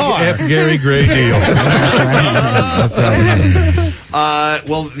just my car. F. Gary Gray deal. That's right.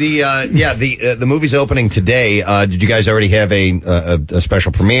 Well, the movie's opening today. Did you guys already have a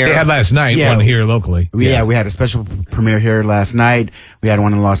special premiere? They had last night one here locally. We had a special premiere here last night. We had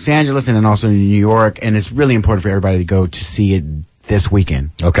one in Los Angeles and then also in New York, and it's really important for everybody to go to see it this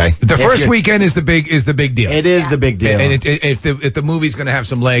weekend. Okay. The first weekend is the big deal. It is the big deal. And if the movie's going to have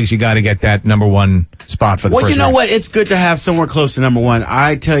some legs, you got to get that number one spot for the first. Well, you know round. what? It's good to have somewhere close to number one.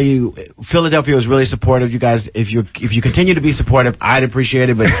 I tell you, Philadelphia was really supportive. You guys, if you continue to be supportive, I'd appreciate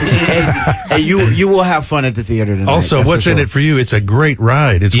it. But you will have fun at the theater tonight. Also, what's in it for you? It's a great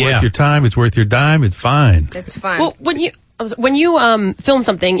ride. It's worth your time. It's worth your dime. It's fine. It's fun. Well, when you film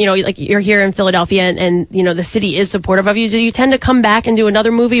something, like you're here in Philadelphia and the city is supportive of you, do you tend to come back and do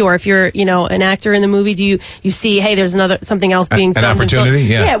another movie? Or if you're, an actor in the movie, do you see, hey, there's something else being filmed? An opportunity?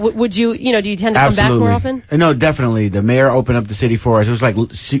 Yeah. Would you, do you tend to come back more often? No, definitely. The mayor opened up the city for us. It was like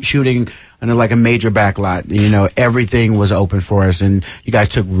shooting in like a major backlot. Everything was open for us, and you guys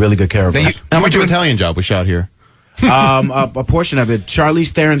took really good care of us. How much of an Italian job was shot here? A portion of it.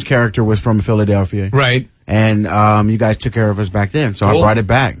 Charlize Theron's character was from Philadelphia. Right. And you guys took care of us back then, so I brought it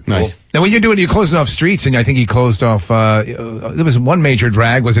back. Nice. Now, when you're closing off streets, and I think you closed off, there was one major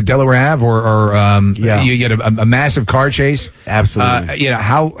drag. Was it Delaware Ave, or you had a massive car chase? Absolutely.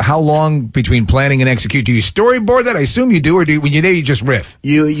 How long between planning and execute? Do you storyboard that? I assume you do, or when you're there, you just riff?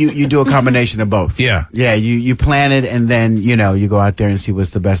 You do a combination of both. Yeah. Yeah, you plan it, and then, you go out there and see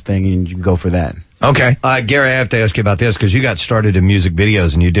what's the best thing, and you go for that. Okay. Gary, I have to ask you about this, because you got started in music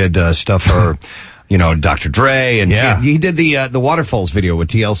videos, and you did stuff for... Dr. Dre, and you did the Waterfalls video with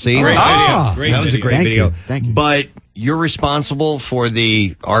TLC. Great video. That was a great video. Thank you. But you're responsible for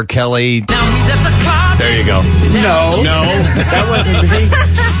the R. Kelly. There you go. No, that wasn't me.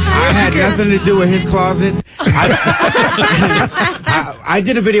 I had nothing to do with his closet. I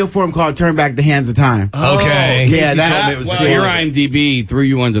did a video for him called "Turn Back the Hands of Time." Okay. Yeah, your IMDb threw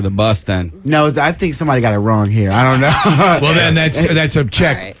you under the bus then. No, I think somebody got it wrong here. I don't know. Well, then that's a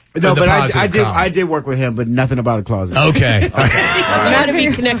check. Right. No, but I did work with him, but nothing about a closet. Okay. Not to be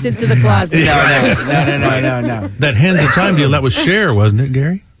connected to the closet. No. That Hands of Time deal, that was Cher, wasn't it,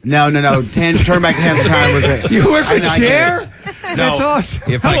 Gary? No. Turn Back the Hands of Time was it. You work with Cher? That's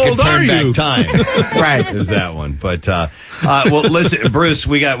awesome. If I could turn back time, right, is that one. But well, listen, Bruce,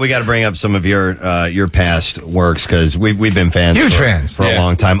 we got to bring up some of your past works, because we've been fans for a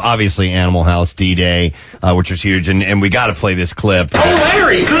long time. Obviously, Animal House, D-Day, which was huge, and we got to play this clip. Oh,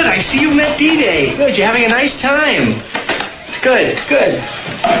 Larry, good. I see you've met D-Day. Good. You're having a nice time. It's good.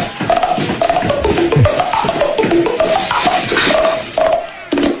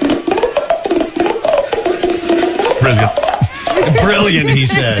 Brilliant, he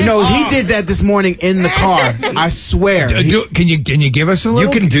said. No, he did that this morning in the car. I swear. Can you give us a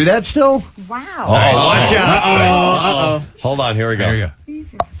little? You can do that still? Wow. Oh, watch out. Uh-oh. Hold on, here we go. There you go.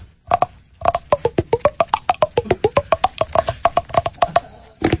 Jesus.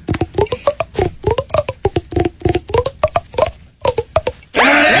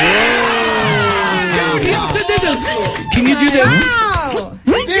 Can you do that? Wow.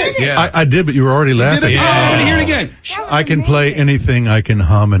 You did it. Yeah. I did, but you were already laughing. Did it? Oh, I want to hear it again. I can play anything, I can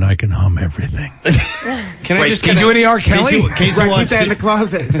hum, and I can hum everything. Can I just Can you do any R. Kelly? Casey keep that in the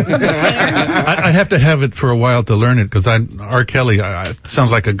closet. I'd have to have it for a while to learn it because R. Kelly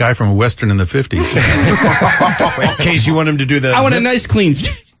sounds like a guy from a Western in the 50s. In case you want him to do the. I want a nice clean.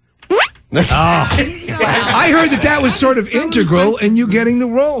 I heard that was sort of integral in you getting the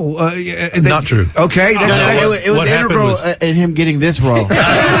role. Not true. Okay. It was integral in him getting this role.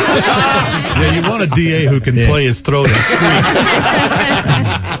 Yeah, you want a DA who can play his throat and scream.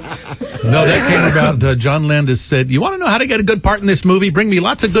 No, that came about. John Landis said, "You want to know how to get a good part in this movie? Bring me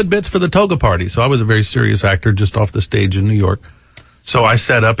lots of good bits for the toga party." So I was a very serious actor just off the stage in New York. So I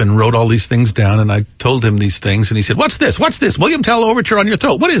sat up and wrote all these things down, and I told him these things, and he said, "What's this? What's this? William Tell overture on your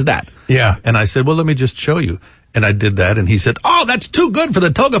throat. What is that?" Yeah. And I said, "Well, let me just show you." And I did that, and he said, "Oh, that's too good for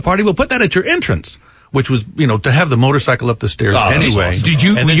the toga party. We'll put that at your entrance." Which was, to have the motorcycle up the stairs anyway.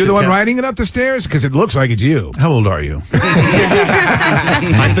 Awesome. Were you the one riding it up the stairs? Because it looks like it's you. How old are you?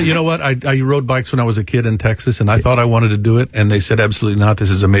 I thought, you know what? I rode bikes when I was a kid in Texas, and I thought I wanted to do it, and they said, absolutely not. This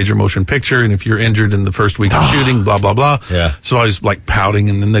is a major motion picture, and if you're injured in the first week of shooting, blah, blah, blah. Yeah. So I was like pouting,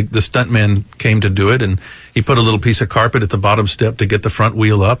 and then the stuntman came to do it, and he put a little piece of carpet at the bottom step to get the front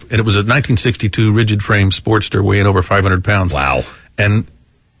wheel up, and it was a 1962 rigid frame Sportster weighing over 500 pounds. Wow. And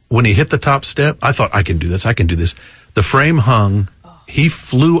when he hit the top step, I thought, I can do this. The frame hung. He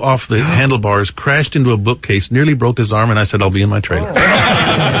flew off the handlebars, crashed into a bookcase, nearly broke his arm, and I said, I'll be in my trailer.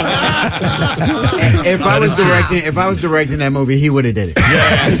 If I was directing that movie, he would have did it.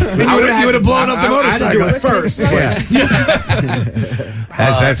 Yes. You would have blown up the motorcycle. I had to do it first.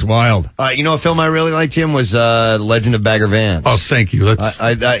 That's wild. You know, a film I really liked, Jim, was Legend of Bagger Vance. Oh, thank you.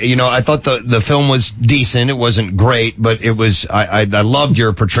 I thought the film was decent. It wasn't great, but it was. I loved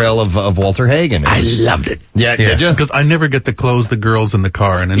your portrayal of Walter Hagen. I loved it. Yeah, did you? Because I never get to close the girls in the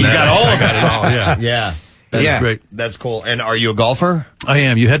car, and you got all of it. I got it all. Yeah, yeah. That's great. That's cool. And are you a golfer? I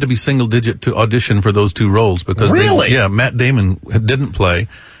am. You had to be single digit to audition for those two roles because really, Matt Damon didn't play,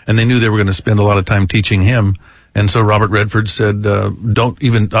 and they knew they were going to spend a lot of time teaching him. And so Robert Redford said, I don't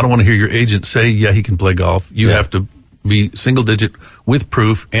want to hear your agent say, yeah, he can play golf. You have to be single digit with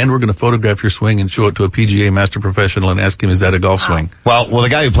proof, and we're going to photograph your swing and show it to a PGA master professional and ask him, is that a golf swing? Well, the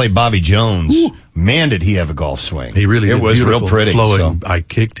guy who played Bobby Jones, man, did he have a golf swing. He really did. It was real pretty. Flowing. So. I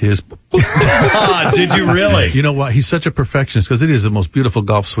kicked his... Did you really? You know what? He's such a perfectionist because it is the most beautiful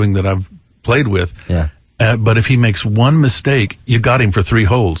golf swing that I've played with. Yeah. But if he makes one mistake, you got him for 3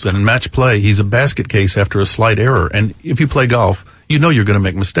 holes. And in match play, he's a basket case after a slight error. And if you play golf, you know you're going to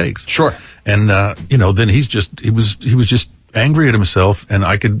make mistakes. Sure. And, then he was just angry at himself, and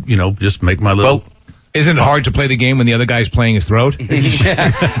I could, just make my little... Well, isn't it hard to play the game when the other guy's playing his throat?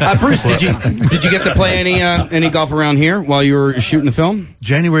 Bruce, did you get to play any golf around here while you were shooting the film?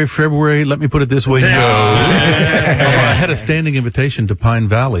 January, February, let me put it this way. No. I had a standing invitation to Pine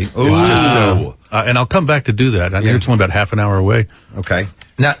Valley. It's just, and I'll come back to do that. I mean, it's only about half an hour away. Okay.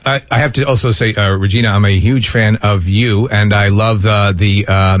 Now, I have to also say, Regina, I'm a huge fan of you, and I love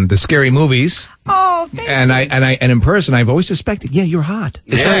the scary movies. Oh, thank you. And in person, I've always suspected, you're hot.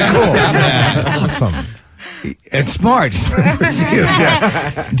 It's very cool. It's awesome. And smart.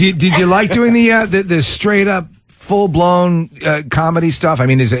 Did you like doing the straight up, full blown comedy stuff? I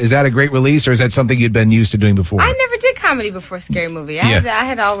mean, is that a great release, or is that something you'd been used to doing before? I never did comedy before Scary Movie. I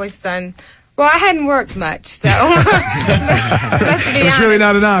had always done. Well, I hadn't worked much, so let's be it was really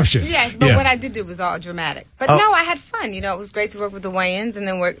not an option. Yes, but what I did do was all dramatic. But no, I had fun. It was great to work with the Wayans and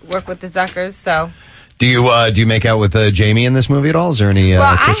then work with the Zuckers. So. Do you make out with Jamie in this movie at all? Is there any?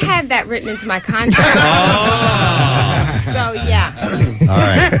 Well, kissing? I had that written into my contract. So yeah. All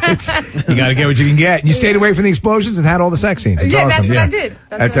right. You got to get what you can get. You stayed away from the explosions and had all the sex scenes. It's awesome. That's what I did.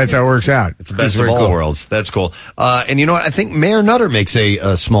 That's how it works out. It's the best of all worlds. That's cool. And you know what? I think Mayor Nutter makes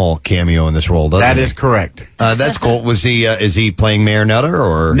a small cameo in this role, doesn't he? That is correct. That's cool. Was he? Is he playing Mayor Nutter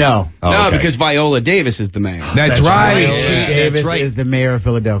or no? Oh, okay. Because Viola Davis is the mayor. That's right. Viola Davis is the mayor of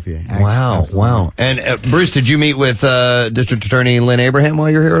Philadelphia. Wow. And Bruce, did you meet with District Attorney Lynn Abraham while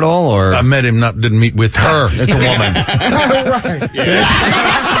you're here at all? Or I met him, didn't meet with her. That's a woman. Right.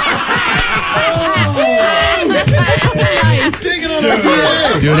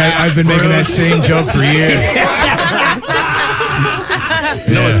 Dude, I've been making that same joke for years.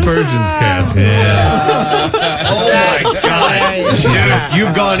 No aspersions cast. Oh my God, dude,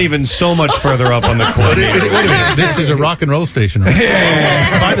 you've gone even so much further up on the court. Wait a minute. This is a rock and roll station.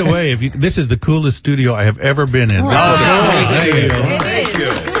 Right? By the way, this is the coolest studio I have ever been in. Thank you.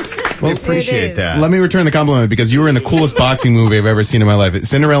 Well, appreciate that. Let me return the compliment because you were in the coolest boxing movie I've ever seen in my life.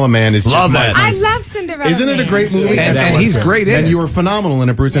 Cinderella Man is Love just that. I love Cinderella. Isn't it a great movie? And he's great in it. And you were phenomenal in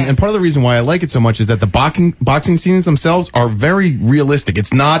it, Bruce. And part of the reason why I like it so much is that the boxing scenes themselves are very realistic.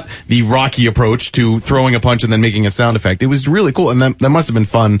 It's not the Rocky approach to throwing a punch and then making a sound effect. It was really cool, and that must have been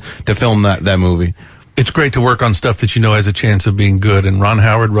fun to film that movie. It's great to work on stuff that you know has a chance of being good. And Ron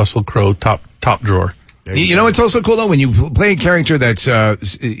Howard, Russell Crowe, top drawer. You know, it's also cool though when you play a character that's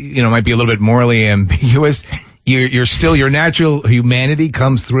might be a little bit morally ambiguous. You're still, your natural humanity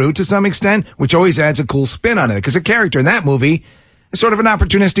comes through to some extent, which always adds a cool spin on it. Because a character in that movie is sort of an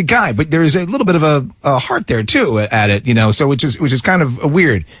opportunistic guy, but there is a little bit of a heart there too at it, so which is kind of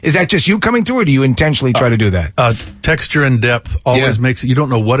weird. Is that just you coming through, or do you intentionally try to do that? Texture and depth always makes it, you don't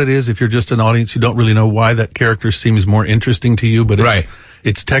know what it is. If you're just an audience, you don't really know why that character seems more interesting to you, but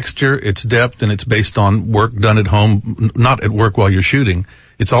it's texture, it's depth, and it's based on work done at home, not at work while you're shooting.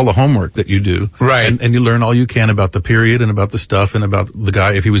 It's all the homework that you do. Right. And you learn all you can about the period and about the stuff and about the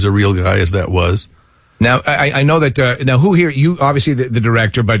guy, if he was a real guy, as that was. Now, I know that, now who here, you obviously the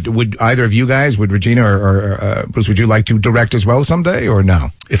director, but would either of you guys, would Regina or Bruce, would you like to direct as well someday, or no?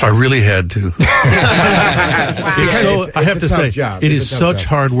 If I really had to. Because I have to say, it is such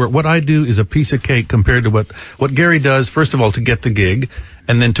hard work. What I do is a piece of cake compared to what Gary does, first of all, to get the gig,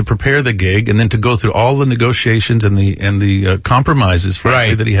 and then to prepare the gig, and then to go through all the negotiations and the compromises,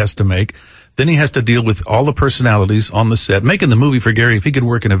 frankly, that he has to make. Then he has to deal with all the personalities on the set. Making the movie for Gary, if he could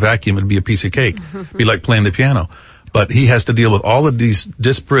work in a vacuum, it'd be a piece of cake. It'd be like playing the piano. But he has to deal with all of these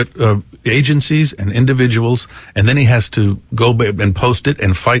disparate agencies and individuals, and then he has to go and post it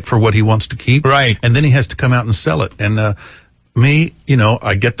and fight for what he wants to keep. Right. And then he has to come out and sell it. And me,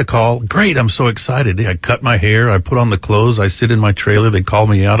 I get the call. Great, I'm so excited. I cut my hair, I put on the clothes, I sit in my trailer, they call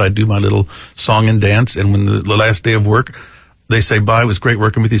me out, I do my little song and dance, and when the last day of work, they say, bye, it was great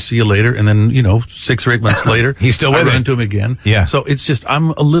working with you, see you later. And then, 6 or 8 months later, he's still with I run it. into him again. Yeah. So it's just, I'm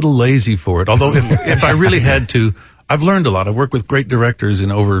a little lazy for it. Although if I really had to, I've learned a lot. I've worked with great directors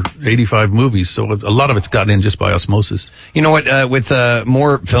in over 85 movies, so a lot of it's gotten in just by osmosis. You know what? With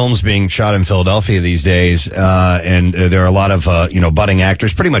more films being shot in Philadelphia these days, and there are a lot of budding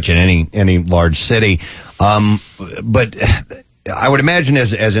actors, pretty much in any large city. But I would imagine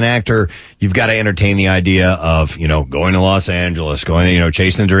as an actor, you've got to entertain the idea of, going to Los Angeles, going,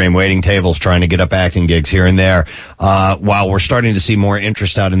 chasing the dream, waiting tables, trying to get up acting gigs here and there, while we're starting to see more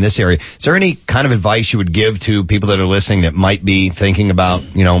interest out in this area. Is there any kind of advice you would give to people that are listening that might be thinking about,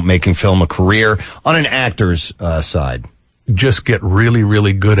 making film a career on an actor's side? Just get really,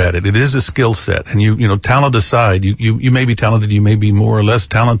 really good at it. It is a skill set, and talent aside, you may be talented, you may be more or less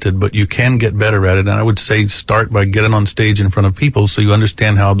talented, but you can get better at it. And I would say start by getting on stage in front of people so you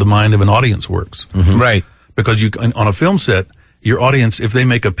understand how the mind of an audience works. Mm-hmm. Right. Because on a film set, your audience, if they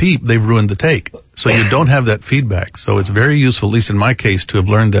make a peep, they've ruined the take. So you don't have that feedback. So it's very useful, at least in my case, to have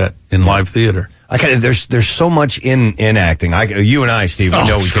learned that in live theater. There's so much in acting. You and I, Steve, we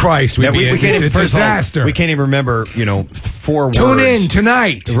know we Christ, it's a disaster. We can't even remember, 4 words. Tune in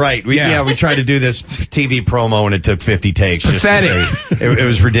tonight. Right. We tried to do this TV promo and it took 50 takes. Pathetic. It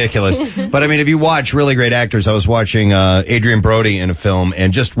was ridiculous. But I mean, if you watch really great actors, I was watching Adrian Brody in a film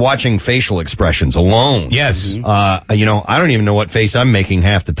and just watching facial expressions alone. Yes. I don't even know what face I'm making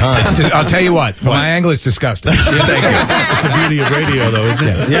half the time. I'll tell you what. From my angle, it's disgusting. Thank you. It's the beauty of radio, though, isn't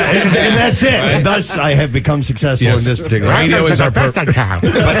it? Yeah, and that's it. Right. And thus, I have become successful in this particular. Radio is our purpose.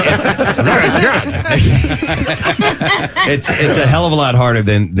 It's a hell of a lot harder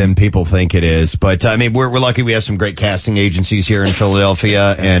than people think it is. But I mean, we're lucky we have some great casting agencies here in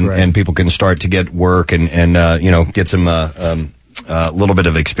Philadelphia, and people can start to get work and get some a little bit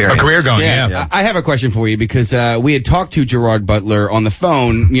of experience. A career going, yeah. I have a question for you because we had talked to Gerard Butler on the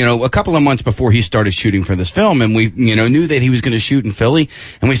phone, a couple of months before he started shooting for this film, and we, knew that he was going to shoot in Philly,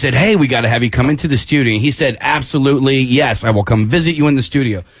 and we said, hey, we got to have you come into the studio. And he said, absolutely, yes, I will come visit you in the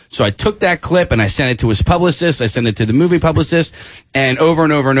studio. So I took that clip and I sent it to his publicist, I sent it to the movie publicist, and over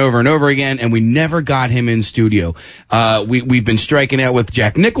and over and over and over again, and we never got him in studio. We've been striking out with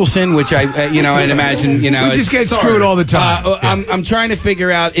Jack Nicholson, which I'd imagine, we just get screwed all the time. I'm trying to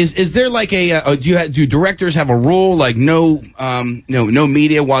figure out, is there like do directors have a rule, like no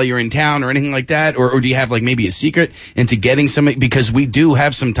media while you're in town or anything like that? Or do you have like maybe a secret into getting somebody? Because we do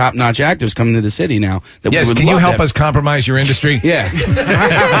have some top-notch actors coming to the city now. Yes, can you help us compromise your industry? Yeah.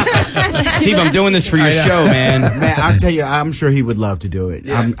 Steve, I'm doing this for your show, man. Man, I'll tell you, I'm sure he would love to do it.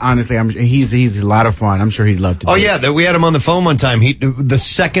 Yeah. He's a lot of fun. I'm sure he'd love to do it. Oh, yeah, we had him on the phone one time. The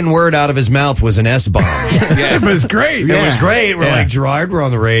second word out of his mouth was an S-bomb. Yeah. It was great. It was great. great. We're like, Gerard, we're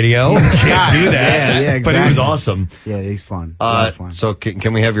on the radio. Can't do that. Yeah, exactly. But he was awesome. Yeah, he's fun. A lot of fun. So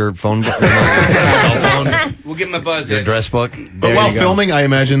can we have your phone book? Cell phone? We'll give him a buzz. Your address book? But while filming, I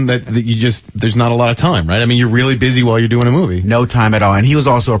imagine that there's not a lot of time, right? I mean, you're really busy while you're doing a movie. No time at all. And he was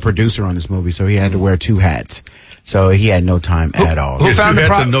also a producer on this movie, so he had to wear 2 hats. So he had no time at all. Who found 2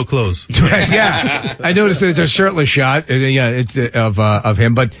 hats and no clothes? Yeah, I noticed that it's a shirtless shot. Yeah, it's of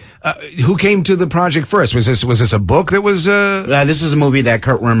him. But who came to the project first? Was this a book that was? This was a movie that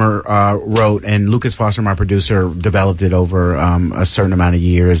Kurt Rimmer wrote, and Lucas Foster, my producer, developed it over a certain amount of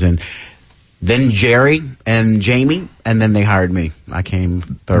years, and then Jerry and Jamie, and then they hired me. I came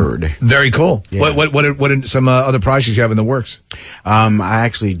third. Very cool. Yeah. What are some other projects you have in the works? I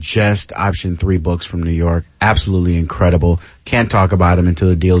actually just optioned 3 books from New York. Absolutely incredible. Can't talk about them until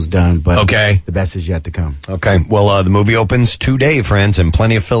the deal's done, but the best is yet to come. Okay. Well, the movie opens today, friends, and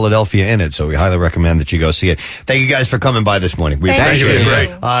plenty of Philadelphia in it, so we highly recommend that you go see it. Thank you guys for coming by this morning. We appreciate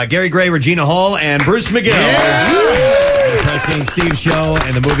it. Gary Gray, Regina Hall, and Bruce McGill. The Preston and Steve Show,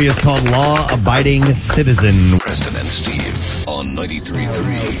 and the movie is called Law Abiding Citizen. Preston and Steve on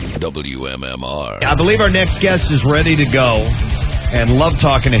 93.3 WMMR. I believe our next guest is ready to go, and love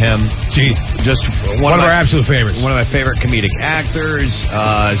talking to him. Jeez. Just one of our absolute favorites. One of my favorite comedic actors.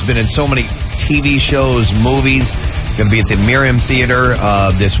 Has been in so many TV shows, movies. Going to be at the Miriam Theater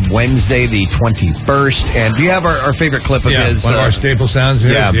this Wednesday, the 21st. And do you have our favorite clip of his? One of our staple sounds.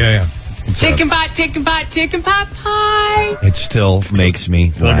 Yeah. Chicken pot pie. It still makes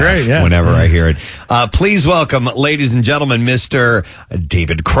me laugh great, whenever I hear it. Please welcome, ladies and gentlemen, Mr.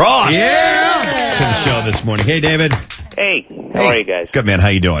 David Cross to the show this morning. Hey, David. Hey, how are you guys? Good, man. How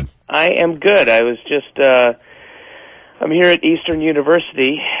you doing? I am good. I was just, I'm here at Eastern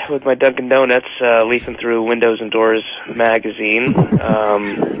University with my Dunkin' Donuts, leafing through Windows and Doors magazine, and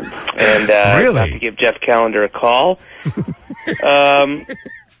about to give Jeff Callender a call.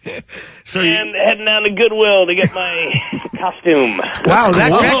 And heading down to Goodwill to get my costume. Wow,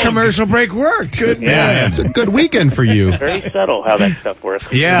 that commercial break worked. Good man. It's a good weekend for you. Very subtle how that stuff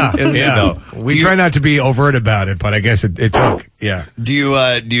works. Yeah. We try not to be overt about it, but I guess it took. Yeah. Do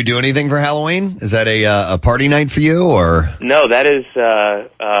you do anything for Halloween? Is that a party night for you, or? No, that is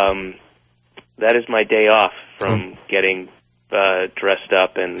my day off from getting dressed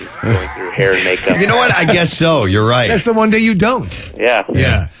up and going through hair and makeup. You know what? I guess so. You're right. That's the one day you don't.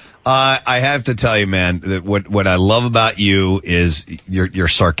 Yeah. I have to tell you, man, that what I love about you is your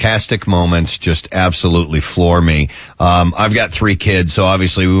sarcastic moments just absolutely floor me. I've got 3 kids, so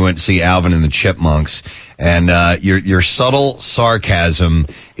obviously we went to see Alvin and the Chipmunks, and your subtle sarcasm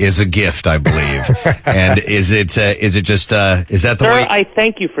is a gift, I believe. And is that the Sir, way? I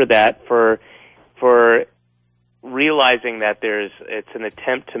thank you for that, for realizing that it's an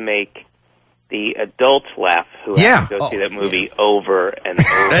attempt to make the adults laugh who have to go see that movie over and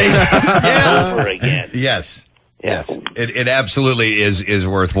over again. Yes. It absolutely is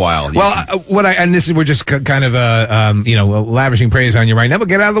worthwhile. Well, we're just kind of lavishing praise on you right now, but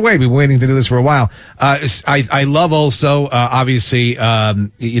get out of the way. We've been waiting to do this for a while. I love also obviously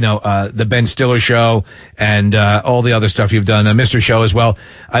the Ben Stiller show and all the other stuff you've done, Mr. Show as well.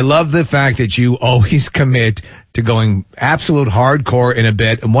 I love the fact that you always commit to going absolute hardcore in a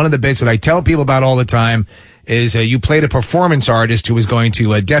bit. And one of the bits that I tell people about all the time is you played a performance artist who was going to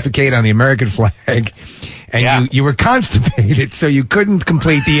defecate on the American flag, and you were constipated, so you couldn't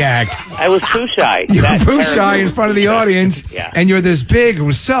complete the act. I was poo shy. You were poo shy in front of the audience, and you're this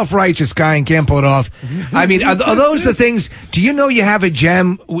big, self-righteous guy and can't pull it off. I mean, are those the things? Do you know you have a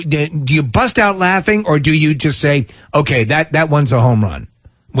gem? Do you bust out laughing, or do you just say, okay, that one's a home run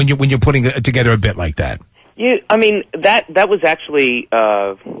when you're putting together a bit like that? Yeah, I mean that was actually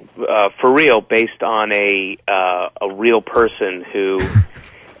for real, based on a real person who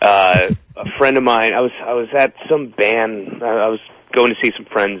a friend of mine. I was at some band. I was going to see some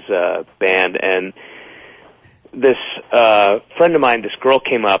friends' band, and this friend of mine, this girl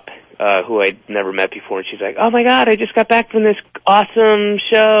came up who I'd never met before, and she's like, "Oh my God, I just got back from this awesome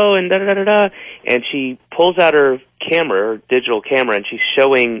show," and da da da da. And she pulls out her camera, her digital camera, and she's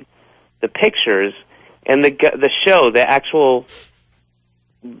showing the pictures. And the show, the actual,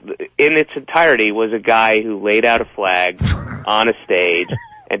 in its entirety, was a guy who laid out a flag on a stage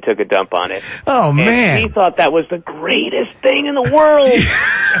and took a dump on it. Oh, man. And he thought that was the greatest thing in the world.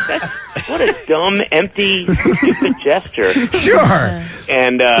 What a dumb, empty, stupid gesture. Sure.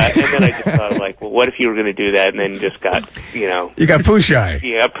 And then I just thought, like, well, what if you were going to do that and then just got, You got poo shy.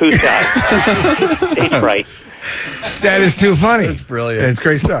 Yeah, poo shy. Stage fright. That is too funny. It's brilliant. It's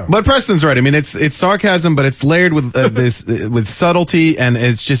great stuff. But Preston's right. I mean, it's sarcasm, but it's layered with with subtlety, and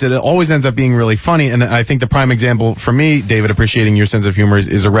it always ends up being really funny. And I think the prime example for me, David, appreciating your sense of humor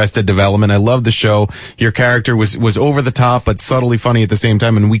is Arrested Development. I love the show. Your character was over the top, but subtly funny at the same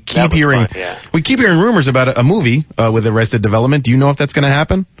time. And we keep hearing rumors about a movie with Arrested Development. Do you know if that's going to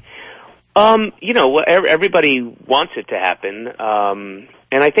happen? Everybody wants it to happen,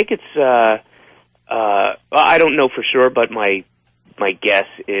 and I think it's. I don't know for sure, but my guess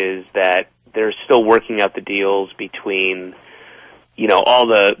is that they're still working out the deals between, all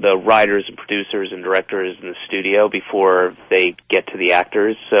the writers and producers and directors in the studio before they get to the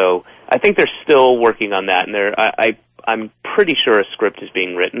actors. So I think they're still working on that, and I'm pretty sure a script is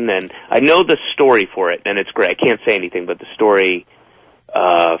being written, and I know the story for it, and it's great. I can't say anything, but the story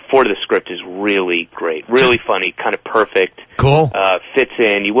for the script is really great, really funny, kind of perfect. Cool. Fits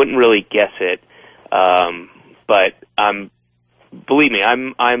in. You wouldn't really guess it. But believe me,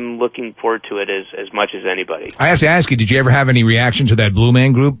 I'm looking forward to it as much as anybody. I have to ask you, did you ever have any reaction to that Blue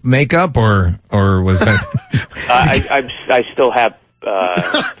Man Group makeup, or was that? I still have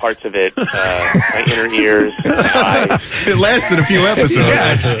parts of it, my inner ears, my eyes. It lasted a few episodes.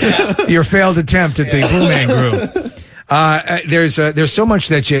 Yes. Your failed attempt at the Blue Man Group. There's so much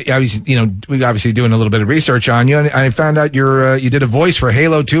that we're obviously doing a little bit of research on you, and I found out you did a voice for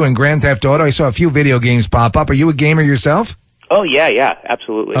Halo 2 and Grand Theft Auto. I saw a few video games pop up. Are you a gamer yourself? Oh yeah,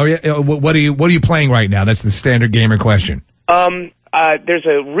 absolutely. Oh yeah. What are you playing right now? That's the standard gamer question. There's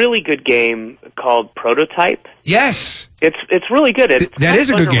a really good game called Prototype. Yes, it's really good. That is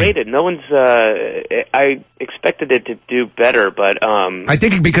a good underrated. game. No one's. I expected it to do better, but I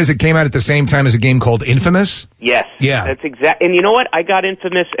think because it came out at the same time as a game called Infamous. Yes, yeah, that's exact. And you know what? I got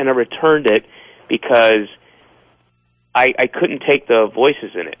Infamous and I returned it because I couldn't take the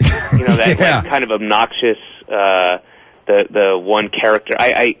voices in it. That like, kind of obnoxious. The one character,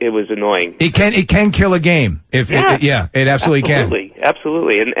 it was annoying. It can kill a game. It absolutely can.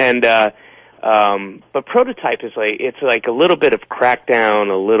 Absolutely. But Prototype is it's like a little bit of Crackdown,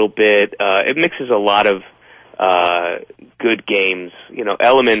 a little bit. It mixes a lot of good games,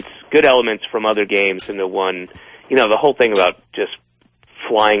 good elements from other games into one. The whole thing about just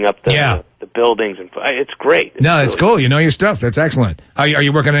flying up the buildings, and it's great. It's cool. You know your stuff. That's excellent. Are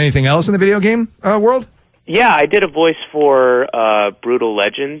you working on anything else in the video game world? Yeah, I did a voice for Brutal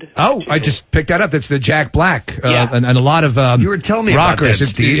Legend. Oh, I just picked that up. That's the Jack Black and a lot of you were telling me rockers. About that,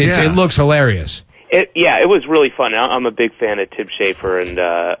 Steve. It looks hilarious. It was really fun. I'm a big fan of Tib Schafer,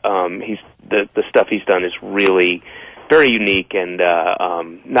 and he's the stuff he's done is really very unique and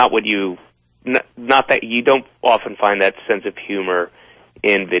not that you don't often find that sense of humor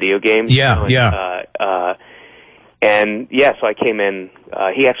in video games. And so I came in.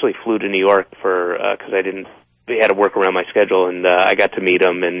 He actually flew to New York because they had to work around my schedule, and I got to meet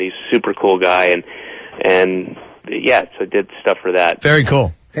him, and he's a super cool guy, and so did stuff for that. Very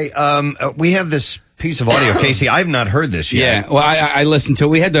cool. Hey, we have this piece of audio, Casey. I've not heard this yet. Yeah, well, I listened to it.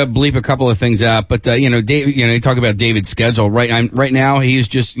 We had to bleep a couple of things out, but Dave, you talk about David's schedule. Right now, he's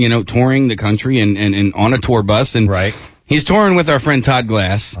just touring the country and on a tour bus, and he's touring with our friend Todd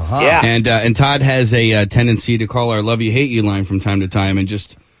Glass. Yeah, and Todd has a tendency to call our "Love You Hate You" line from time to time, and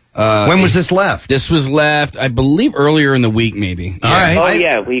just. When was this left? This was left, I believe, earlier in the week, maybe. All right.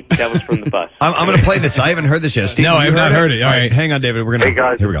 That was from the bus. I'm going to play this. I haven't heard this yet. Steve, no, I have not heard it. All right, hang on, David. Hey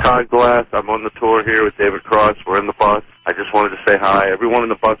guys, here we go. Todd Glass. I'm on the tour here with David Cross. We're in the bus. I just wanted to say hi. Everyone in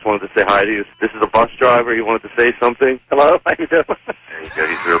the bus wanted to say hi to you. This is a bus driver. He wanted to say something. Hello, how you doing? There you go.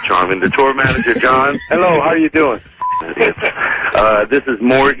 He's real charming. The tour manager, John. Hello, how are you doing? This is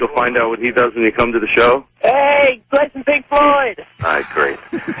Mort. You'll find out what he does when you come to the show. Hey, listen, Pink Floyd. All right, great.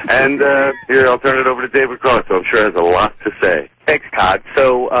 And here, I'll turn it over to David Cross, who I'm sure has a lot to say. Thanks, Todd.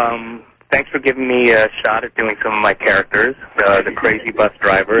 So, thanks for giving me a shot at doing some of my characters. The crazy bus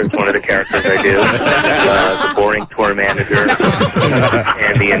driver is one of the characters I do. The boring tour manager.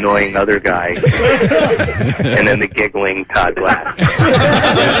 And the annoying other guy. And then the giggling Todd Glass.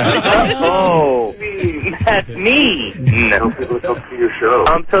 Oh, that's me. No. People come to your show.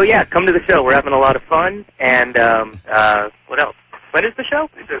 So yeah, come to the show. We're having a lot of fun. And, what else? When is the show?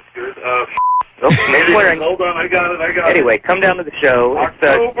 That's good. Hold on, I got it. Anyway, come down to the show.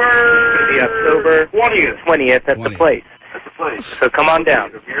 October 20th at the place. So come on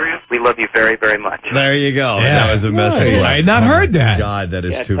down. We love you very, very much. There you go. Yeah. That was a message. I had not heard that. God, that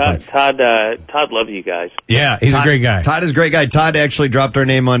is too funny. Todd loves you guys. Yeah, he's a great guy. Todd is a great guy. Todd actually dropped our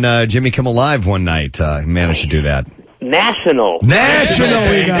name on Jimmy Kimmel Live one night. He managed to do that. National we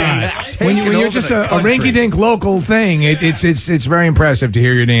got. When you're just a rinky-dink local thing, it's very impressive to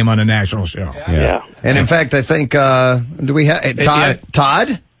hear your name on a national show. Yeah. And in fact, I think do we have Todd?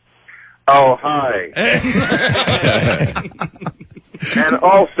 Todd? Oh, hi. And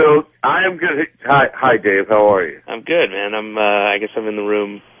also, I am good. Hi, Dave. How are you? I'm good, man. I guess I'm in the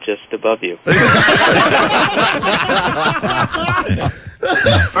room just above you.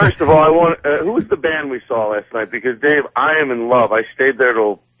 First of all, I want. Who was the band we saw last night? Because Dave, I am in love. I stayed there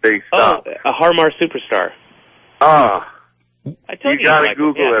till they stopped. Oh, a Harmar Superstar. I told you gotta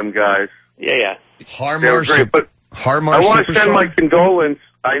Google them guys. Yeah. Harmar great, but Harmar I want to Superstar? send my condolence.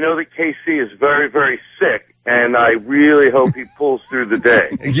 I know that KC is very, very sick, and I really hope he pulls through the day.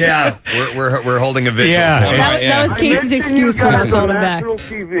 Yeah, we're holding a vigil. That was Casey's excuse for not calling him back. National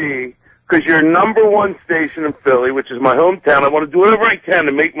TV, because you're number one station in Philly, which is my hometown. I want to do whatever I can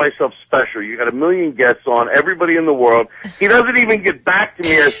to make myself special. You got a million guests on, everybody in the world. He doesn't even get back to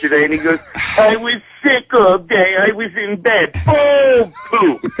me yesterday, and he goes, I was sick all day. I was in bed. Oh,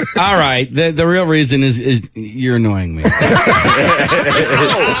 poop. All right. The real reason is you're annoying me.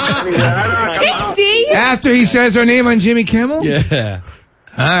 Casey! After he says her name on Jimmy Kimmel? Yeah.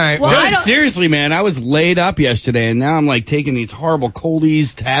 All right. Dude, seriously, man, I was laid up yesterday, and now I'm like taking these horrible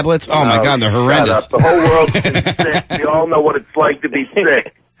coldies tablets. Oh my God, they're horrendous. Shut up. The whole world's been sick. We all know what it's like to be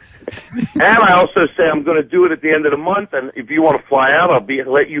sick. And I also say I'm going to do it at the end of the month, and if you want to fly out, I'll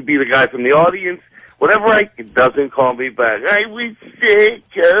let you be the guy from the audience. Whatever it doesn't call me back. I was sick.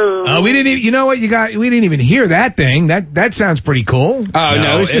 We didn't even. You know what you got? We didn't even hear that thing. That sounds pretty cool. Oh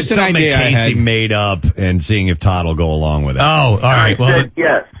no, it's just an something idea I Casey had. made up and seeing if Todd will go along with it. Oh, all right. I said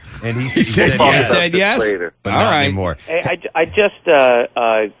yes. And he said yes. Later. But All not right. anymore. Hey, I just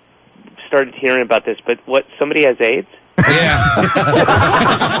started hearing about this, but what? Somebody has AIDS?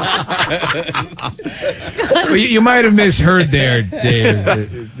 Well, you might have misheard there,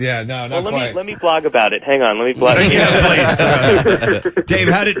 Dave. Yeah, no, not quite. Let me blog about it. Hang on, let me blog. Dave,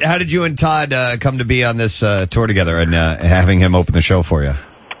 how did you and Todd come to be on this tour together and having him open the show for you?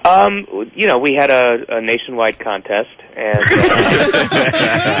 We had a nationwide contest, and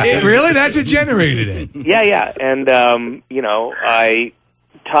Really? That's what generated it. yeah, and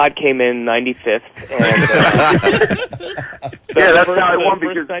Todd came in 95th, and that's how I won,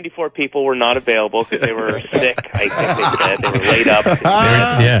 because 94 people were not available because they were sick. I think they said they were laid up.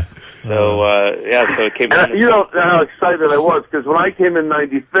 Yeah. So it came. And you know how excited I was, because when I came in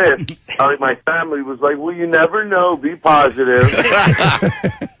 95th, my family was like, "Well, you never know. Be positive."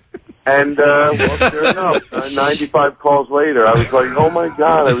 And sure enough, 95 calls later, I was like, "Oh my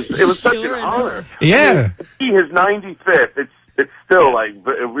God!" It was such an honor. Yeah. He is 95th. It's still like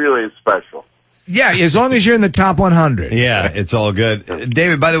it really is special. Yeah, as long as you're in the top 100. Yeah, it's all good.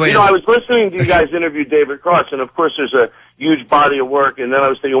 David, by the way, I was listening to you guys interview David Cross, and of course there's a huge body of work, and then I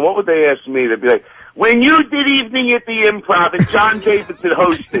was thinking, what would they ask me? They'd be like, when you did Evening at the Improv and John Davidson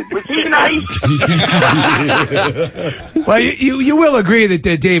hosted, was he nice? Well, you will agree that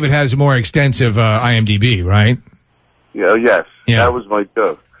David has a more extensive IMDb, right? Yeah, yes. Yeah. That was my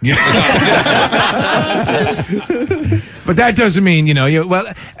joke. But that doesn't mean,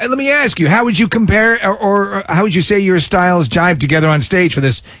 let me ask you, how would you compare or how would you say your styles jive together on stage for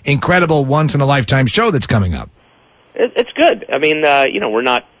this incredible once-in-a-lifetime show that's coming up? It's good. I mean, we're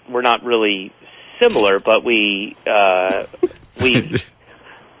not really similar, but I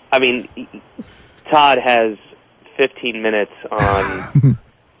mean, Todd has 15 minutes on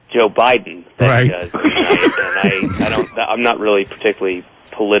Joe Biden that he does, and I'm not really particularly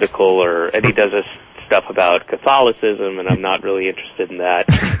political, and he does this stuff about Catholicism, and I'm not really interested in that.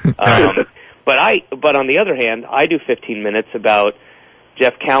 But on the other hand, I do 15 minutes about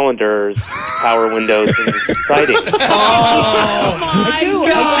Jeff Calendar's Power Windows and Siding. Oh my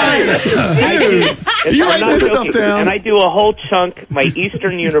God, dude! You write this stuff down. And I do a whole chunk, my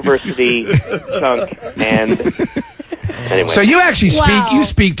Eastern University chunk, and anyway. So you actually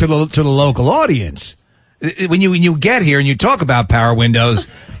speak to the local audience. When you get here and you talk about Power Windows,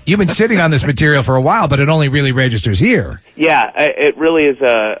 you've been sitting on this material for a while, but it only really registers here. Yeah, it really is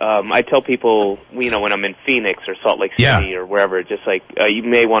I tell people, when I'm in Phoenix or Salt Lake City or wherever, just like, you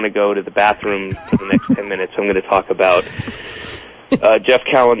may want to go to the bathroom for the next 10 minutes. I'm going to talk about Jeff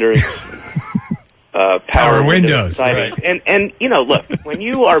Calendar's Power Windows. Right. And look, when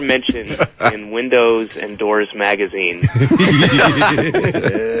you are mentioned in Windows and Doors magazine,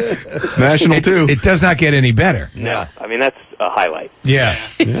 it's national too. It does not get any better. No, I mean that's a highlight. Yeah,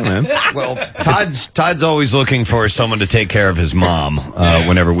 man. Well, Todd's always looking for someone to take care of his mom.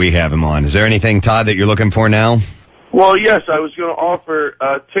 Whenever we have him on, is there anything, Todd, that you're looking for now? Well, yes, I was going to offer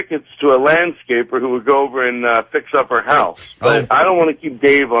tickets to a landscaper who would go over and fix up her house. But I don't want to keep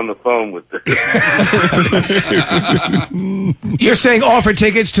Dave on the phone with this. You're saying offer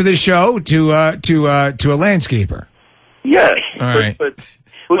tickets to the show to a landscaper? Yes. All right. But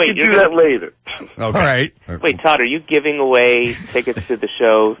we can do that later. All right. Wait, Todd, are you giving away tickets to the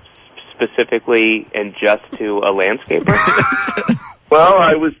show specifically and just to a landscaper? Well,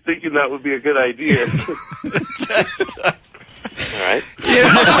 I was thinking that would be a good idea. All right.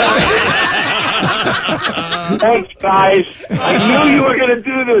 Thanks, guys. I knew you were going to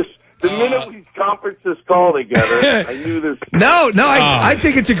do this. The minute we conference this call together, I knew this. No, I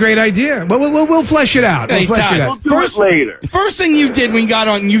think it's a great idea. But we'll flesh it out. Hey, We'll flesh Todd, it out. We'll do it later. First thing you did when you got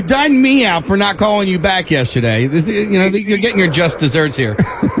on, you dined me out for not calling you back yesterday. You're getting your just desserts here.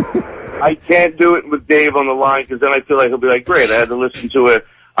 I can't do it with Dave on the line because then I feel like he'll be like, great, I had to listen to it.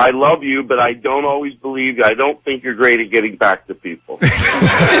 I love you, but I don't always believe you. I don't think you're great at getting back to people. All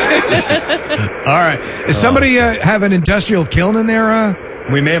right. Does somebody have an industrial kiln in there?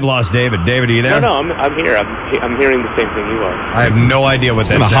 We may have lost David. David, are you there? No, I'm here. I'm hearing the same thing you are. I have no idea what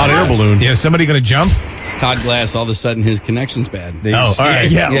that's. A hot air balloon. Yeah, somebody going to jump? It's Todd Glass. All of a sudden, his connection's bad. All right.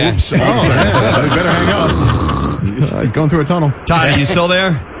 Yeah. Oops. Oh, yeah. Better hang up. He's going through a tunnel. Todd, are you still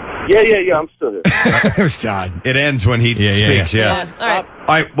there? Yeah, I'm still there. It was Todd. It ends when he speaks. Yeah. All right. All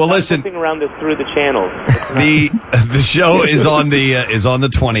right. Well, listen. Flipping around this through the channels. The show is on the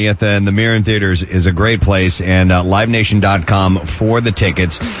 20th, and the Mirror in Theaters is a great place, and livenation.com for the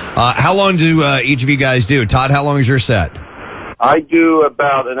tickets. How long do each of you guys do? Todd, how long is your set? I do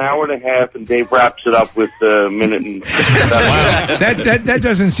about an hour and a half, and Dave wraps it up with a minute and. Wow. That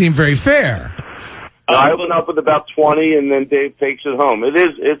doesn't seem very fair. I open up with about 20, and then Dave takes it home.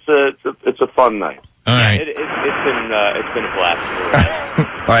 It's a fun night. All right. It's been a blast.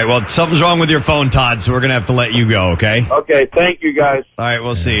 All right. Well, something's wrong with your phone, Todd, so we're gonna have to let you go. Okay. Okay. Thank you, guys. All right.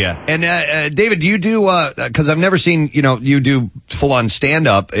 We'll see you. And David, do you do? Because I've never seen you do full on stand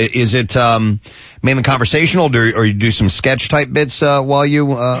up. Is it mainly conversational, or you do some sketch type bits while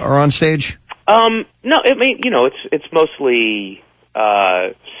you are on stage? No, it's mostly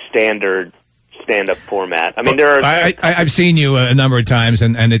standard stand-up format. I mean, there are. I've seen you a number of times,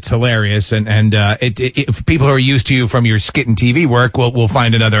 and it's hilarious. And if people who are used to you from your skit and TV work will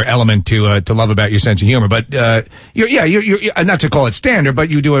find another element to love about your sense of humor. But you're not to call it standard,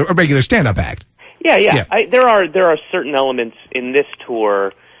 but you do a regular stand-up act. Yeah. There are certain elements in this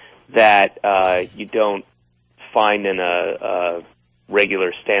tour that you don't find in a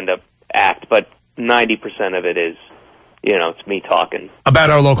regular stand-up act, but 90% of it is, it's me talking about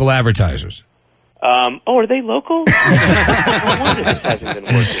our local advertisers. Are they local? No wonder this hasn't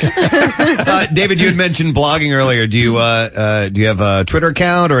been working. David, you had mentioned blogging earlier. Do you have a Twitter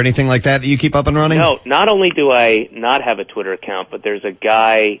account or anything like that you keep up and running? No, not only do I not have a Twitter account, but there's a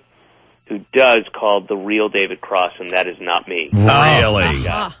guy who does called The Real David Cross, and that is not me. Really?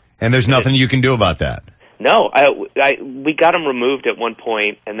 And there's nothing you can do about that? No, we got him removed at one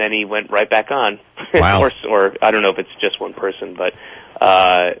point, and then he went right back on. Wow. or I don't know if it's just one person, but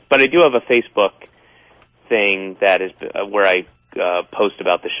I do have a Facebook thing that is where I post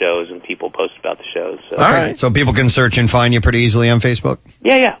about the shows, and people post about the shows. So. All right. So people can search and find you pretty easily on Facebook?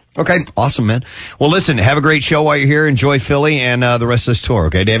 Yeah. Okay. Awesome, man. Well, listen, have a great show while you're here. Enjoy Philly and the rest of this tour.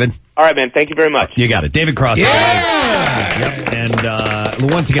 Okay, David? All right, man. Thank you very much. You got it. David Cross. Yeah! Yep.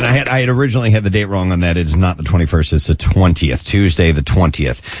 And once again, I had originally had the date wrong on that. It's not the 21st. It's the 20th. Tuesday the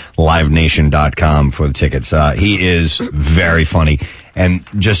 20th. LiveNation.com for the tickets. He is very funny. And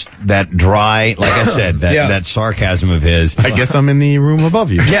just that dry, like I said, that sarcasm of his. I guess I'm in the room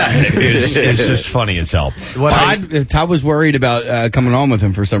above you. Yeah, it's just funny as hell. Todd was worried about coming on with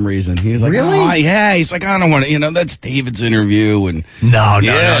him for some reason. He was like, really? Oh, yeah. He's like, I don't want to, that's David's interview. And No,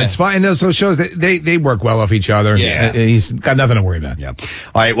 it's fine. Those shows, they work well off each other. Yeah. He's got nothing to worry about. Yeah.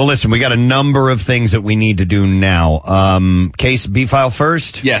 All right, well, listen, we got a number of things that we need to do now. Case B-file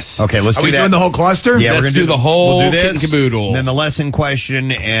first? Yes. Okay, let's Are do we that. doing the whole cluster? Yeah, Let's we're going do to the whole we'll do kit this, and caboodle. then the lesson question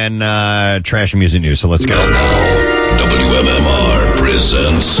and trash and music news. So let's go. WMMR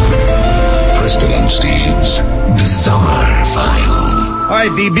presents Preston and Steve's Bizarre File. All right,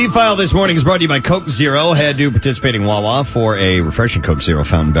 the B-File this morning is brought to you by Coke Zero. Head to participating Wawa for a refreshing Coke Zero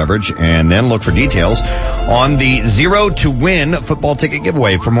fountain beverage, and then look for details on the Zero to Win football ticket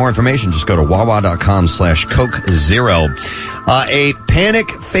giveaway. For more information, just go to wawa.com/Coke Zero. A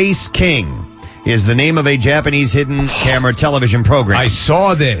Panic Face King is the name of a Japanese hidden camera television program. I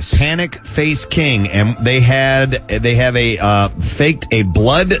saw this. Panic Face King, and they have faked a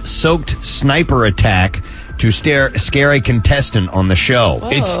blood-soaked sniper attack to scare a contestant on the show.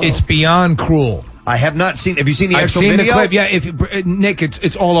 It's beyond cruel. I have not seen. Have you seen the I've actual seen video? the clip. Yeah, Nick,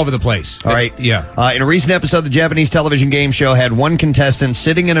 it's all over the place. All right. Yeah. In a recent episode, the Japanese television game show had one contestant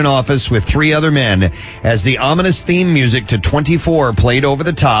sitting in an office with 3 other men as the ominous theme music to 24 played over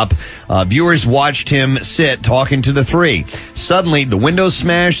the top. Viewers watched him sit talking to the 3. Suddenly, the windows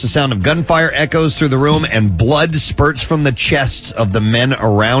smash, the sound of gunfire echoes through the room, and blood spurts from the chests of the men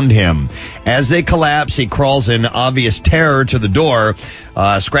around him. As they collapse, he crawls in obvious terror to the door,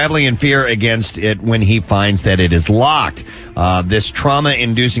 scrabbling in fear against it when he finds that it is locked. This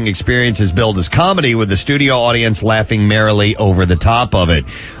trauma-inducing experience is billed as comedy, with the studio audience laughing merrily over the top of it.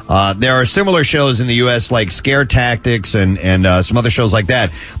 There are similar shows in the U.S. like Scare Tactics and some other shows like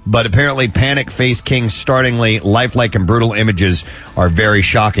that, but apparently Panic Face King's startlingly lifelike and brutal images are very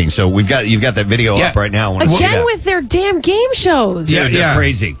shocking. So you've got that video up right now. Again with their damn game shows. Yeah, they're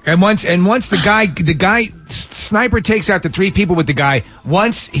crazy. And once the guy sniper takes out the 3 people with the guy.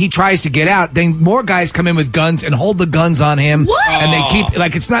 Once he tries to get out, then more guys come in with guns and hold the guns on him. What? And they keep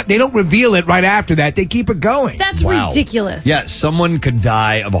they don't reveal it right after that. They keep it going. That's ridiculous. Yeah, someone could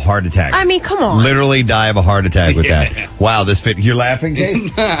die of a heart attack. I mean, come on. Literally die of a heart attack with that. Wow, this fit. You're laughing,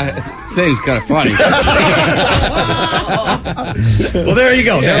 Case? This thing's kind of funny. Well, there you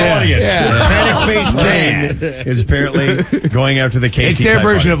go. Their audience. Yeah. Panic Face King is apparently going after the Casey. It's their type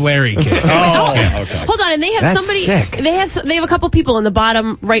version audience. of Larry King. Okay. Hold on, and they have That's somebody. sick. They have a couple people in the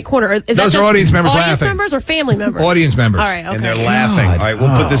bottom right corner. Is that Those are just audience members audience laughing. members or family members? Audience members. All right, okay. And they're laughing. All right,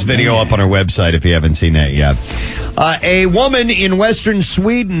 we'll put this video up on our website if you haven't seen that yet. A woman in western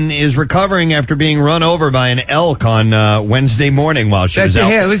Sweden is recovering after being run over by an elk on Wednesday morning while she was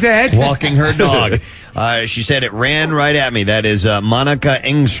out walking her dog. She said, it ran right at me. That is Monica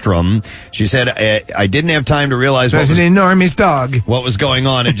Engstrom. She said, I didn't have time to realize That's an enormous dog. What was going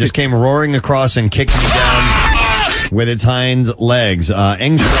on. It just came roaring across and kicked me down with its hind legs.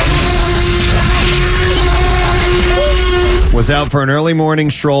 Engstrom was out for an early morning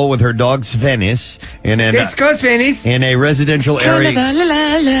stroll with her dog Svenis in a residential area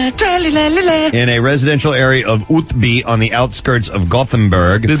of Utby on the outskirts of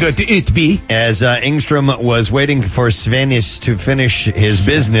Gothenburg. We'll go to Utby. As Engstrom was waiting for Svenis to finish his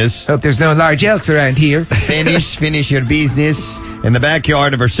business. Hope there's no large elks around here. Finish your business. In the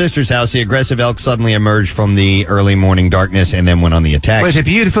backyard of her sister's house, the aggressive elk suddenly emerged from the early morning darkness and then went on the attack. Was a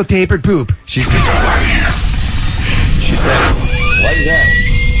beautiful tapered poop. She said, what is that?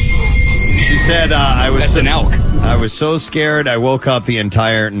 She said, That's an elk. I was so scared, I woke up the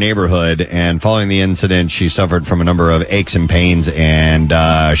entire neighborhood, and following the incident, she suffered from a number of aches and pains, and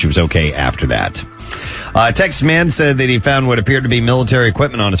she was okay after that. A Texas man said that he found what appeared to be military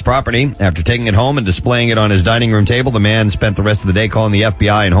equipment on his property. After taking it home and displaying it on his dining room table, the man spent the rest of the day calling the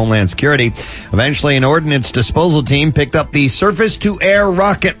FBI and Homeland Security. Eventually, an ordnance disposal team picked up the surface-to-air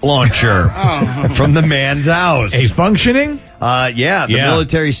rocket launcher from the man's house. A functioning? The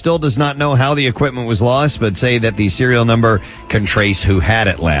military still does not know how the equipment was lost, but say that the serial number can trace who had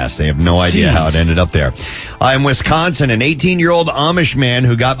it last. They have no idea how it ended up there. In Wisconsin, an 18-year-old Amish man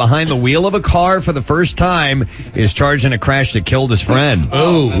who got behind the wheel of a car for the first time is charged in a crash that killed his friend.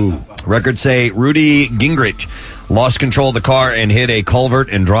 Records say Rudy Gingrich lost control of the car and hit a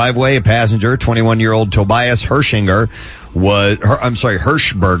culvert and driveway. A passenger, 21-year-old Tobias Hirschberger,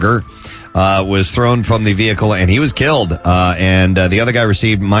 was thrown from the vehicle and he was killed. And the other guy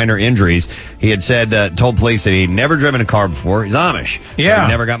received minor injuries. He had said, told police that he'd never driven a car before. He's Amish. Yeah. So he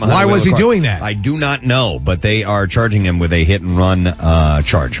never got behind Why the wheel was of a he car. doing that? I do not know, but they are charging him with a hit and run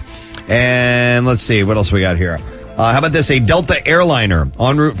charge. And let's see, what else we got here? How about this? A Delta airliner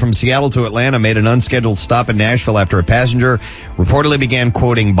en route from Seattle to Atlanta made an unscheduled stop in Nashville after a passenger reportedly began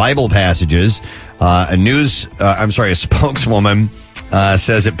quoting Bible passages. A spokeswoman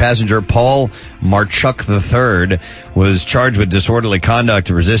says that passenger Paul Marchuk III was charged with disorderly conduct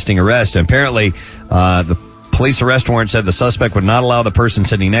and resisting arrest. And apparently, the police arrest warrant said the suspect would not allow the person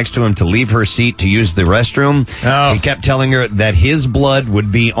sitting next to him to leave her seat to use the restroom. He kept telling her that his blood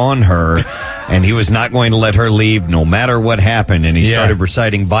would be on her and he was not going to let her leave no matter what happened. And he started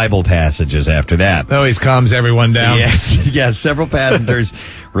reciting Bible passages after that. Always calms everyone down. Yes. Several passengers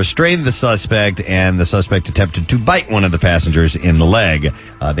restrained the suspect, and the suspect attempted to bite one of the passengers in the leg.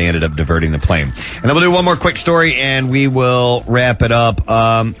 They ended up diverting the plane. And then we'll do one more quick story, and we will wrap it up.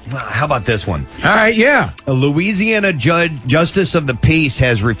 How about this one? All right, yeah. A Louisiana justice of the peace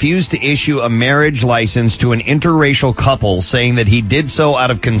has refused to issue a marriage license to an interracial couple, saying that he did so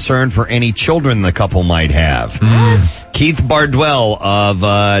out of concern for any children children the couple might have. Keith Bardwell of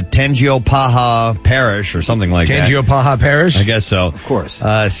Tangipahoa Parish or something like that. Tangipahoa Parish? I guess so. Of course.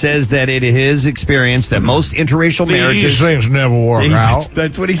 Says that it is his experience that most interracial marriages... These things never work out.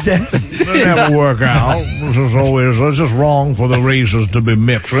 That's what he said. They never work out. This is wrong for the races to be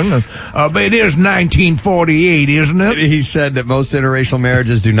mixing. But it is 1948, isn't it? He said that most interracial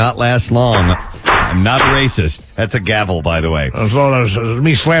marriages do not last long. I'm not a racist. That's a gavel, by the way. That's all that's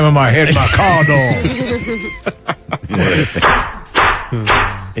me slamming my head in my car door.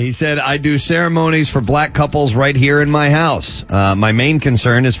 He said, I do ceremonies for black couples right here in my house. My main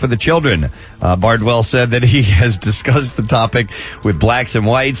concern is for the children. Bardwell said that he has discussed the topic with blacks and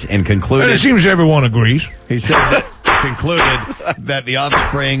whites and concluded... It seems everyone agrees. He said concluded that the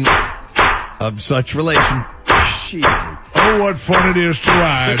offspring of such relation... Jesus. Oh, what fun it is to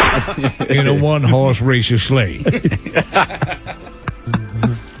ride in a one-horse racist sleigh.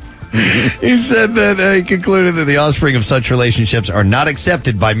 He said that he concluded that the offspring of such relationships are not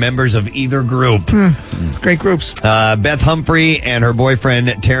accepted by members of either group. It's great groups. Beth Humphrey and her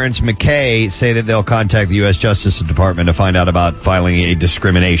boyfriend Terrence McKay say that they'll contact the U.S. Justice Department to find out about filing a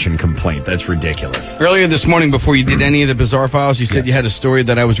discrimination complaint. That's ridiculous. Earlier this morning, before you did any of the Bizarre Files, you said you had a story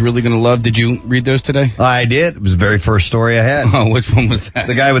that I was really going to love. Did you read those today? I did. It was the very first story I had. Oh, which one was that?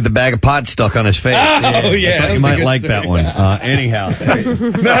 The guy with the bag of pot stuck on his face. Oh, yeah. I thought you might like that one. Anyhow.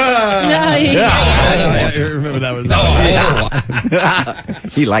 I remember that was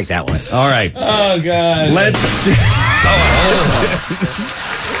He liked that one. All right. Oh, God.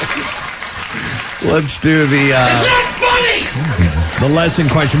 Let's do the lesson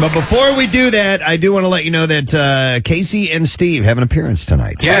question. But before we do that, I do want to let you know that Casey and Steve have an appearance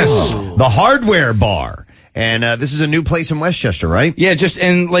tonight. Yes. The Hardware Bar. And this is a new place in Westchester, right? Yeah,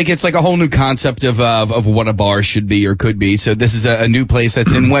 it's like a whole new concept of what a bar should be or could be. So this is a new place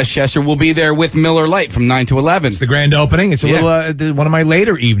that's in Westchester. We'll be there with Miller Lite from 9 to 11. It's the grand opening. It's a little one of my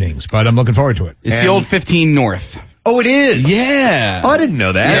later evenings, but I'm looking forward to it. It's the old 15 North. Oh, it is? Yeah. Oh, I didn't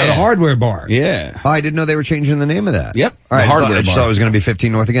know that. Yeah, the Hardware Bar. Yeah. Oh, I didn't know they were changing the name of that. Yep. All right, The Hardware I just Bar. thought it was going to be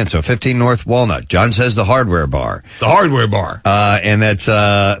 15 North again. So 15 North Walnut. John says the Hardware Bar. The Hardware Bar. And that's,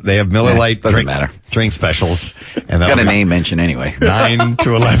 they have Miller Lite doesn't matter. Drink specials. And Got a name mention anyway. 9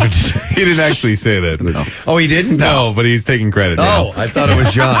 to 11. He didn't actually say that. But... Oh, he didn't? No, but he's taking credit now. Oh, I thought it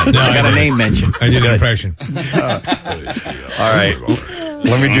was John. I got a name mention. I did an impression. All right.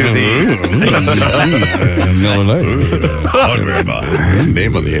 Let me do the Hardware Bar.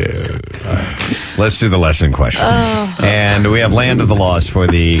 Name on the air. Let's do the lesson question. And we have Land of the Lost for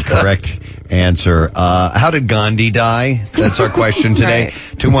the correct answer. How did Gandhi die? That's our question today.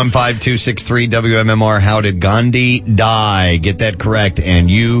 215-263-WMMR. How did Gandhi die? Get that correct and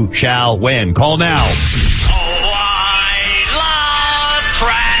you shall win. Call now.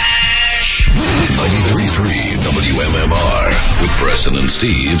 93.3 WMMR with Preston and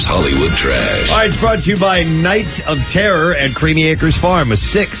Steve's Hollywood Trash. All right, it's brought to you by Night of Terror at Creamy Acres Farm with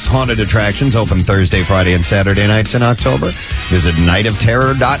 6 haunted attractions open Thursday, Friday, and Saturday nights in October. Visit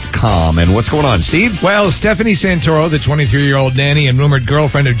nightofterror.com. And what's going on, Steve? Well, Stephanie Santoro, the 23-year-old nanny and rumored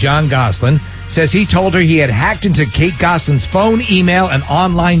girlfriend of John Gosselin, says he told her he had hacked into Kate Gosselin's phone, email, and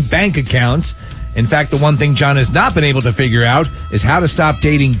online bank accounts. In fact, the one thing John has not been able to figure out is how to stop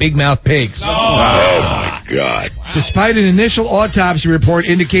dating big mouth pigs. Oh, my God. Despite an initial autopsy report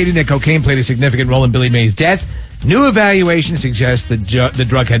indicating that cocaine played a significant role in Billy Mays' death, new evaluation suggests the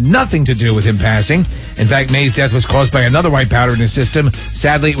drug had nothing to do with him passing. In fact, Mays' death was caused by another white powder in his system.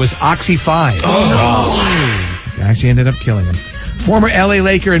 Sadly, it was Oxy 5. It actually ended up killing him. Former L.A.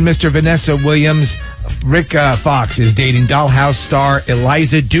 Laker and Mr. Vanessa Williams, Rick Fox is dating Dollhouse star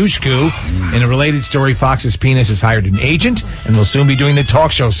Eliza Dushku. In a related story, Fox's penis has hired an agent and will soon be doing the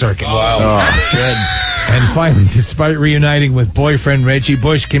talk show circuit. Wow. Shit. And finally, despite reuniting with boyfriend Reggie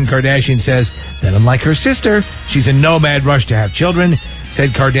Bush, Kim Kardashian says that unlike her sister, she's in no mad rush to have children.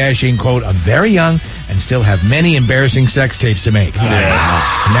 Said Kardashian, quote, I'm very young and still have many embarrassing sex tapes to make.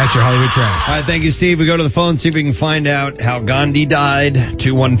 And that's your Hollywood Trash. All right, thank you, Steve. We go to the phone, see if we can find out how Gandhi died.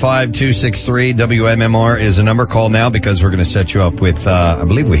 215-263-WMMR is a number. Call now because we're going to set you up with, I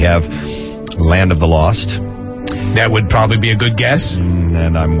believe we have Land of the Lost. That would probably be a good guess.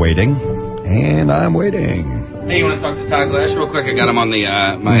 And I'm waiting. Hey, you want to talk to Todd Glass real quick? I got him on the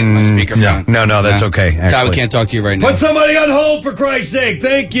my speakerphone. No, that's okay. Actually. Todd, we can't talk to you right now. Put somebody on hold, for Christ's sake.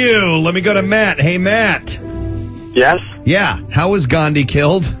 Thank you. Let me go to Matt. Hey, Matt. Yes? Yeah. How was Gandhi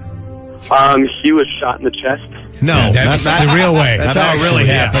killed? He was shot in the chest. No, that's the real way. That's how it really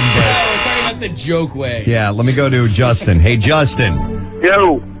happened. Talking about the joke way. Yeah, let me go to Justin. Hey, Justin.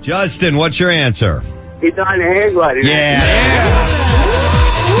 Yo. Justin, what's your answer? He died in hand gliding. Yeah.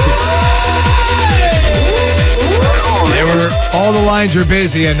 All the lines were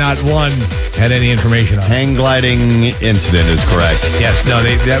busy and not one had any information on it. Hang gliding incident is correct. Yes, no,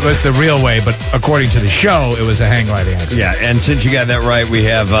 that was the real way, but according to the show, it was a hang gliding accident. Yeah, and since you got that right, we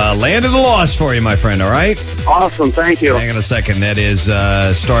have Land of the Lost for you, my friend, all right? Awesome, thank you. Hang on a second. That is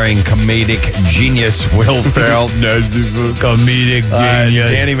starring comedic genius Will Ferrell. Comedic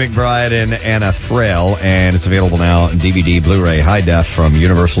genius. Danny McBride and Anna Frail, and it's available now on DVD, Blu-ray, high def from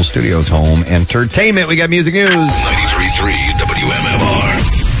Universal Studios Home Entertainment. We got music news. 93.3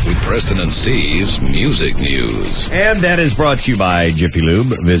 WMMR. With Preston and Steve's Music News. And that is brought to you by Jiffy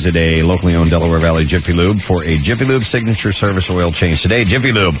Lube. Visit a locally owned Delaware Valley Jiffy Lube for a Jiffy Lube signature service oil change today.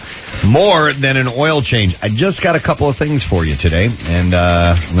 Jiffy Lube, more than an oil change. I just got a couple of things for you today, and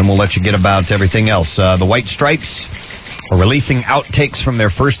then we'll let you get about everything else. The White Stripes are releasing outtakes from their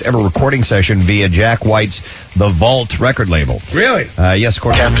first ever recording session via Jack White's The Vault record label. Really? Yes,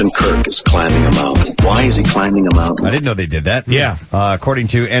 Captain Kirk is climbing a mountain. Why is he climbing a mountain? I didn't know they did that. Yeah. According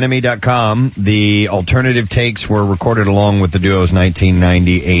to Enemy.com, the alternative takes were recorded along with the duo's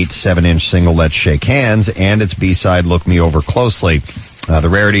 1998 7-inch single Let's Shake Hands and its B-side Look Me Over Closely. The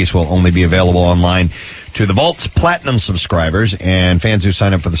rarities will only be available online to the Vault's Platinum subscribers, and fans who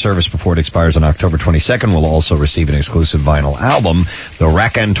sign up for the service before it expires on October 22nd will also receive an exclusive vinyl album, The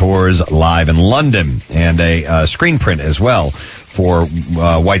Raconteurs Live in London, and a screen print as well for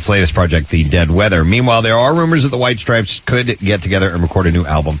White's latest project, The Dead Weather. Meanwhile, there are rumors that the White Stripes could get together and record a new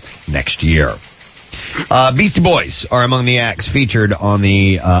album next year. Beastie Boys are among the acts featured on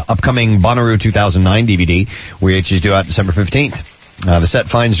the upcoming Bonnaroo 2009 DVD, which is due out December 15th. The set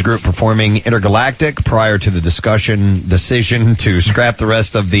finds the group performing Intergalactic prior to the decision to scrap the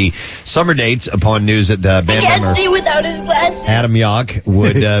rest of the summer dates upon news that band member see without his glasses. Adam Yauch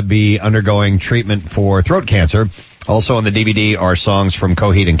would be undergoing treatment for throat cancer. Also on the DVD are songs from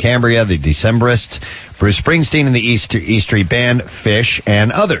Coheed and Cambria, the Decemberists, Bruce Springsteen and the E Street Band, Fish,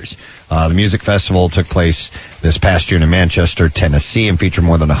 and others. The music festival took place this past June in Manchester, Tennessee, and featured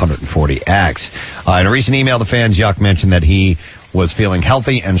more than 140 acts. In a recent email to fans, Yauch mentioned that he was feeling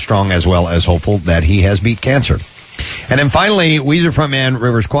healthy and strong, as well as hopeful that he has beat cancer. And then finally, Weezer frontman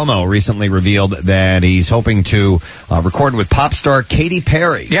Rivers Cuomo recently revealed that he's hoping to record with pop star Katy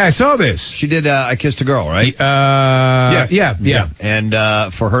Perry. Yeah, I saw this. She did I Kissed a Girl, right? Yes. Yeah. And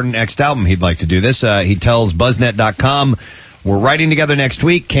for her next album, he'd like to do this. He tells BuzzNet.com, we're writing together next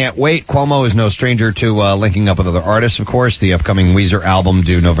week. Can't wait. Cuomo is no stranger to linking up with other artists, of course. The upcoming Weezer album,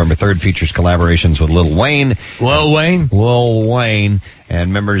 due November 3rd, features collaborations with Lil Wayne,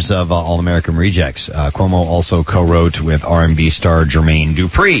 and members of All American Rejects. Cuomo also co-wrote with R&B star Jermaine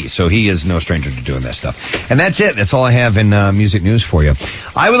Dupri, so he is no stranger to doing this stuff. And that's it. That's all I have in music news for you.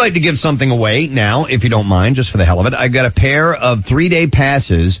 I would like to give something away now, if you don't mind, just for the hell of it. I've got a pair of 3-day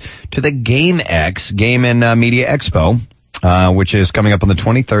passes to the Game and Media Expo, which is coming up on the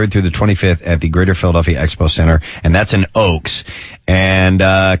 23rd through the 25th at the Greater Philadelphia Expo Center, and that's in Oaks. And,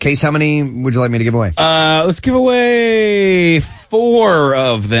 Case, how many would you like me to give away? Let's give away 4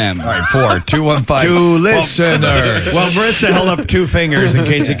 of them. All right, 4. 215. To listeners. Well, Marissa held up 2 fingers in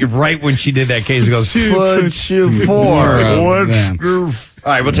case it could, right when she did that, Case goes, 4.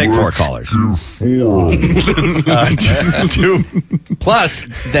 All right, we'll take 4 callers. 2. Plus,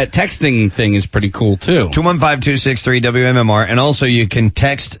 that texting thing is pretty cool, too. 215-263-WMMR. And also, you can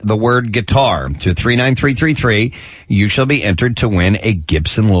text the word guitar to 39333. You shall be entered to win a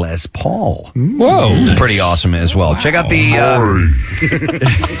Gibson Les Paul. Whoa. Pretty awesome as well. Wow. Check out the...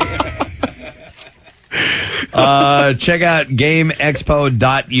 check out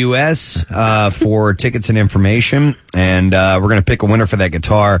GameExpo.us for tickets and information, and we're going to pick a winner for that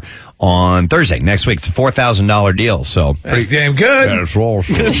guitar on Thursday next week. It's a $4,000 deal, so pretty damn good. That's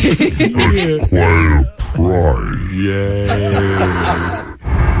awesome. Let's play a prize. Yay!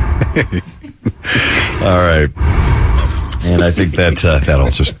 All right, and I think that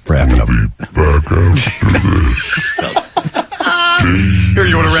that'll just wrap it up. We'll be back after this. Here,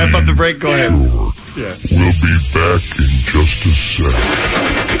 you want to wrap up the break? Go ahead. Yeah. We'll be back in just a sec.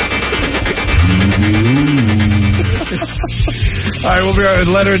 All right, we'll be right with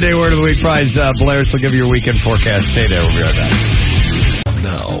Letter Day Word of the Week prize. Blair's will give you your weekend forecast. Stay there. We'll be right back.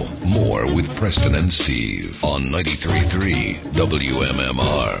 Now, more with Preston and Steve on 93.3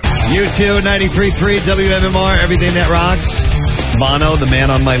 WMMR. U2, 93.3 WMMR, everything that rocks. Bono, the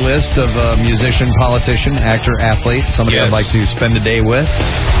man on my list of musician, politician, actor, athlete, somebody I'd like to spend a day with.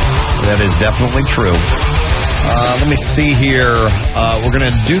 That is definitely true. Let me see here. We're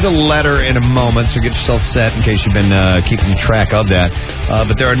going to do the letter in a moment, so get yourself set in case you've been keeping track of that.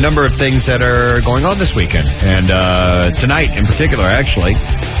 But there are a number of things that are going on this weekend, and tonight in particular, actually.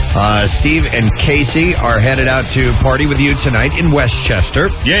 Steve and Casey are headed out to party with you tonight in Westchester.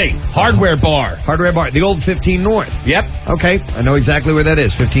 Yay. Hardware Bar. Hardware Bar. The old 15 North. Yep. Okay. I know exactly where that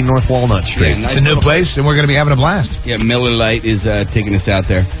is. 15 North Walnut Street. Yeah, nice It's a new place, and we're going to be having a blast. Yeah, Miller Lite is taking us out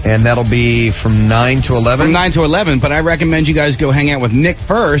there. And that'll be from 9 to 11? From 9 to 11, but I recommend you guys go hang out with Nick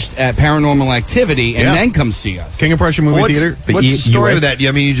first at Paranormal Activity and then come see us. King of Prussia Movie Theater. What's the story with that?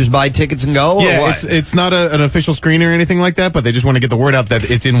 I mean, you just buy tickets and go? Yeah, or what? it's not an official screening or anything like that, but they just want to get the word out that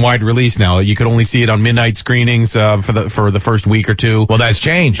it's in wide release now. You could only see it on midnight screenings for the first week or two. Well, that's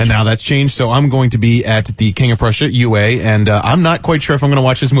changed. And now that's changed, so I'm going to be at the King of Prussia UA, and I'm not quite sure if I'm going to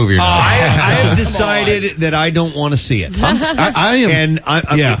watch this movie or not. I have decided that I don't want to see it. I am. And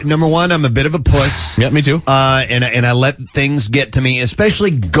I'm number one, I'm a bit of a puss. Yeah, me too. And I let things get to me,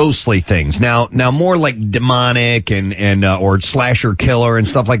 especially ghostly things. Now more like demonic and or slasher killer and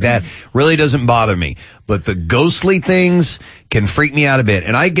stuff like that really doesn't bother me. But the ghostly things can freak me out a bit.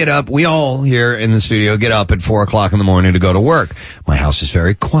 And I get up, we all here in the studio get up at 4 o'clock in the morning to go to work. My house is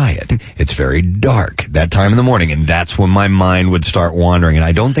very quiet. It's very dark that time in the morning. And that's when my mind would start wandering. And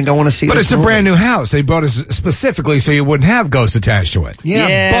I don't think I want to see But this it's a movie. brand new house. They bought it specifically so you wouldn't have ghosts attached to it.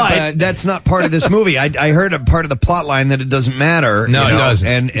 Yeah, but that's not part of this movie. I heard a part of the plot line that it doesn't matter. No, it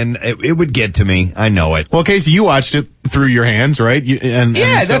doesn't. And it would get to me. I know it. Well, Casey, you watched it through your hands, right?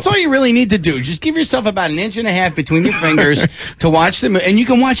 That's all you really need to do. Just give yourself about an inch and a half between your fingers to watch the movie, and you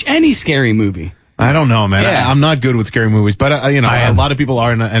can watch any scary movie. I don't know, man. Yeah. I'm not good with scary movies, but a lot of people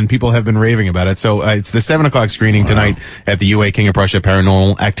are, and people have been raving about it. So it's the 7 o'clock screening tonight at the UA King of Prussia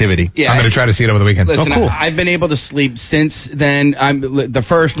Paranormal Activity. Yeah, I'm going to try to see it over the weekend. Listen, cool. I've been able to sleep since then. The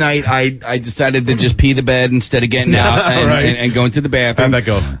first night I decided to just pee the bed instead of getting out and going to the bathroom. How'd that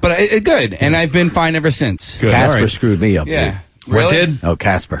go? But good, and I've been fine ever since. Good. Casper All right. screwed me up. Yeah. Dude. Really? What did? Oh,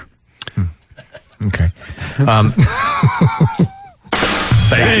 Casper. Okay.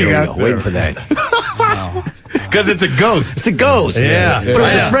 There you go. Waiting for that. Because it's a ghost. It's a ghost. Yeah. But it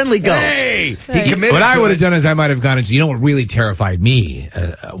was a friendly ghost. Hey, he committed. What I to would it. have done is I might have gone into, what really terrified me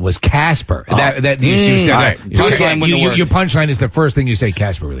was Casper. That you said All that. right. Punchline wouldn't have worked. Your punchline is the first thing you say.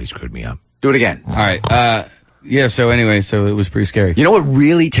 Casper really screwed me up. Do it again. All right. Yeah. So anyway, so it was pretty scary. You know what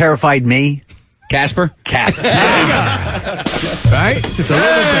really terrified me? Casper. Casper. Right? Just a little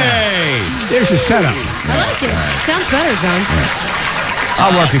bit. There's your setup. I like it. Sounds better, John.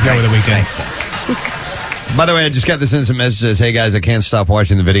 I'll work with you over the weekend. By the way, I just got this instant message that says, "Hey guys, I can't stop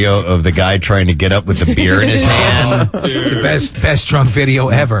watching the video of the guy trying to get up with the beer in his hand." It's the best drunk video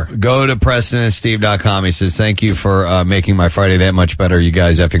ever. Go to PrestonandSteve.com. He says, "Thank you for making my Friday that much better. You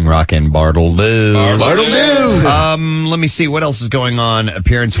guys effing rockin' Bartleby." Let me see what else is going on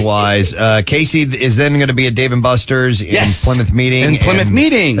appearance wise. Casey is then going to be at Dave and Buster's in Plymouth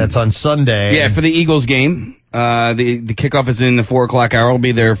Meeting. That's on Sunday. Yeah, for the Eagles game. The kickoff is in the 4 o'clock hour. I'll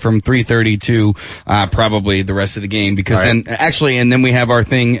be there from 3:30 to probably the rest of the game because then we have our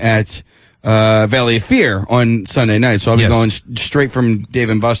thing at Valley of Fear on Sunday night. So I'll be going straight from Dave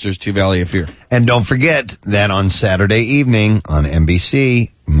and Buster's to Valley of Fear. And don't forget that on Saturday evening on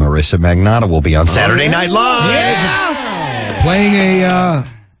NBC, Marissa Magnotta will be on Saturday Night Live. Yeah. Playing a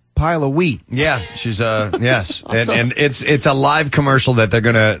pile of wheat. Yeah, she's yes, and it's a live commercial that they're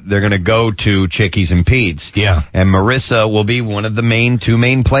gonna go to Chickies and Pete's. Yeah, and Marissa will be one of the two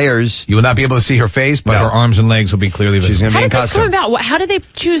main players. You will not be able to see her face, but her arms and legs will be clearly visible. She's gonna be in How did this come costume. about? How did they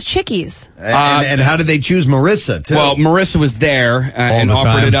choose Chickies? And how did they choose Marissa too? Well, Marissa was there and the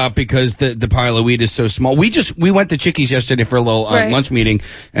offered time. it up because the pile of wheat is so small. We went to Chickies yesterday for a little lunch meeting,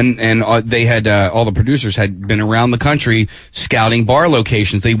 and they had all the producers had been around the country scouting bar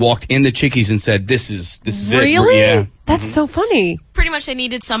locations. They walked in the Chickies and said, "This is Really? it." Yeah. That's so funny. Pretty much they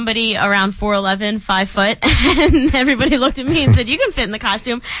needed somebody around 4'11", 5 foot, and everybody looked at me and said, "You can fit in the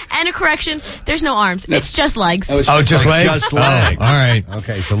costume." And a correction, there's no arms. It's just legs. Just legs? Just legs. Oh, all right.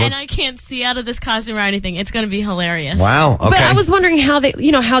 Okay, so look. And I can't see out of this costume or anything. It's going to be hilarious. Wow. Okay. But I was wondering how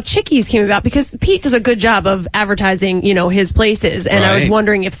how Chickies came about because Pete does a good job of advertising, his places. And I was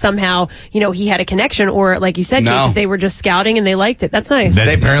wondering if somehow, he had a connection or like you said, Case, if they were just scouting and they liked it. That's nice.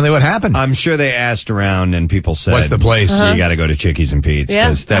 That's apparently what happened. I'm sure they asked around and people said, "What's the place?" You got to go to Chickies and Pete's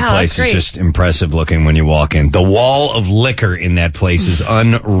because that Wow, place that's is great. just impressive looking when you walk in. The wall of liquor in that place is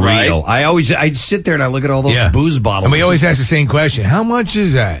unreal. I sit there and I look at all those booze bottles. And we always ask the same question: how much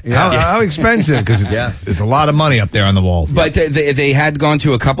is that? How expensive? Because it's a lot of money up there on the walls. But they had gone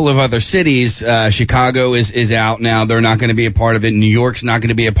to a couple of other cities. Chicago is out now. They're not going to be a part of it. New York's not going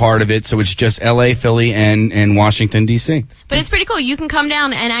to be a part of it. So it's just L.A., Philly, and Washington, D.C. But it's pretty cool. You can come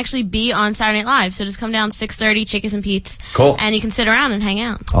down and actually be on Saturday Night Live. So just come down 6:30, Chickies and and Pete's. Cool. And you can sit around and hang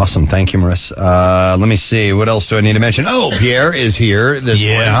out. Awesome. Thank you, Maris. Let me see. What else do I need to mention? Oh, Pierre is here this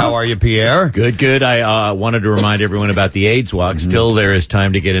morning. How are you, Pierre? Good. I wanted to remind everyone about the AIDS Walk. Still, there is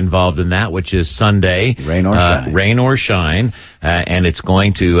time to get involved in that, which is Sunday. Rain or shine. Rain or shine. And it's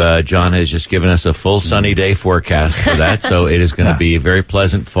going to, John has just given us a full sunny day forecast for that. So it is going to be a very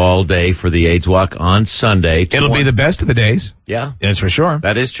pleasant fall day for the AIDS Walk on Sunday. It'll be the best of the days. Yeah. That's for sure.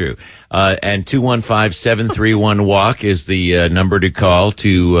 That is true. And 215-731-WALK is the number to call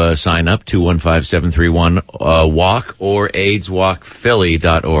to sign up, 215-731-WALK or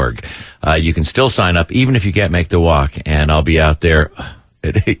AIDSWalkPhilly.org. You can still sign up even if you can't make the walk, and I'll be out there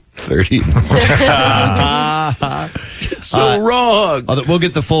at 8:30. So wrong. We'll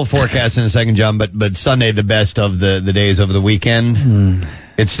get the full forecast in a second, John, but Sunday, the best of the days over the weekend.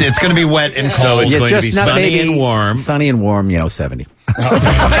 It's going to be wet and cold. So it's going to be not sunny and warm. Sunny and warm, 70.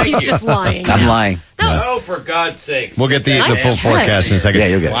 He's just lying. I'm lying. No, for God's sakes. We'll get the full forecast in a second. Yeah,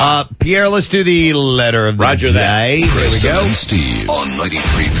 you'll get it. Pierre, let's do the letter of the Roger day. that. There we Preston go. and Steve on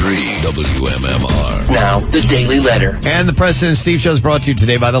 93.3 WMMR. Now, the Daily Letter. And the Preston and Steve Show is brought to you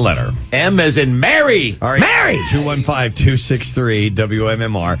today by the letter. M as in Mary. All right. Mary!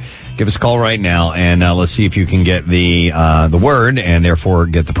 215-263-WMMR. Give us a call right now, and let's see if you can get the word, and therefore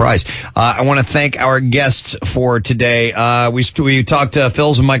get the prize. I want to thank our guests for today. We talked to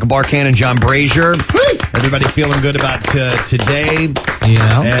Phil's and Michael Barkan and John Brazier. Everybody feeling good about today.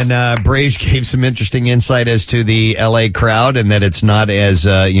 Yeah. And Brazier gave some interesting insight as to the L.A. crowd, and that it's not as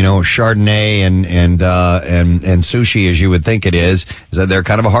Chardonnay and sushi as you would think it is. Is that they're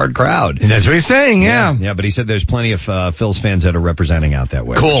kind of a hard crowd. And that's what he's saying. Yeah. Yeah, but he said there's plenty of Phil's fans that are representing out that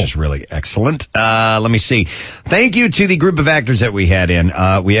way, Cool. which is really excellent. Let me see. Thank you to the group of actors that we had in.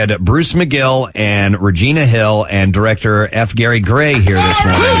 We had Bruce McGill and Regina Hill and director F. Gary Gray here this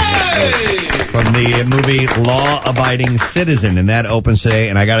morning. From the movie Law Abiding Citizen, and that opens today.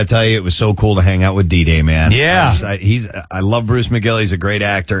 And I got to tell you, it was so cool to hang out with D-Day, man. Yeah. I love Bruce McGill. He's a great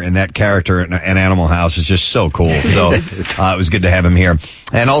actor, and that character in Animal House is just so cool. So it was good to have him here.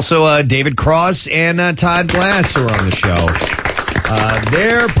 And also David Cross and Todd Glass who are on the show.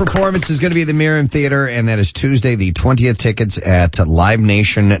 Their performance is going to be at the Mirren Theater, and that is Tuesday, the 20th. Tickets at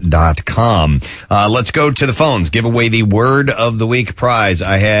livenation.com. Let's go to the phones. Give away the Word of the Week prize.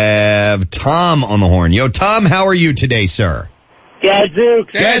 I have Tom on the horn. Yo, Tom, how are you today, sir?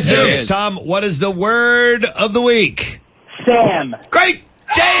 Gadzooks. Gadzooks. Tom, what is the Word of the Week? Sam. Great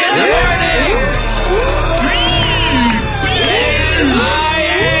day in the morning. I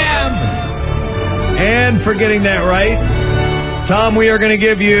am. And for getting that right, Tom, we are going to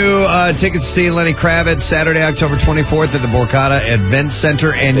give you tickets to see Lenny Kravitz Saturday, October 24th at the Borgata Event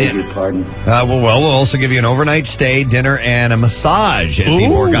Center. And Beg your pardon. we'll also give you an overnight stay, dinner, and a massage at the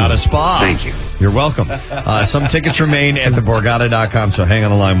Borgata Spa. Thank you. You're welcome. Some tickets remain at theborgata.com, so hang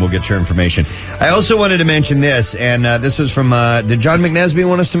on the line. We'll get your information. I also wanted to mention this, and this was from, did John McNesby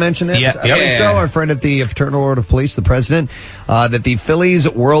want us to mention this? Yeah. I think so. Our friend at the Fraternal Order of Police, the president, that the Phillies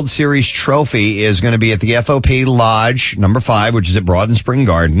World Series trophy is going to be at the FOP Lodge, number 5, which is at Broad and Spring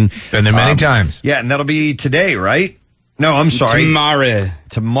Garden. Been there many times. Yeah, and that'll be today, right? No, I'm sorry.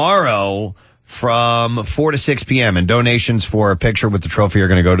 Tomorrow from 4 to 6 p.m. And donations for a picture with the trophy are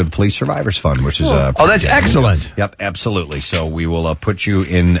going to go to the Police Survivors Fund, which is that's excellent. Yep, absolutely. So we will put you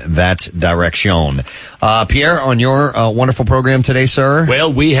in that direction. Pierre, on your wonderful program today, sir.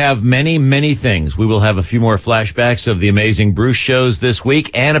 Well, we have many, many things. We will have a few more flashbacks of the amazing Bruce shows this week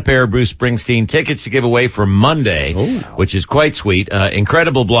and a pair of Bruce Springsteen tickets to give away for Monday, which is quite sweet.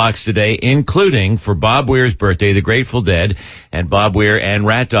 Incredible blocks today, including for Bob Weir's birthday, the Grateful Dead, and Bob Weir and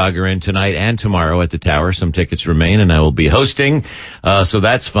Rat Dog are in tonight and tomorrow at the Tower. Some tickets remain, and I will be hosting, so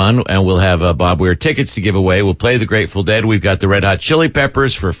that's fun. And we'll have Bob Weir tickets to give away. We'll play the Grateful Dead. We've got the Red Hot Chili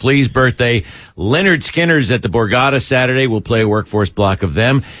Peppers for Flea's birthday. Leonard Skinner's at the Borgata Saturday. We'll play a workforce block of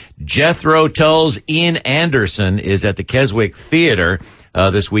them. Jethro Tull's Ian Anderson is at the Keswick Theater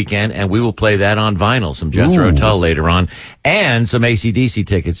this weekend, and we will play that on vinyl, some Jethro Tull later on, and some AC/DC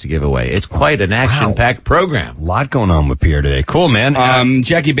tickets to give away. It's quite an action-packed program. A lot going on with Pierre today. Cool, man.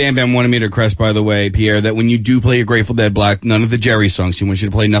 Jackie Bam Bam wanted me to request, by the way, Pierre, that when you do play your Grateful Dead block, none of the Jerry songs. He wants you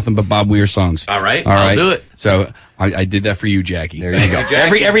to play nothing but Bob Weir songs. All right, I'll do it. So I did that for you, Jackie. There you go.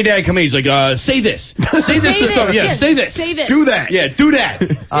 Every day I come in, he's like, say this. Say this to something. Yeah, say this. Say this. Do that. Yeah, do that.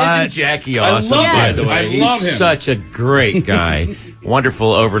 Isn't Jackie awesome, love by him. the way? I love him. He's such a great guy.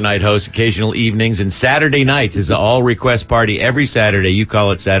 Wonderful overnight host, occasional evenings, and Saturday nights is an all-request party every Saturday. You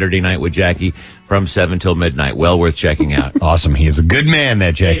call it Saturday Night with Jackie from 7 till midnight. Well worth checking out. Awesome. He is a good man,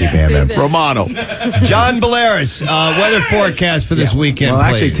 that Jackie Bam Bam. Romano. John Balearis, weather forecast for this weekend, Well,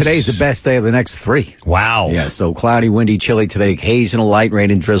 actually, please. today's the best day of the next 3. Wow. Yeah, so cloudy, windy, chilly today, occasional light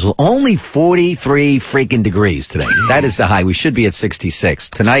rain and drizzle. Only 43 freaking degrees today. That is the high. We should be at 66.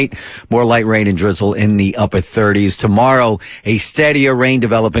 Tonight, more light rain and drizzle in the upper 30s. Tomorrow, a steadier rain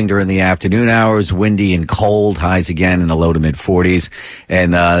developing during the afternoon hours, windy and cold, highs again in the low to mid 40s.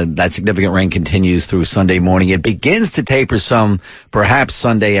 And that significant rain continues through Sunday morning. It begins to taper some, perhaps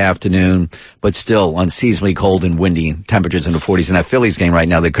Sunday afternoon, but still unseasonably cold and windy. Temperatures in the 40s. In that Phillies game right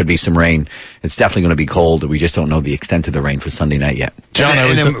now, there could be some rain. It's definitely going to be cold. We just don't know the extent of the rain for Sunday night yet. John,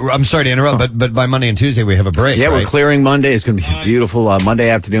 I'm sorry to interrupt, but by Monday and Tuesday we have a break. Yeah, right? we're clearing Monday. It's going to be beautiful. Monday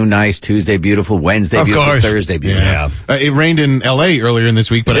afternoon, nice. Tuesday, beautiful. Wednesday, Of beautiful. course. Thursday, beautiful. Yeah. It rained in L.A. earlier in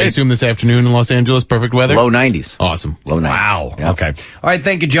this week, but I assume this afternoon in Los Angeles, perfect weather? Low 90s. Awesome. Low 90s. Wow. Yeah. Okay. All right.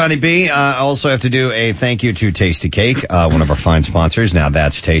 Thank you, Johnny B. I also have to do a thank you to Tasty Cake, one of our fine sponsors. Now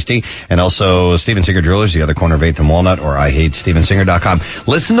that's tasty. And also Steven Singer Jewelers, the other corner of 8th and Walnut, or IHateStevenSinger.com.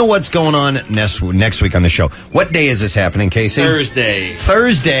 Listen to what's going on next week on the show. What day is this happening, Casey?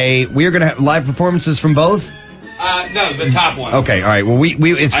 Thursday. We are going to have live performances from both? No, the top one. Okay, all right. Well,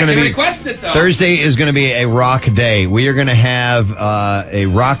 it's going to be request it, though. Thursday is going to be a rock day. We are going to have a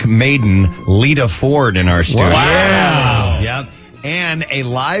rock maiden, Lita Ford, in our studio. Wow. Yep, and a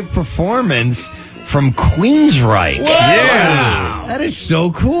live performance from Queensryche. Whoa. Yeah. That is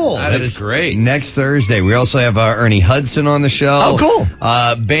so cool. That is great. Next Thursday. We also have Ernie Hudson on the show. Oh, cool.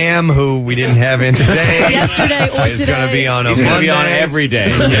 Bam, who we didn't have in today. Yesterday or is today. going to be on He's a going to Monday. be on every day.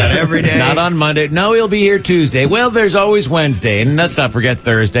 Yeah, every day. Not on Monday. No, he'll be here Tuesday. Well, there's always Wednesday, and let's not forget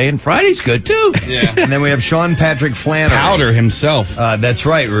Thursday, and Friday's good, too. Yeah. And then we have Sean Patrick Flannery. Powder himself. That's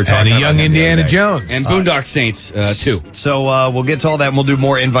right. We were talking And a about young him the Indiana other day. Jones. And Boondock Saints, too. So we'll get to all that, and we'll do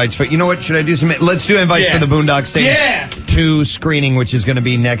more invites. But you know what? Should I do some? Let's do invites Yeah. for the Boondock Saints Yeah. 2 screening, which is going to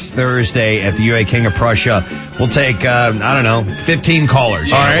be next Thursday at the UA King of Prussia. We'll take, 15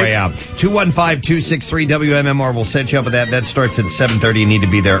 callers on our way out. 215-263-WMMR. We'll set you up with that. That starts at 7:30. You need to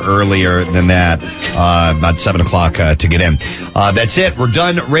be there earlier than that, about 7 o'clock to get in. That's it. We're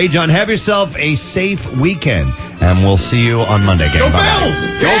done. Ray John, have yourself a safe weekend, and we'll see you on Monday. Gang. Go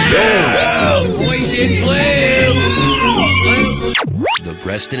Bye-bye. Bills! Boys in play. The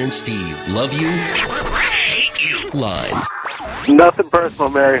Preston and Steve love you, hate you line. Nothing personal,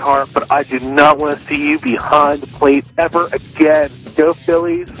 Mary Hart, but I do not want to see you behind the plate ever again. Go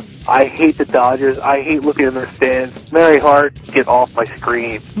Phillies. I hate the Dodgers. I hate looking in their stands. Mary Hart, get off my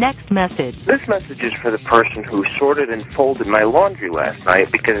screen. Next message. This message is for the person who sorted and folded my laundry last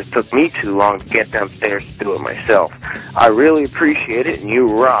night because it took me too long to get downstairs to do it myself. I really appreciate it, and you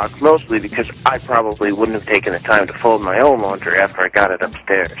rock, mostly because I probably wouldn't have taken the time to fold my own laundry after I got it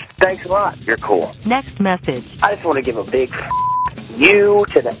upstairs. Thanks a lot. You're cool. Next message. I just want to give a big you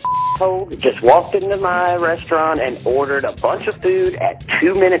to the asshole that just walked into my restaurant and ordered a bunch of food at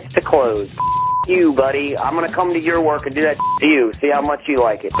 2 minutes to close. You, buddy. I'm going to come to your work and do that to you. See how much you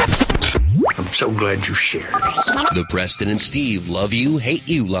like it. I'm so glad you shared. The Preston and Steve love you, hate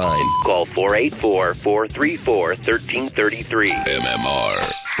you line. Call 484-434-1333.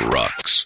 MMR rocks.